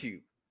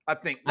GameCube. I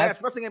think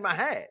last wrestling game I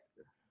had.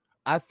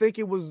 I think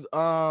it was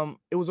 05.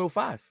 It was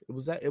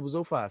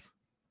 05.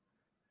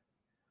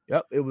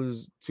 Yep, it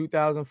was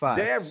 2005.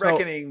 Day of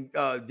Reckoning,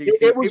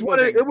 DC. It was one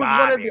of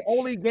the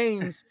only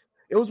games.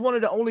 It was one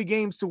of the only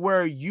games to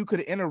where you could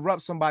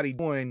interrupt somebody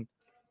doing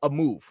a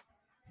move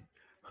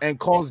and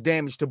cause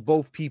damage to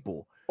both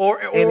people, or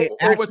when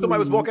somebody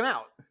was walking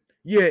out.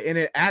 Yeah, and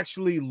it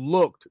actually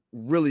looked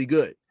really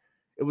good.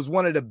 It was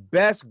one of the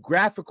best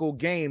graphical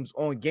games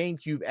on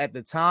GameCube at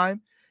the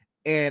time.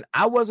 And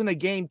I wasn't a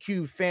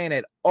GameCube fan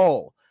at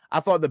all.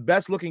 I thought the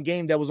best looking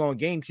game that was on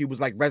GameCube was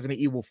like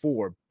Resident Evil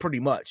 4, pretty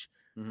much.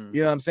 Mm-hmm.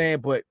 You know what I'm saying?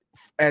 But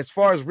as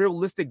far as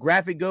realistic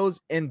graphic goes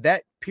in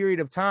that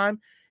period of time,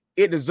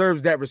 it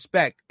deserves that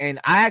respect. And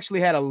I actually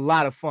had a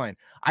lot of fun.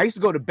 I used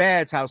to go to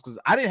Bad's house because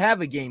I didn't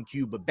have a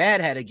GameCube, but Bad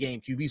had a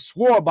GameCube. He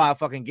swore by a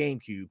fucking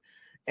GameCube.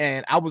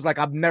 And I was like,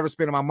 I'm never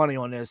spending my money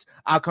on this.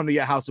 I'll come to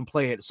your house and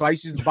play it. So I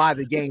used to just buy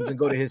the games and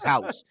go to his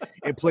house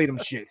and play them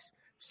shits.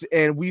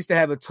 And we used to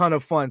have a ton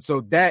of fun.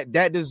 So that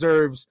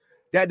deserves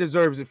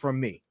it from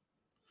me.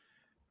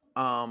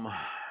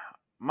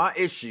 My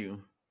issue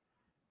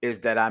is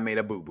that I made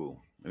a boo-boo.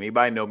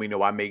 Anybody know me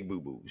know I make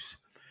boo-boos.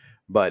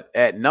 But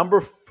at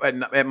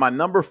my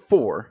number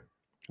 4,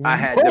 I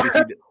had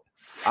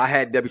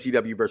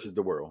WCW versus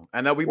the World.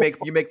 I know you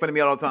make fun of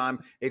me all the time.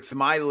 It's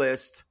my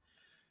list.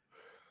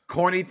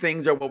 Corny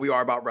things are what we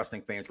are about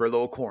wrestling fans. We're a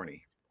little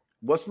corny.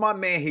 What's my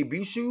man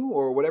Hibishu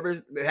or whatever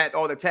that had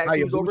all the tag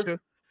teams over?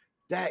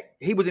 That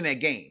he was in that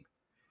game.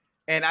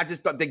 And I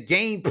just thought the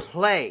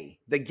gameplay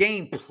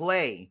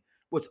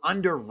was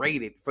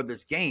underrated for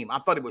this game. I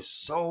thought it was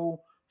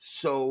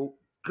so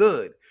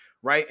good,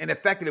 right? And the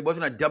fact that it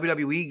wasn't a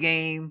WWE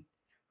game,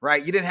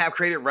 right? You didn't have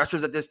creative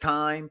wrestlers at this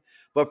time.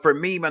 But for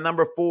me, my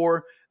number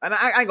 4, and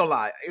I ain't gonna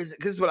lie, this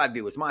is what I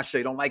do. It's my show.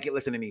 You don't like it,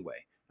 listen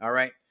anyway. All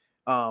right.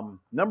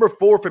 Number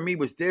 4 for me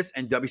was this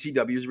and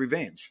WCW's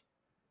Revenge.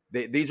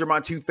 These are my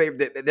two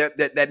favorite.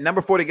 That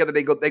number 4 together,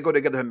 they go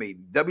together for me.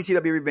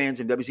 WCW Revenge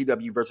and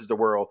WCW versus the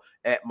World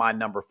at my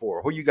number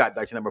 4. Who you got,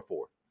 Dice? Number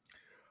 4.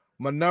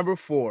 My number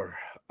 4.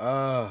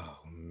 Oh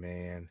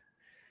man,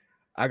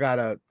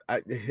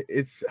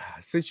 it's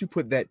since you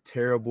put that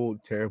terrible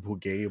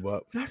game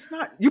up. That's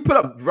not you put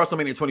up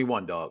WrestleMania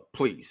 21, dog.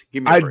 Please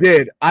give me.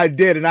 I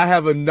did, and I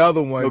have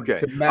another one. Okay,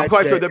 I'm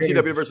quite sure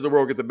WCW versus the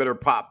World gets a better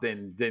pop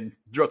than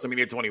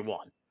WrestleMania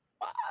 21.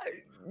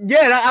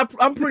 Yeah,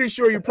 I'm pretty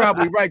sure you're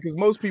probably right because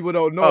most people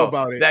don't know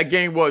about it. That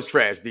game was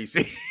trash,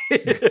 DC.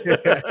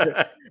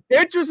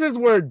 Entrances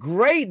were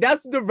great.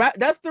 That's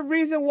the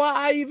reason why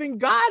I even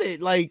got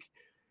it. Like,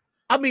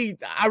 I mean,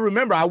 I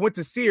remember I went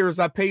to Sears.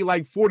 I paid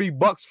like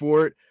 $40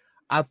 for it.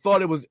 I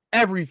thought it was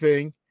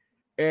everything,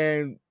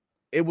 and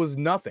it was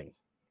nothing.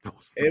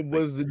 It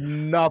was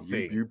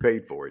nothing. You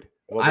paid for it.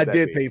 I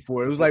did pay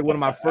for it. It was like one of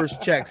my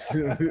first checks.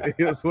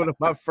 It was one of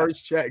my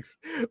first checks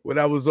when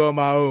I was on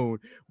my own.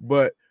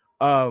 But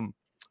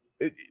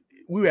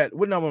we at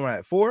what number am I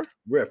at? 4?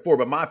 We're at 4,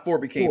 but my 4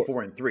 became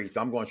 4 and 3,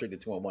 so I'm going straight to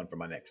 2 and 1 for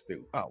my next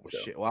 2. Oh so.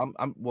 Shit! Well,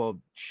 I'm going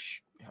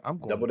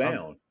double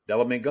down.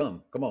 Double mint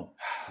gum. Come on.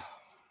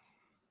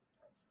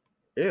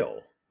 Ew.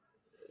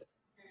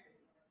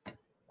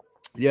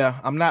 Yeah,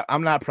 I'm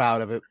not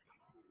proud of it.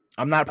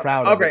 I'm not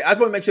proud of it. Okay, I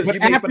just want to make sure that you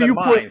made fun of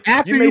mine.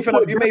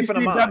 You made fun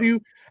of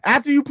mine.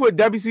 After you put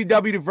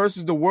WCW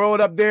versus the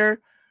World up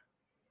there,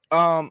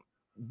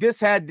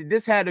 this had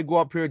to go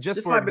up here just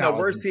this for. This might be the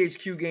worst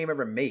THQ game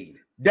ever made.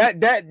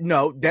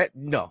 No.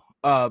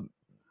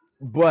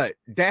 But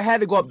that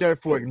had to go up there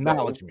for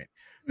acknowledgement.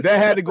 That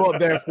had to go up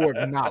there for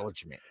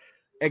acknowledgement.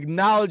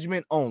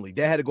 Acknowledgement only.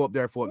 That had to go up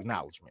there for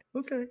acknowledgement.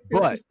 Okay,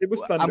 but it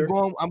was thunder.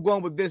 I'm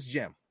going with this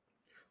gem.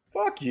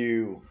 Fuck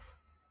you.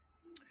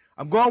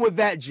 I'm going with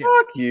that gem.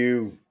 Fuck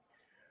you.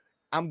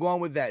 I'm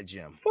going with that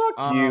gem.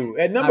 Fuck you.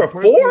 At number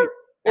 4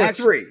 or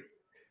 3?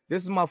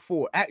 This is my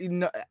 4. At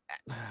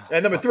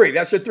number 3.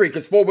 That's your 3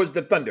 because 4 was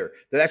the Thunder.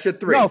 That's your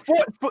 3. No, 4.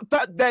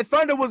 That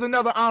Thunder was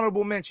another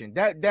honorable mention.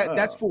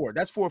 That's 4.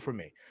 That's 4 for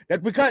me.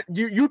 That's because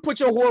you put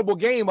your horrible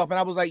game up, and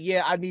I was like,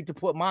 yeah, I need to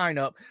put mine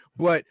up.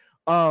 But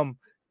no,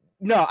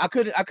 I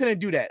couldn't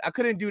do that. I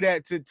couldn't do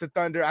that to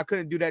Thunder. I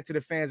couldn't do that to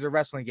the fans of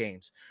wrestling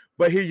games.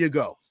 But here you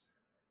go.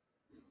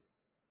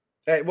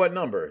 At what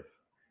number?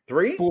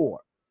 3?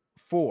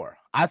 4.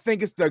 I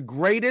think it's the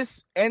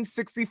greatest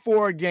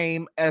N64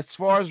 game as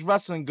far as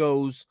wrestling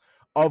goes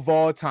of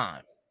all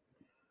time.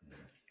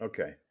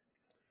 Okay.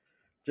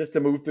 Just to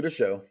move through the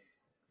show,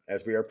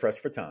 as we are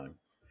pressed for time,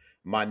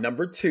 my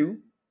number 2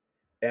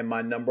 and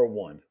my number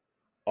 1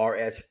 are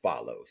as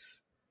follows.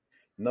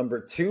 Number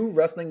 2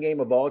 wrestling game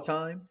of all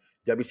time,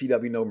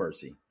 WCW No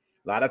Mercy.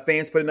 A lot of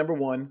fans put it number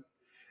 1,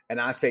 and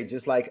I say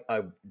just like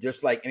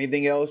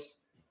anything else,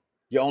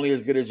 you're only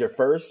as good as your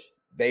first.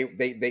 They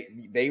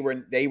were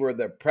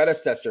the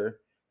predecessor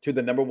to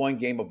the number 1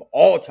 game of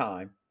all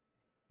time,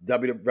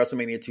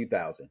 WrestleMania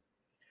 2000.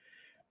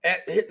 And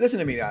listen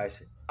to me,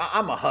 guys.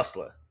 I'm a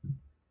hustler.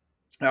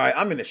 All right,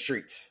 I'm in the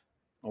streets.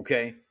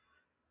 Okay,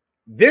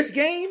 this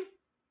game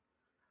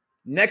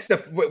next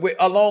to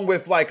along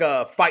with like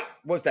a fight.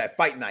 What's that?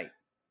 Fight night,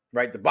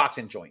 right? The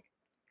boxing joint,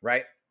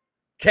 right?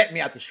 Kept me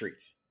out the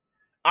streets.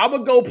 I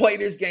would go play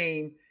this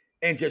game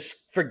and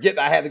just forget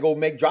I had to go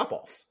make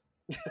drop-offs.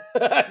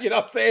 You know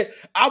what I'm saying?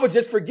 I would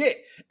just forget.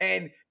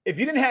 And if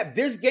you didn't have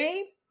this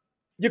game,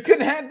 you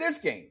couldn't have this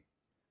game.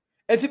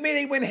 And to me,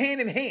 they went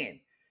hand in hand.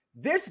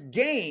 This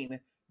game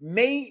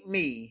made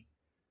me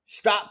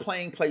stop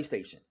playing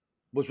PlayStation,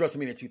 was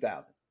WrestleMania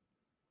 2000.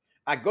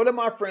 I go to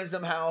my friends'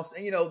 house,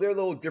 and, they're a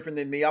little different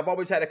than me. I've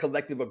always had a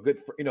collective of good,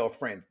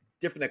 friends,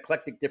 different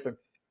eclectic, different,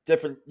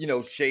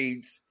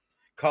 shades,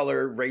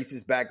 color,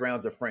 races,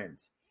 backgrounds of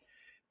friends.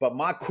 But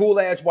my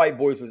cool-ass white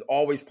boys was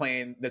always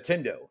playing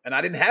Nintendo. And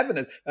I didn't have a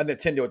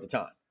Nintendo at the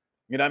time.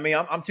 You know what I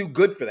mean? I'm too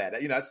good for that.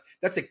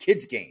 That's a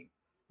kid's game.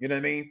 You know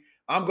what I mean?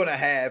 I'm going to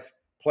have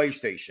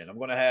PlayStation. I'm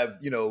going to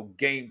have,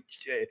 game.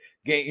 I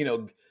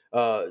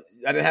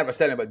didn't have a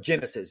setting, but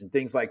Genesis and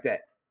things like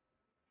that.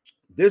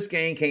 This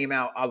game came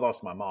out. I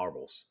lost my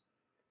marbles.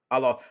 I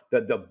lost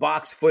the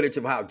box footage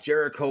of how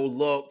Jericho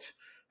looked,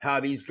 how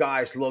these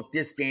guys look.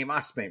 This game, I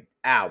spent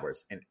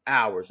hours and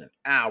hours and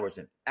hours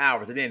and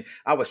hours. And then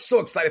I was so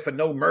excited for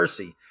No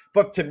Mercy.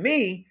 But to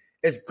me,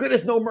 as good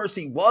as No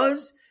Mercy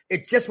was,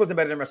 it just wasn't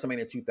better than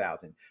WrestleMania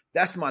 2000.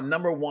 That's my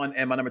number 1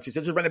 and my number 2.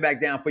 So just run it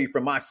back down for you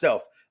from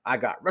myself. I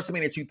got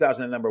WrestleMania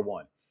 2000 at number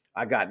 1.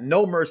 I got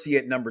No Mercy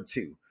at number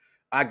 2.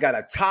 I got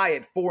a tie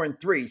at 4 and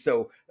 3.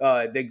 So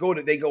they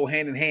go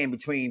hand in hand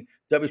between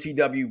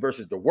WCW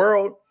versus the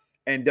World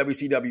and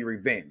WCW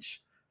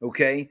Revenge.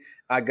 Okay,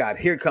 I got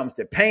Here Comes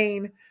the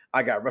Pain.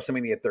 I got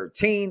WrestleMania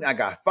 13. I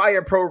got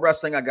Fire Pro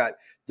Wrestling. I got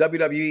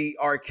WWE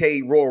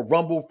Arcade Royal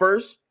Rumble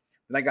first.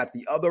 Then I got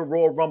the other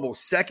Royal Rumble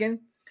second.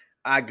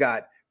 I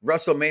got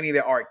WrestleMania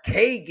the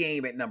arcade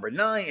game at number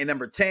 9. And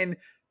number 10,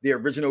 the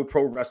original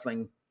pro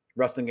wrestling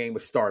game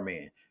with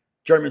Starman.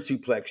 German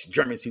suplex,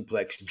 German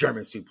suplex,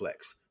 German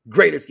suplex.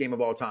 Greatest game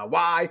of all time.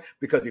 Why?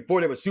 Because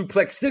before there was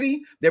Suplex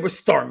City, there was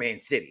Starman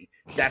City.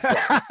 That's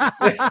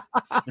why.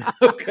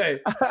 Okay.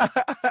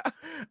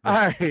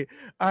 All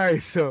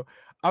right. So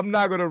I'm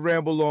not going to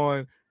ramble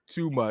on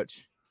too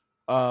much.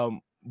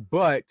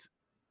 But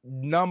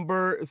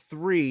number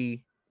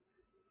 3,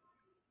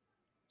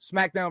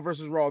 SmackDown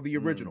versus Raw, the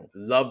original.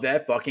 Love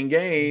that fucking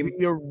game.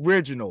 The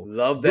original.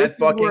 Love that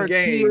fucking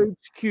game.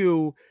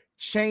 THQ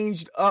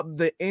changed up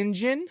the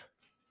engine.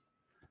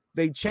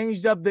 They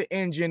changed up the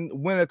engine,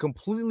 went a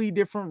completely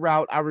different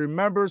route. I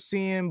remember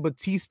seeing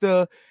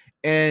Batista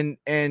and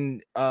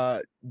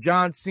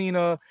John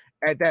Cena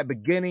at that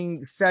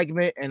beginning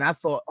segment, and I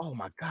thought, oh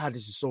my God,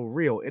 this is so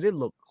real. And it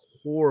looked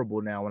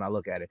horrible now when I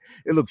look at it.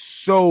 It looks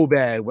so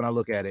bad when I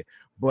look at it.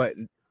 But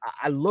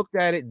I looked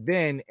at it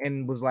then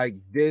and was like,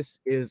 this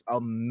is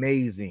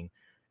amazing.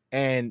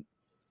 And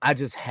I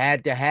just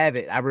had to have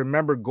it. I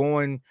remember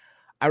going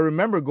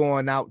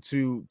out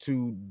to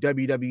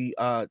WWE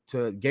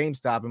to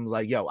GameStop and was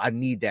like, yo, I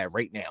need that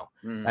right now.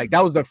 Like,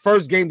 that was the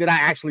first game that I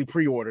actually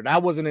pre-ordered. I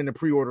wasn't into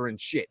pre-ordering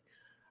shit.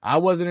 I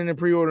wasn't into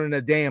pre-ordering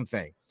a damn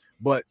thing.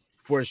 But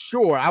for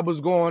sure, I was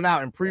going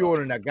out and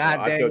pre-ordering a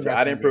goddamn. I told you,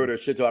 I didn't pre-order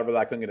shit till I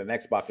realized I couldn't get an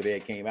Xbox the day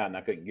it came out, and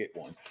I couldn't get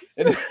one.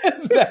 And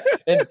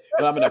when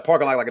I'm in a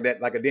parking lot like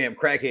a damn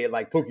crackhead,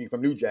 like Pookie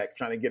from New Jack,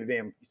 trying to get a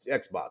damn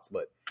Xbox.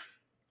 But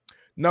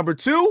Number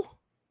two,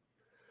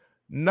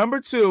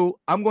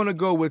 I'm going to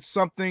go with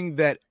something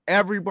that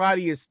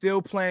everybody is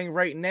still playing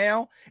right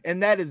now,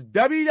 and that is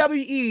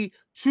WWE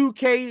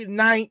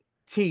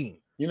 2K19.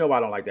 You know why I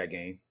don't like that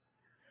game.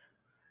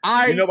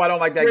 You know why I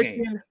don't like that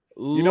game.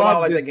 You know why I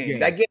don't like that game.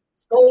 That game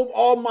stole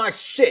all my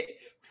shit.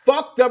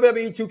 Fuck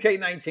WWE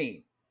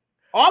 2K19.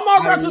 All my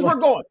wrestlers were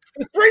going.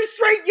 For 3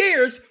 straight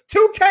years,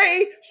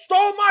 2K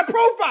stole my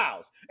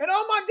profiles and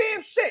all my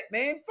damn shit,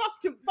 man.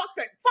 Fuck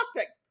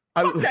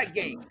that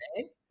game,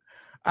 man.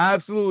 I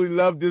absolutely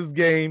love this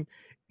game.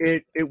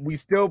 We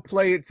still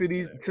play it to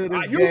this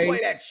you day. Play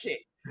that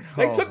shit.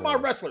 They took my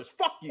wrestlers.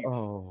 Fuck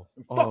you.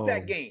 Fuck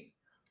that game.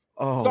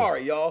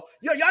 Sorry, y'all.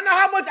 Y'all know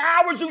how much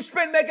hours you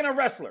spend making a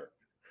wrestler.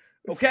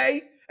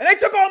 Okay? And they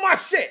took all my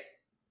shit.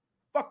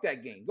 Fuck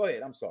that game. Go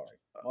ahead. I'm sorry.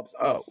 I'm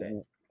upset.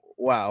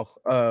 Wow.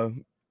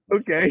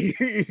 Okay.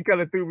 You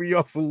kind of threw me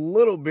off a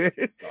little bit.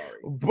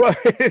 Sorry.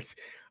 But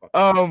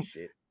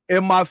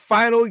in my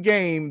final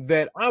game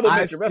that I will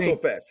mention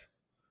WrestleFest.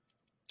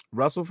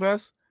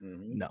 WrestleFest?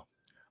 Mm-hmm. No.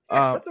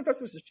 Yes,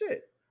 WrestleFest was the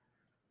shit.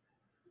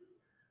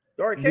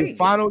 The arcade. The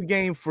final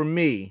game for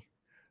me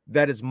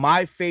that is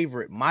my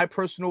favorite, my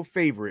personal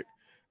favorite,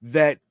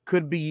 that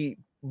could be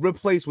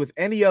replaced with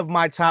any of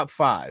my top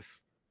 5.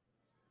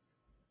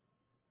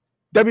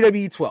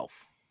 WWE 12.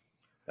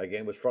 That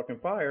game was fucking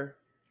fire.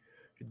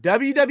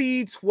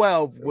 WWE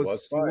 12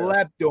 was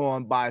slept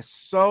on by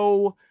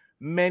so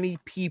many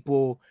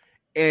people.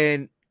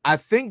 And I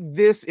think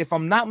this, if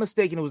I'm not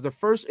mistaken, it was the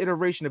first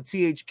iteration of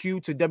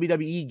THQ to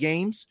WWE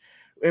games.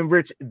 In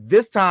which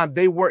this time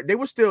they were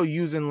still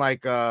using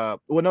like this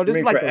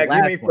is like the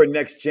last you mean for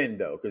next gen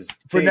though, because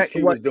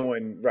THQ was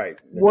doing right.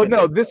 Well,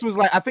 no, this was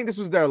like I think this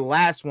was their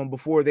last one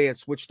before they had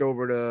switched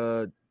over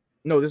to.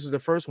 No, this is the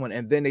first one,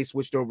 and then they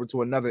switched over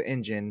to another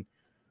engine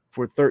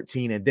for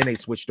 13, and then they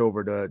switched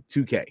over to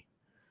 2K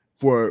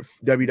for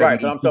WWE. Right,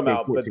 but I'm talking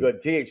about,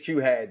 but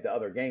THQ had the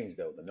other games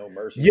though, the No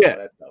Mercy, yeah, all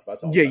that stuff.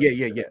 That's all.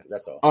 Yeah.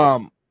 That's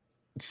all.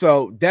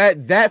 So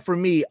that for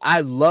me, I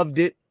loved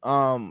it.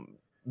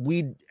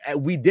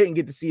 We didn't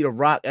get to see The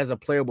Rock as a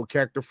playable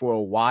character for a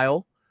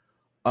while.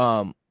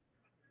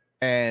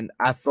 And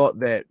I thought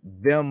that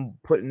them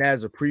putting that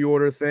as a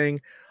pre-order thing,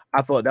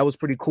 I thought that was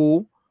pretty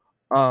cool.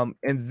 And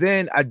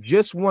then I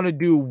just want to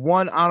do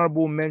one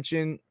honorable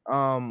mention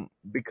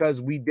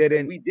because we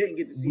didn't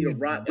get to see The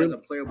Rock as a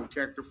playable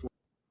character for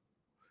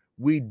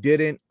we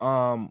didn't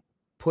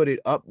put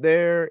it up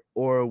there,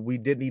 or we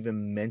didn't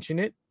even mention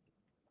it.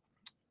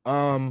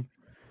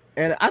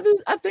 And I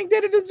think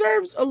that it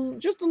deserves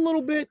just a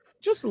little bit,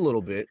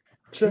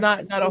 not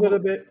a little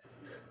bit,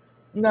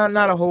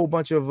 not a whole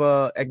bunch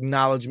of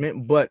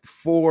acknowledgement, but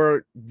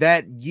for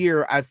that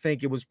year, I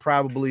think it was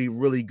probably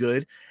really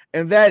good,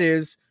 and that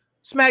is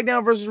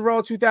SmackDown vs.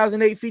 Raw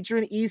 2008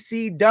 featuring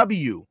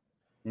ECW.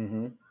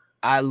 Mm-hmm.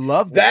 I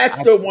love that.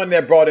 That's the one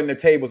that brought in the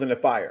tables and the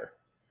fire.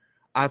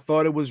 I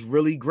thought it was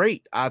really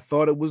great. I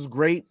thought it was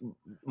great,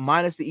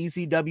 minus the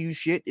ECW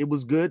shit. It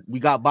was good. We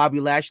got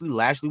Bobby Lashley.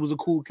 Lashley was a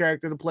cool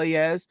character to play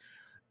as.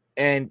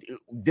 And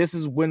this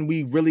is when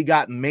we really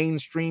got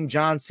mainstream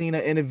John Cena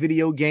in a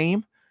video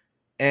game.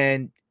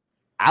 And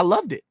I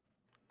loved it.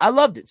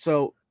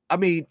 So, I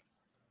mean,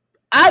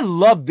 I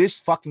love this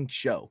fucking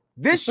show.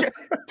 This shit,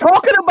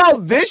 talking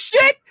about this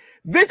shit,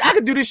 I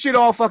could do this shit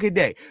all fucking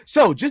day.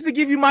 So, just to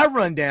give you my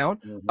rundown,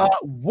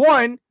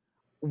 one,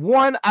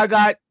 I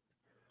got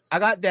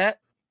that.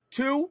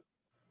 2,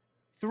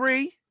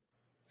 3,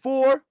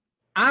 4.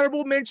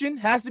 Honorable mention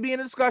has to be in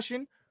a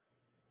discussion.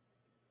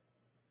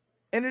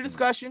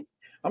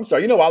 I'm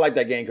sorry. You know I like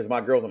that game because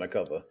my girl's on the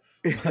cover.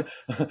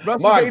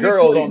 My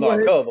girl's on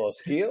the cover.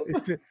 Skill.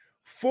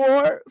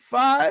 4,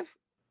 5.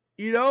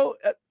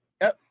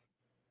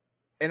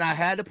 And I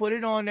had to put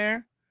it on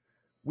there.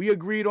 We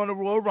agreed on the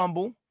Royal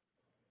Rumble.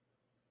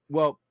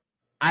 Well,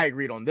 I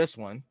agreed on this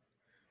one.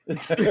 And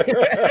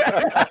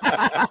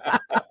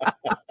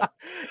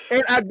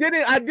I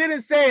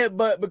didn't say it,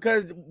 but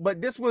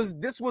this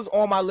was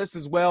on my list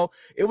as well.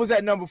 It was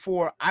at number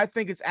 4. I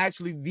think it's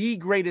actually the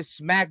greatest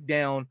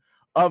SmackDown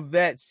of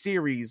that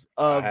series.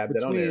 Of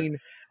between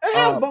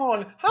how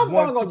Vaughn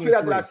gonna tweet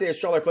out that I said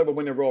Charlotte Flair would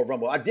win the Royal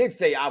Rumble? I did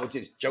say I was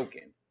just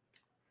joking.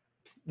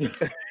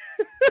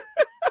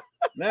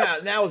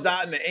 Now it's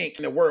out in the ink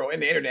in the world, in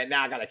the internet.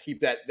 Now I got to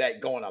keep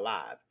that going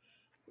alive.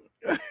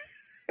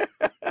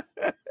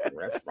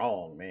 That's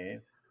wrong,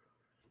 man.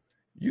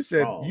 You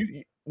said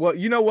you. Well,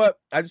 you know what?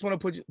 I just want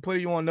to put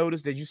you on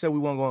notice that you said we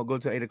weren't going to go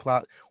till 8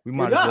 o'clock. We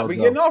might as well We're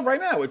go. getting off right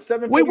now. It's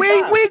 7:55.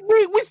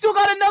 We still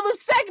got another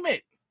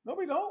segment. No,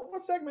 we don't.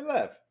 What segment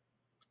left?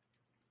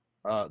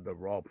 The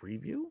Raw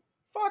preview.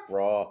 Fuck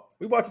Raw.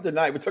 We watch it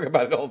tonight. We're talking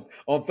about it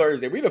on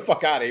Thursday. We the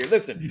fuck out of here.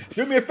 Listen,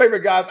 do me a favor,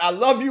 guys. I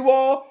love you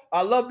all.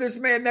 I love this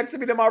man next to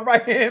me to my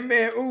right hand,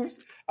 man. Oops.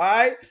 All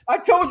right. I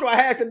told you I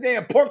had some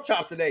damn pork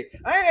chops today.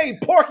 I ain't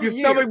ate pork in Your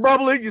years. stomach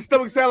bubbling. Your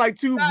stomach sound like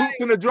two boots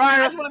in the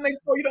dryer. I just want to make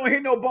sure you don't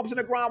hit no bumps in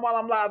the ground while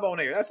I'm live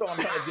on air. That's all I'm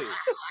trying to do.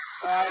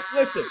 All right.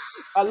 Listen,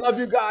 I love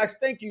you guys.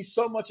 Thank you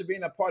so much for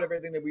being a part of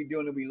everything that we do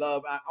and that we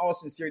love. All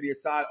sincerity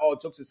aside, all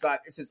jokes aside,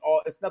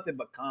 it's nothing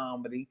but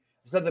comedy.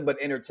 It's nothing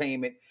but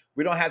entertainment.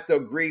 We don't have to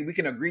agree. We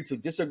can agree to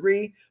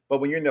disagree.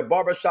 But when you're in the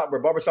barbershop where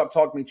barbershop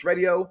talk meets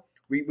radio,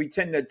 we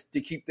tend to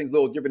keep things a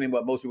little different than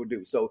what most people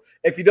do. So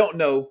if you don't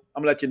know,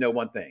 I'm going to let you know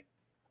one thing.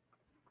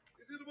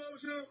 Is it the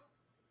barbershop?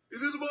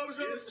 Is it the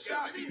barbershop? It's the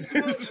shop. It's the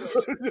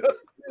barbershop.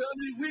 I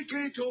mean, we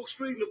can't talk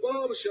straight in the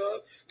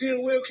barbershop.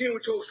 Then where can we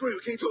talk straight?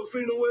 We can't talk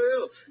straight nowhere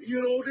else. You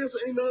know, this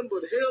ain't nothing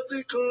but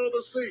healthy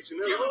conversation.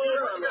 That's all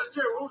I got to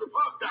tell you. Hold the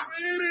pop down.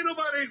 It ain't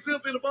nobody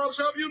exempt in the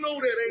barbershop. You know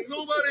that. Ain't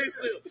nobody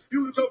exempt.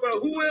 You can talk about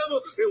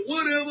whoever and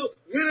whatever,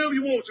 whenever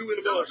you want to in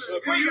the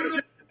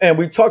barbershop. And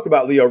we talked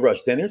about Leo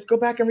Rush, Dennis. Go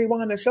back and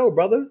rewind the show,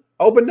 brother.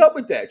 Opened up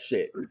with that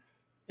shit.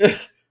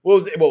 Well,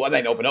 I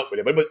didn't open up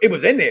with it, but it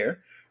was in there.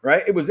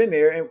 Right? It was in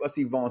there. And let's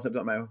see Vaughn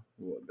something, man.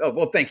 Oh,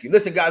 well, thank you.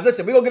 Listen, guys,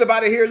 we're going to get up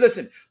out of here.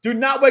 Listen, do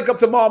not wake up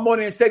tomorrow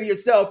morning and say to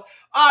yourself,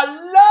 I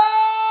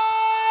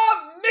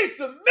love me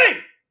some me.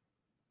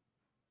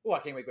 Oh, I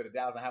can't wait to go to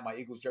Dallas and have my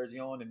Eagles jersey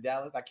on in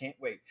Dallas. I can't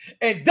wait.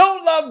 And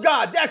don't love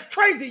God. That's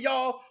crazy,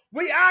 y'all.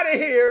 We out of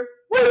here.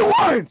 We're the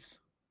ones.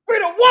 We're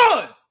the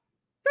ones.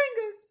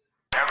 Fingers.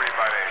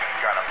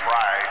 Everybody's got a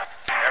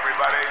price.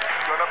 Everybody's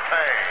going to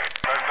pay.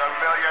 There's $1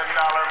 million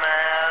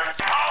man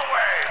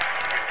always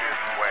get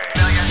his way.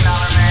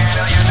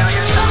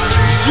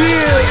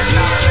 Yeah.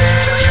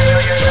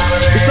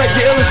 It's like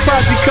the illest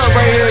posse cut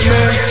right here,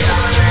 man.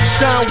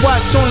 Sean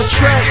Watts on the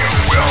track.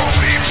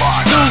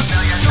 Zeus,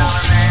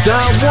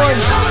 Don One,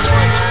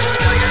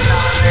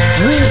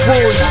 Rude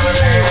Boy,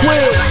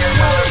 Quill,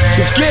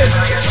 The Gift,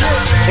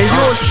 and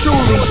yours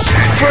truly,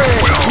 Fred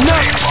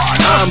Nuts.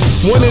 I'm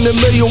 1 in a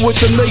million with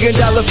 $1 million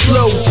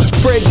flow.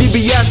 Fred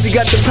DiBiase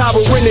got the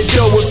power in it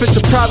though. If it's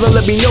a problem,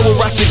 let me know,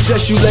 or I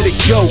suggest you let it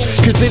go.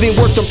 Cause it ain't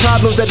worth the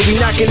problems that'll be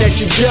knocking at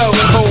your door,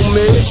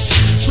 homie.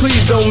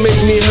 Please don't make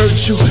me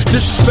hurt you.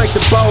 Disrespect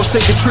the boss,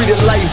 ain't treated like